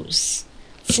shadows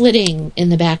flitting in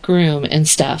the back room and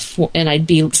stuff. And I'd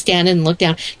be standing and look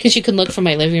down, because you can look from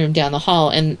my living room down the hall,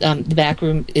 and the back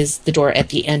room is the door at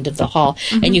the end of the hall.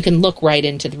 Mm-hmm. And you can look right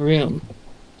into the room.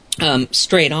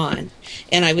 Straight on,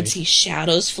 and I would see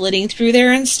shadows flitting through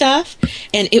there and stuff,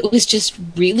 and it was just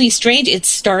really strange. It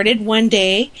started one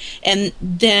day, and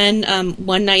then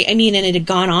one night, and it had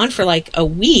gone on for like a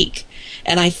week,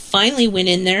 and I finally went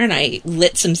in there and I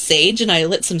lit some sage and I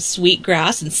lit some sweet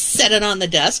grass and set it on the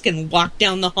desk and walked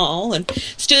down the hall and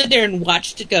stood there and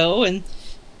watched it go, and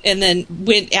then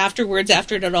went afterwards,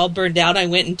 after it had all burned out, I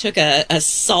went and took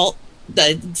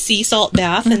the sea salt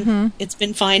bath, and it's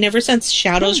been fine ever since.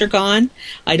 Shadows are gone.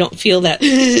 I don't feel that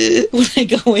when I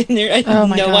go in there. I have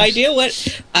no idea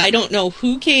I don't know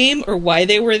who came or why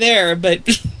they were there, but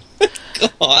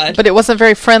God. But it wasn't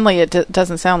very friendly, it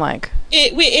doesn't sound like.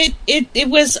 It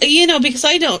was, because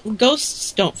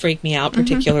ghosts don't freak me out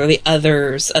particularly,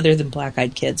 other than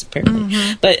black-eyed kids,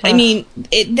 apparently. But,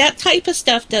 that type of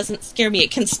stuff doesn't scare me.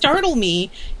 It can startle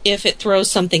me if it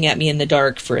throws something at me in the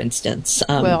dark, for instance.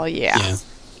 Well, yeah.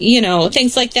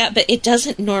 things like that. But it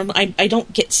doesn't normally. I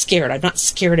don't get scared. I'm not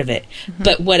scared of it. Mm-hmm.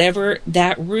 But whatever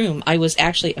that room, I was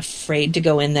actually afraid to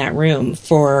go in that room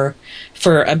for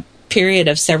a period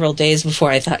of several days before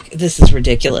I thought, this is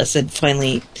ridiculous, and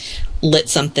finally lit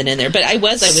something in there. But I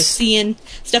was seeing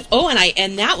stuff. Oh,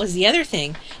 and that was the other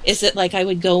thing, is that like I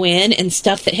would go in and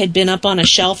stuff that had been up on a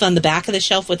shelf on the back of the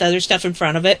shelf with other stuff in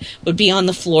front of it would be on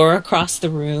the floor across the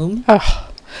room. Oh.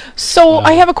 So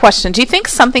I have a question. Do you think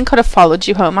something could have followed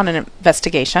you home on an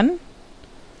investigation?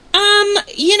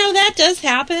 That does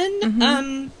happen.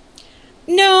 Mm-hmm.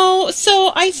 No.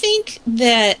 So I think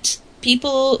that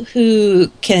people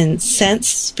who can sense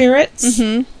spirits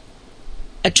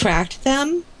attract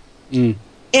them. Mm.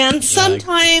 And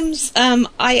sometimes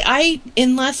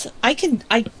unless I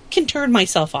can turn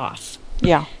myself off.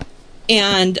 Yeah.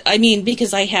 And I mean,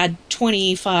 because I had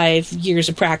 25 years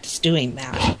of practice doing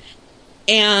that.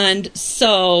 And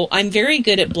so I'm very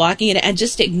good at blocking it and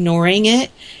just ignoring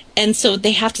it. And so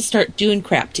they have to start doing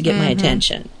crap to get my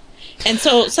attention. And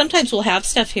so sometimes we'll have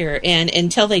stuff here, and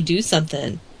until they do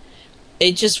something,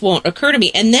 it just won't occur to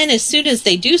me. And then as soon as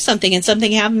they do something and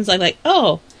something happens, I'm like,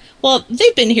 oh, well,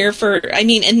 they've been here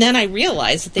and then I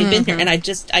realize that they've been here, and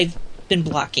I've been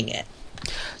blocking it.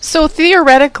 So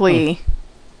theoretically,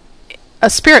 a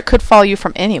spirit could follow you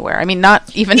from anywhere. I mean,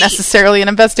 not even necessarily an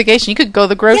investigation. You could go to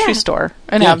the grocery store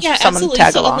and have someone absolutely.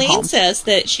 tag along home. Elaine says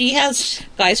that she has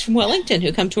guys from Wellington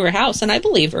who come to her house, and I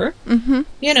believe her. Mm-hmm.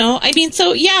 I mean,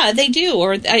 so yeah, they do.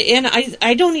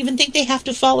 I don't even think they have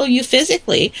to follow you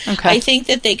physically. Okay. I think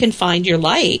that they can find your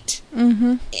light,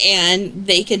 and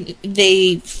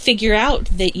they figure out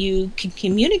that you can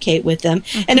communicate with them.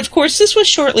 Mm-hmm. And of course, this was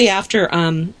shortly after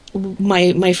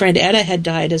my friend Etta had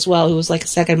died as well, who was like a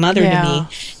second mother to me.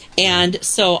 And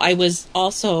so I was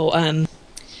also, I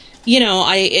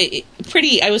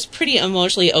was pretty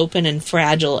emotionally open and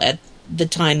fragile at the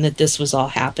time that this was all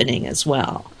happening as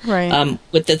well. Right.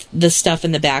 With the stuff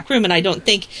in the back room. And I don't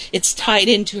think it's tied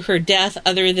into her death,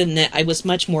 other than that I was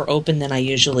much more open than I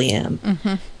usually am.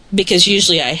 Mm-hmm. Because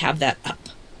usually I have that up,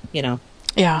 Yeah.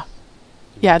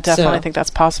 Yeah, definitely. I think that's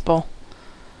possible.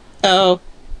 Oh,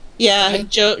 yeah.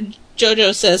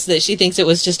 Jojo says that she thinks it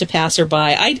was just a passerby.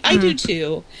 I do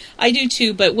too.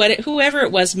 But whoever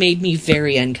it was made me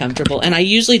very uncomfortable, and I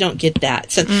usually don't get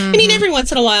that. So I mean, every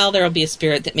once in a while there'll be a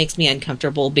spirit that makes me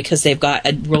uncomfortable because they've got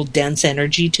a real dense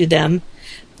energy to them.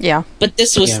 Yeah. But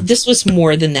this was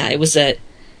more than that. It was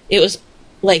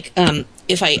like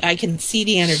if I can see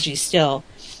the energy still.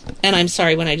 And I'm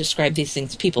sorry, when I describe these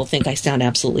things, people think I sound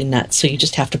absolutely nuts, so you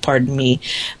just have to pardon me.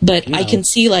 But no. I can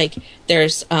see, like,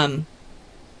 there's,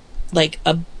 like,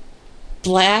 a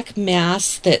black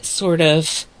mass that sort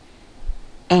of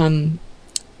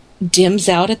dims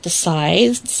out at the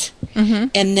sides. Mm-hmm.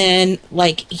 And then,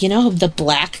 like, the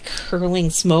black curling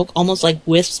smoke, almost like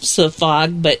wisps of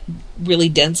fog, but really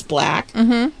dense black.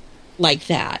 Mm-hmm. Like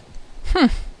that.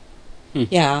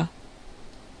 Yeah.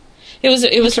 It was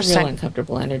a real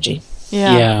uncomfortable energy.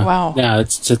 Yeah. Wow. Yeah.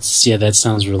 That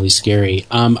sounds really scary.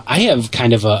 I have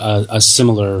kind of a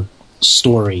similar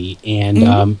story,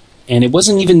 and it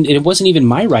wasn't even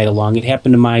my ride along. It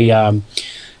happened to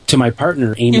my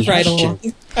partner, Amy Hession.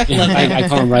 I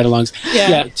call them ride-alongs.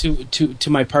 Yeah. To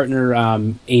my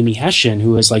partner, Amy Hession,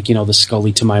 who is like the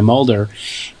Scully to my Mulder,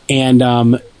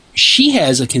 and she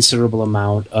has a considerable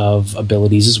amount of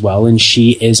abilities as well, and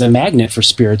she is a magnet for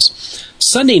spirits.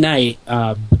 Sunday night,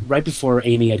 right before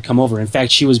Amy had come over, in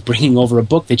fact, she was bringing over a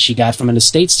book that she got from an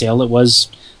estate sale. It was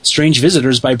Strange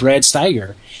Visitors by Brad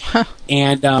Steiger. Huh.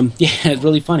 And,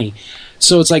 really funny.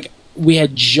 So it's like we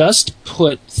had just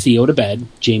put Theo to bed,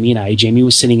 Jamie and I. Jamie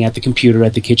was sitting at the computer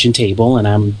at the kitchen table, and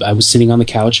I was sitting on the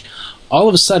couch. All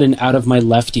of a sudden, out of my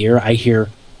left ear, I hear,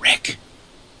 Rick.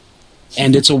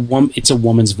 And it's a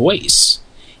woman's voice.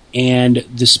 And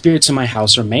the spirits in my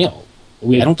house are male.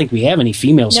 I don't think we have any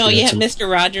female spirits. No, you have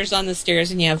Mr. Rogers on the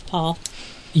stairs, and you have Paul.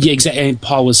 Yeah, exactly. And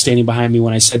Paul was standing behind me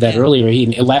when I said that earlier.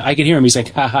 I could hear him. He's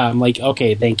like, haha. I'm like,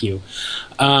 okay, thank you.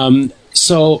 But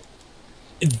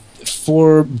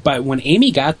when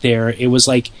Amy got there, it was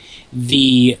like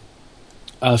the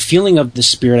feeling of the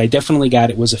spirit I definitely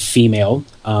got. It was a female,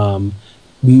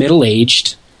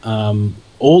 middle-aged,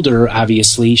 older,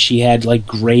 obviously. She had like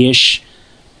grayish,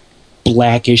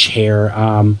 blackish hair.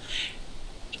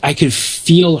 I could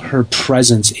feel her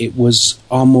presence. It was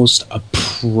almost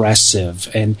oppressive,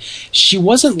 and she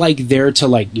wasn't like there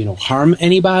to harm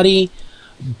anybody,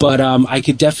 but I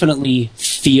could definitely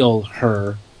feel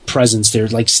her presence there,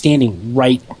 like standing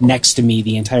right next to me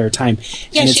the entire time.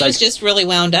 Yeah, she was just really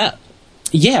wound up.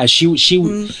 Yeah, she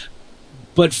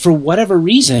but for whatever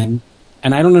reason,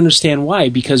 And I don't understand why,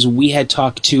 because we had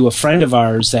talked to a friend of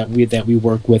ours that we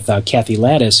work with, Kathy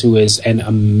Lattis, who is an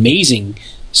amazing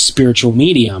spiritual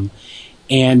medium.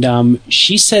 And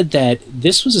she said that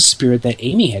this was a spirit that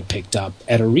Amy had picked up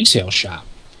at a resale shop.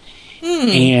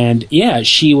 And yeah,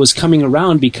 she was coming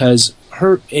around because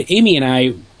Amy and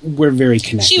I were very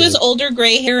connected. She was older,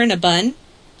 gray hair, and a bun?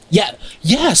 Yeah.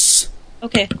 Yes.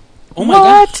 Okay. Oh my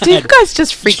what? God. Do you guys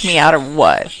just freak me out or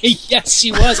what? Yes,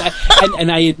 she was.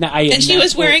 And she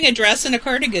was wearing a dress and a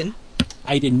cardigan.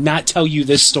 I did not tell you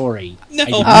this story. No.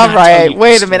 All right.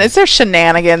 Wait a minute. Is there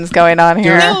shenanigans going on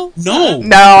here? No.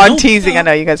 I'm teasing. I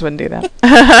know you guys wouldn't do that.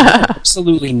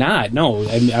 Absolutely not. No.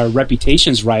 Our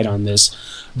reputation's right on this.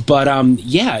 But,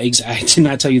 yeah, I did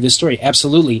not tell you this story.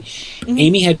 Absolutely. Mm-hmm.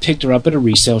 Amy had picked her up at a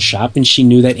resale shop, and she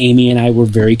knew that Amy and I were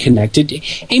very connected.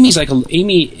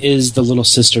 Amy is the little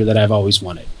sister that I've always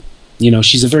wanted. You know,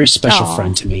 she's a very special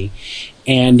friend to me.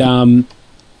 And,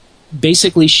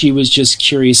 basically, she was just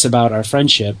curious about our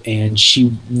friendship, and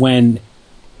when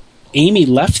Amy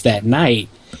left that night,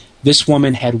 this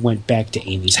woman had went back to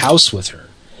Amy's house with her.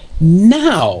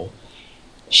 Now,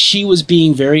 she was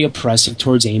being very oppressive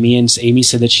towards Amy, and Amy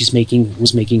said that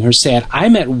was making her sad.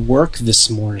 I'm at work this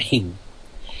morning,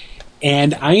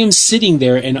 and I am sitting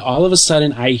there, and all of a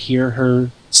sudden, I hear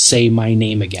her say my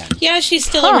name again. Yeah, she's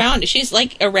still around. She's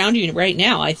like around you right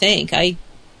now, I think.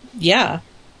 Yeah,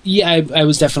 I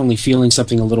was definitely feeling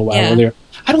something a little while earlier.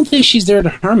 I don't think she's there to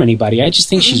harm anybody. I just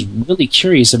think she's really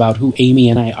curious about who Amy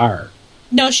and I are.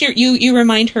 No, you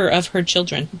remind her of her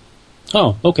children.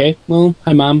 Oh, okay. Well,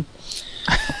 hi, Mom.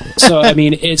 So, I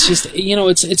mean, it's just, you know,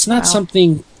 it's not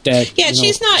something that... Yeah,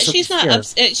 she's not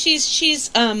upset. She's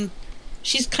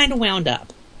kind of wound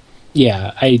up.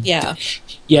 Yeah, I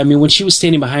mean, when she was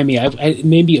standing behind me, I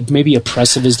maybe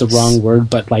oppressive is the wrong word,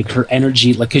 but like her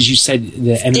energy, like, because you said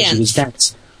the energy was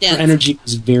dense. Her energy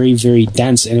was very, very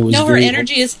dense, and it was her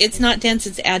energy it's not dense,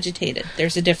 it's agitated.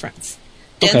 There's a difference.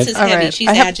 Dense is heavy. Right. She's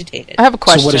agitated. I have a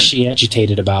question. So what is she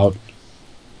agitated about?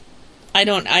 I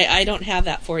don't have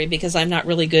that for you because I'm not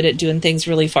really good at doing things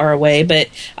really far away, but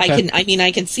I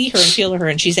can see her and feel her,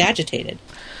 and she's agitated.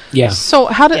 Yeah. So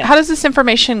how does this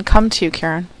information come to you,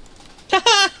 Karen?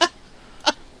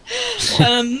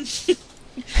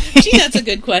 Gee, that's a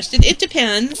good question. It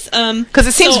depends. Because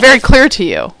it seems very clear to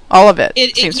you. All of it.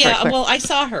 Well, I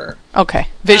saw her. Okay.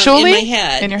 Visually? In my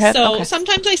head. In your head? So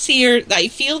sometimes I see her, I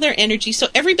feel their energy. So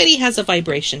everybody has a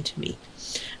vibration to me.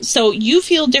 So you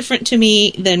feel different to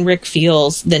me than Rick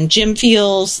feels, than Jim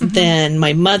feels, than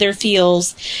my mother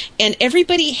feels. And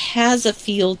everybody has a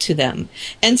feel to them.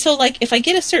 And so, like, if I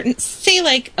get a certain, say,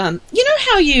 like, you know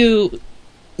how you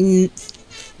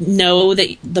know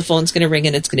that the phone's going to ring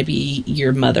and it's going to be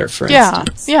your mother, for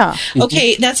instance. Yeah.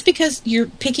 Okay, that's because you're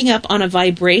picking up on a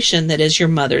vibration that is your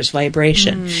mother's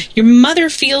vibration. Your mother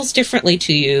feels differently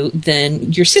to you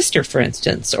than your sister, for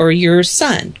instance, or your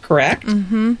son, correct?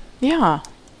 Yeah.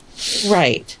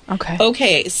 Right.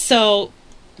 Okay, so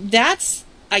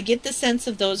I get the sense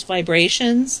of those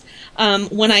vibrations.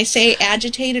 When I say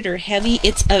agitated or heavy,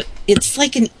 it's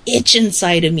like an itch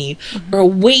inside of me or a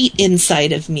weight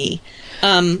inside of me.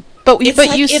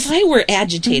 If I were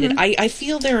agitated, I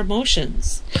feel their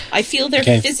emotions. I feel their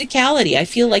physicality. I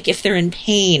feel like if they're in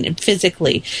pain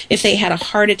physically, if they had a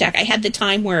heart attack. I had the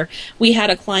time where we had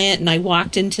a client and I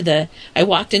walked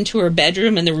into her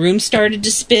bedroom and the room started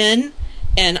to spin.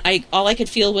 And all I could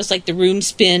feel was like the room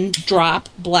spin, drop,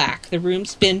 black. The room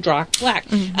spin, drop, black.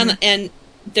 And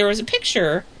there was a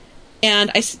picture,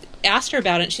 and I asked her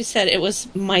about it, and she said it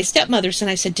was my stepmother's. And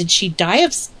I said, did she die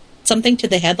of something to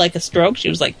the head like a stroke? She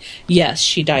was like, yes,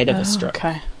 she died of a stroke.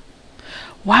 Okay.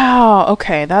 Wow,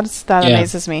 okay, that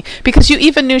amazes me. Because you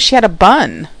even knew she had a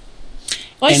bun.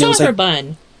 Well, I saw her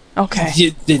bun. Okay.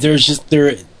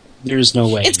 There's no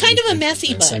way. It's kind of a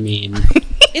messy bun. I mean...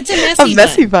 It's a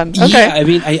messy bun. Okay. Yeah, I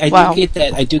mean, I do get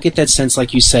that. I do get that sense,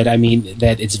 like you said. I mean,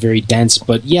 that it's very dense.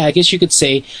 But yeah, I guess you could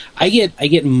say I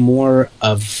get more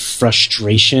of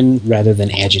frustration rather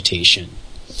than agitation.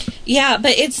 Yeah,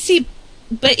 but it's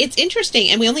interesting,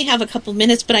 and we only have a couple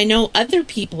minutes. But I know other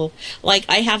people. Like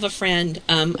I have a friend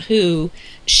who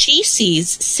she sees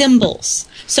symbols.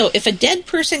 So if a dead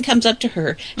person comes up to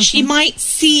her, she might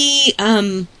see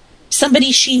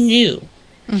somebody she knew.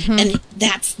 And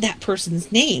that's that person's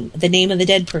name, the name of the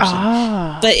dead person.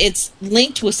 But it's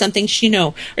linked with something she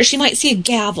knows. Or she might see a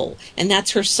gavel, and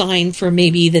that's her sign for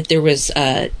maybe that there was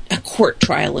a court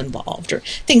trial involved, or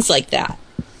things like that.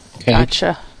 Okay.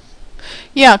 Gotcha.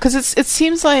 Yeah, because it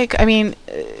seems like, I mean,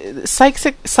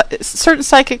 certain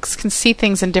psychics can see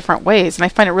things in different ways, and I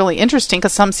find it really interesting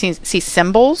because some see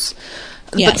symbols.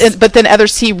 Yes. But then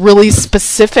others see really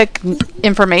specific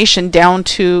information down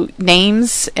to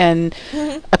names and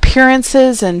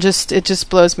appearances, and it just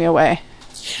blows me away.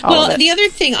 Well, the other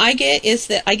thing I get is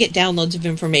that I get downloads of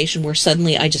information where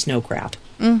suddenly I just know crap.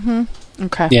 Mm-hmm.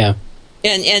 Okay. Yeah.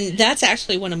 And that's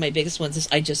actually one of my biggest ones is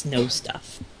I just know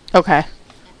stuff. Okay.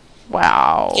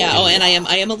 Wow. Yeah. Oh, and I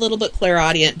am a little bit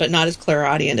clairaudient, but not as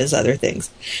clairaudient as other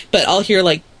things. But I'll hear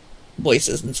like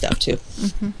voices and stuff too.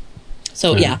 Mm-hmm.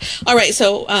 So yeah. All right.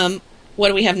 So what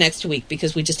do we have next week?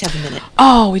 Because we just have a minute.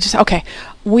 Oh, okay.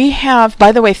 We have,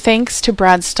 by the way, thanks to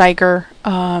Brad Steiger.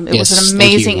 It was an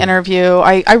amazing interview.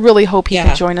 I really hope he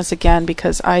can join us again,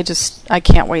 because I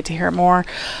can't wait to hear more.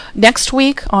 Next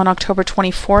week, on October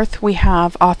 24th, we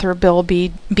have author Bill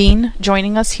Bean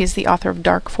joining us. He's the author of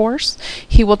Dark Force.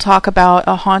 He will talk about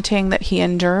a haunting that he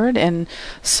endured and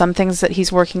some things that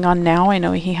he's working on now. I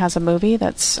know he has a movie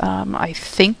that's, I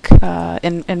think,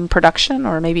 in production,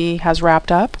 or maybe has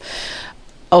wrapped up.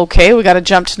 Okay, we got to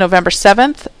jump to November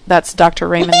 7th. That's Dr.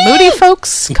 Raymond Moody,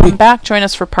 folks. Come back, join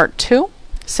us for part 2.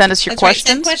 Send us your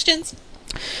questions. Right, send questions.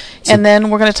 And then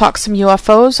we're going to talk some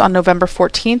UFOs on November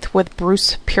 14th with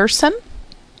Bruce Pearson.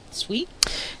 Sweet.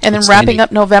 And then wrapping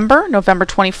up November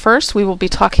 21st, we will be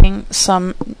talking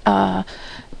some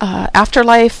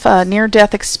afterlife,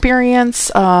 near-death experience,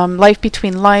 life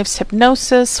between lives,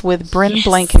 hypnosis with Bryn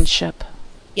Blankenship.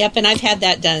 Yep, and I've had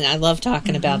that done. I love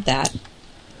talking about that.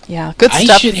 Yeah, good stuff.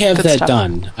 I should have that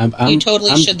done. You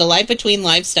totally should. The life between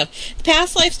life stuff. The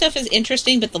past life stuff is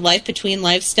interesting, but the life between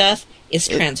life stuff is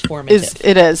transformative.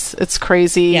 It is. It's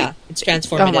crazy. Yeah, it's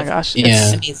transformative. Oh my gosh. Yeah.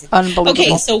 It's amazing. Unbelievable.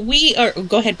 Okay, so we are...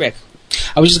 Go ahead, Rick.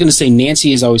 I was just going to say,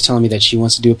 Nancy is always telling me that she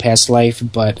wants to do a past life,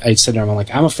 but I said to her, I'm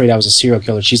like, I'm afraid I was a serial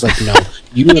killer. She's like, no.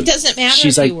 It doesn't matter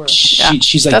she's if like, you were.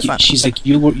 She's like,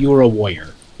 you were a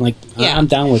warrior. Like, I'm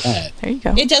down with that. There you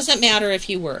go. It doesn't matter if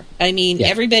you were. I mean,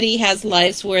 everybody has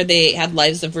lives where they had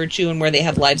lives of virtue and where they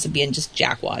had lives of being just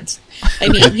jackwads. I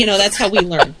mean, that's how we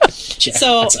learn.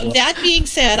 So that being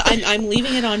said, I'm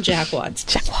leaving it on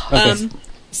jackwads. Okay.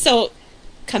 So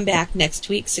come back next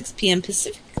week, 6 p.m.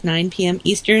 Pacific, 9 p.m.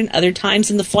 Eastern, other times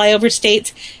in the flyover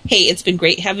states. Hey, it's been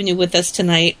great having you with us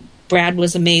tonight. Brad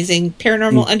was amazing.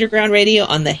 Paranormal Underground Radio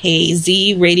on the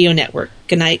Hazy Radio Network.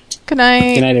 Good night. Good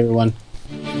night. Good night, everyone.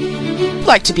 Would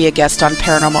like to be a guest on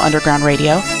Paranormal Underground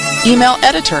Radio? Email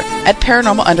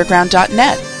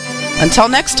editor@paranormalunderground.net. Until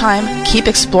next time, keep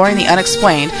exploring the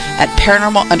unexplained at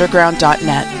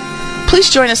paranormalunderground.net. Please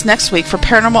join us next week for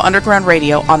Paranormal Underground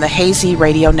Radio on the Hazy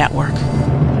Radio Network.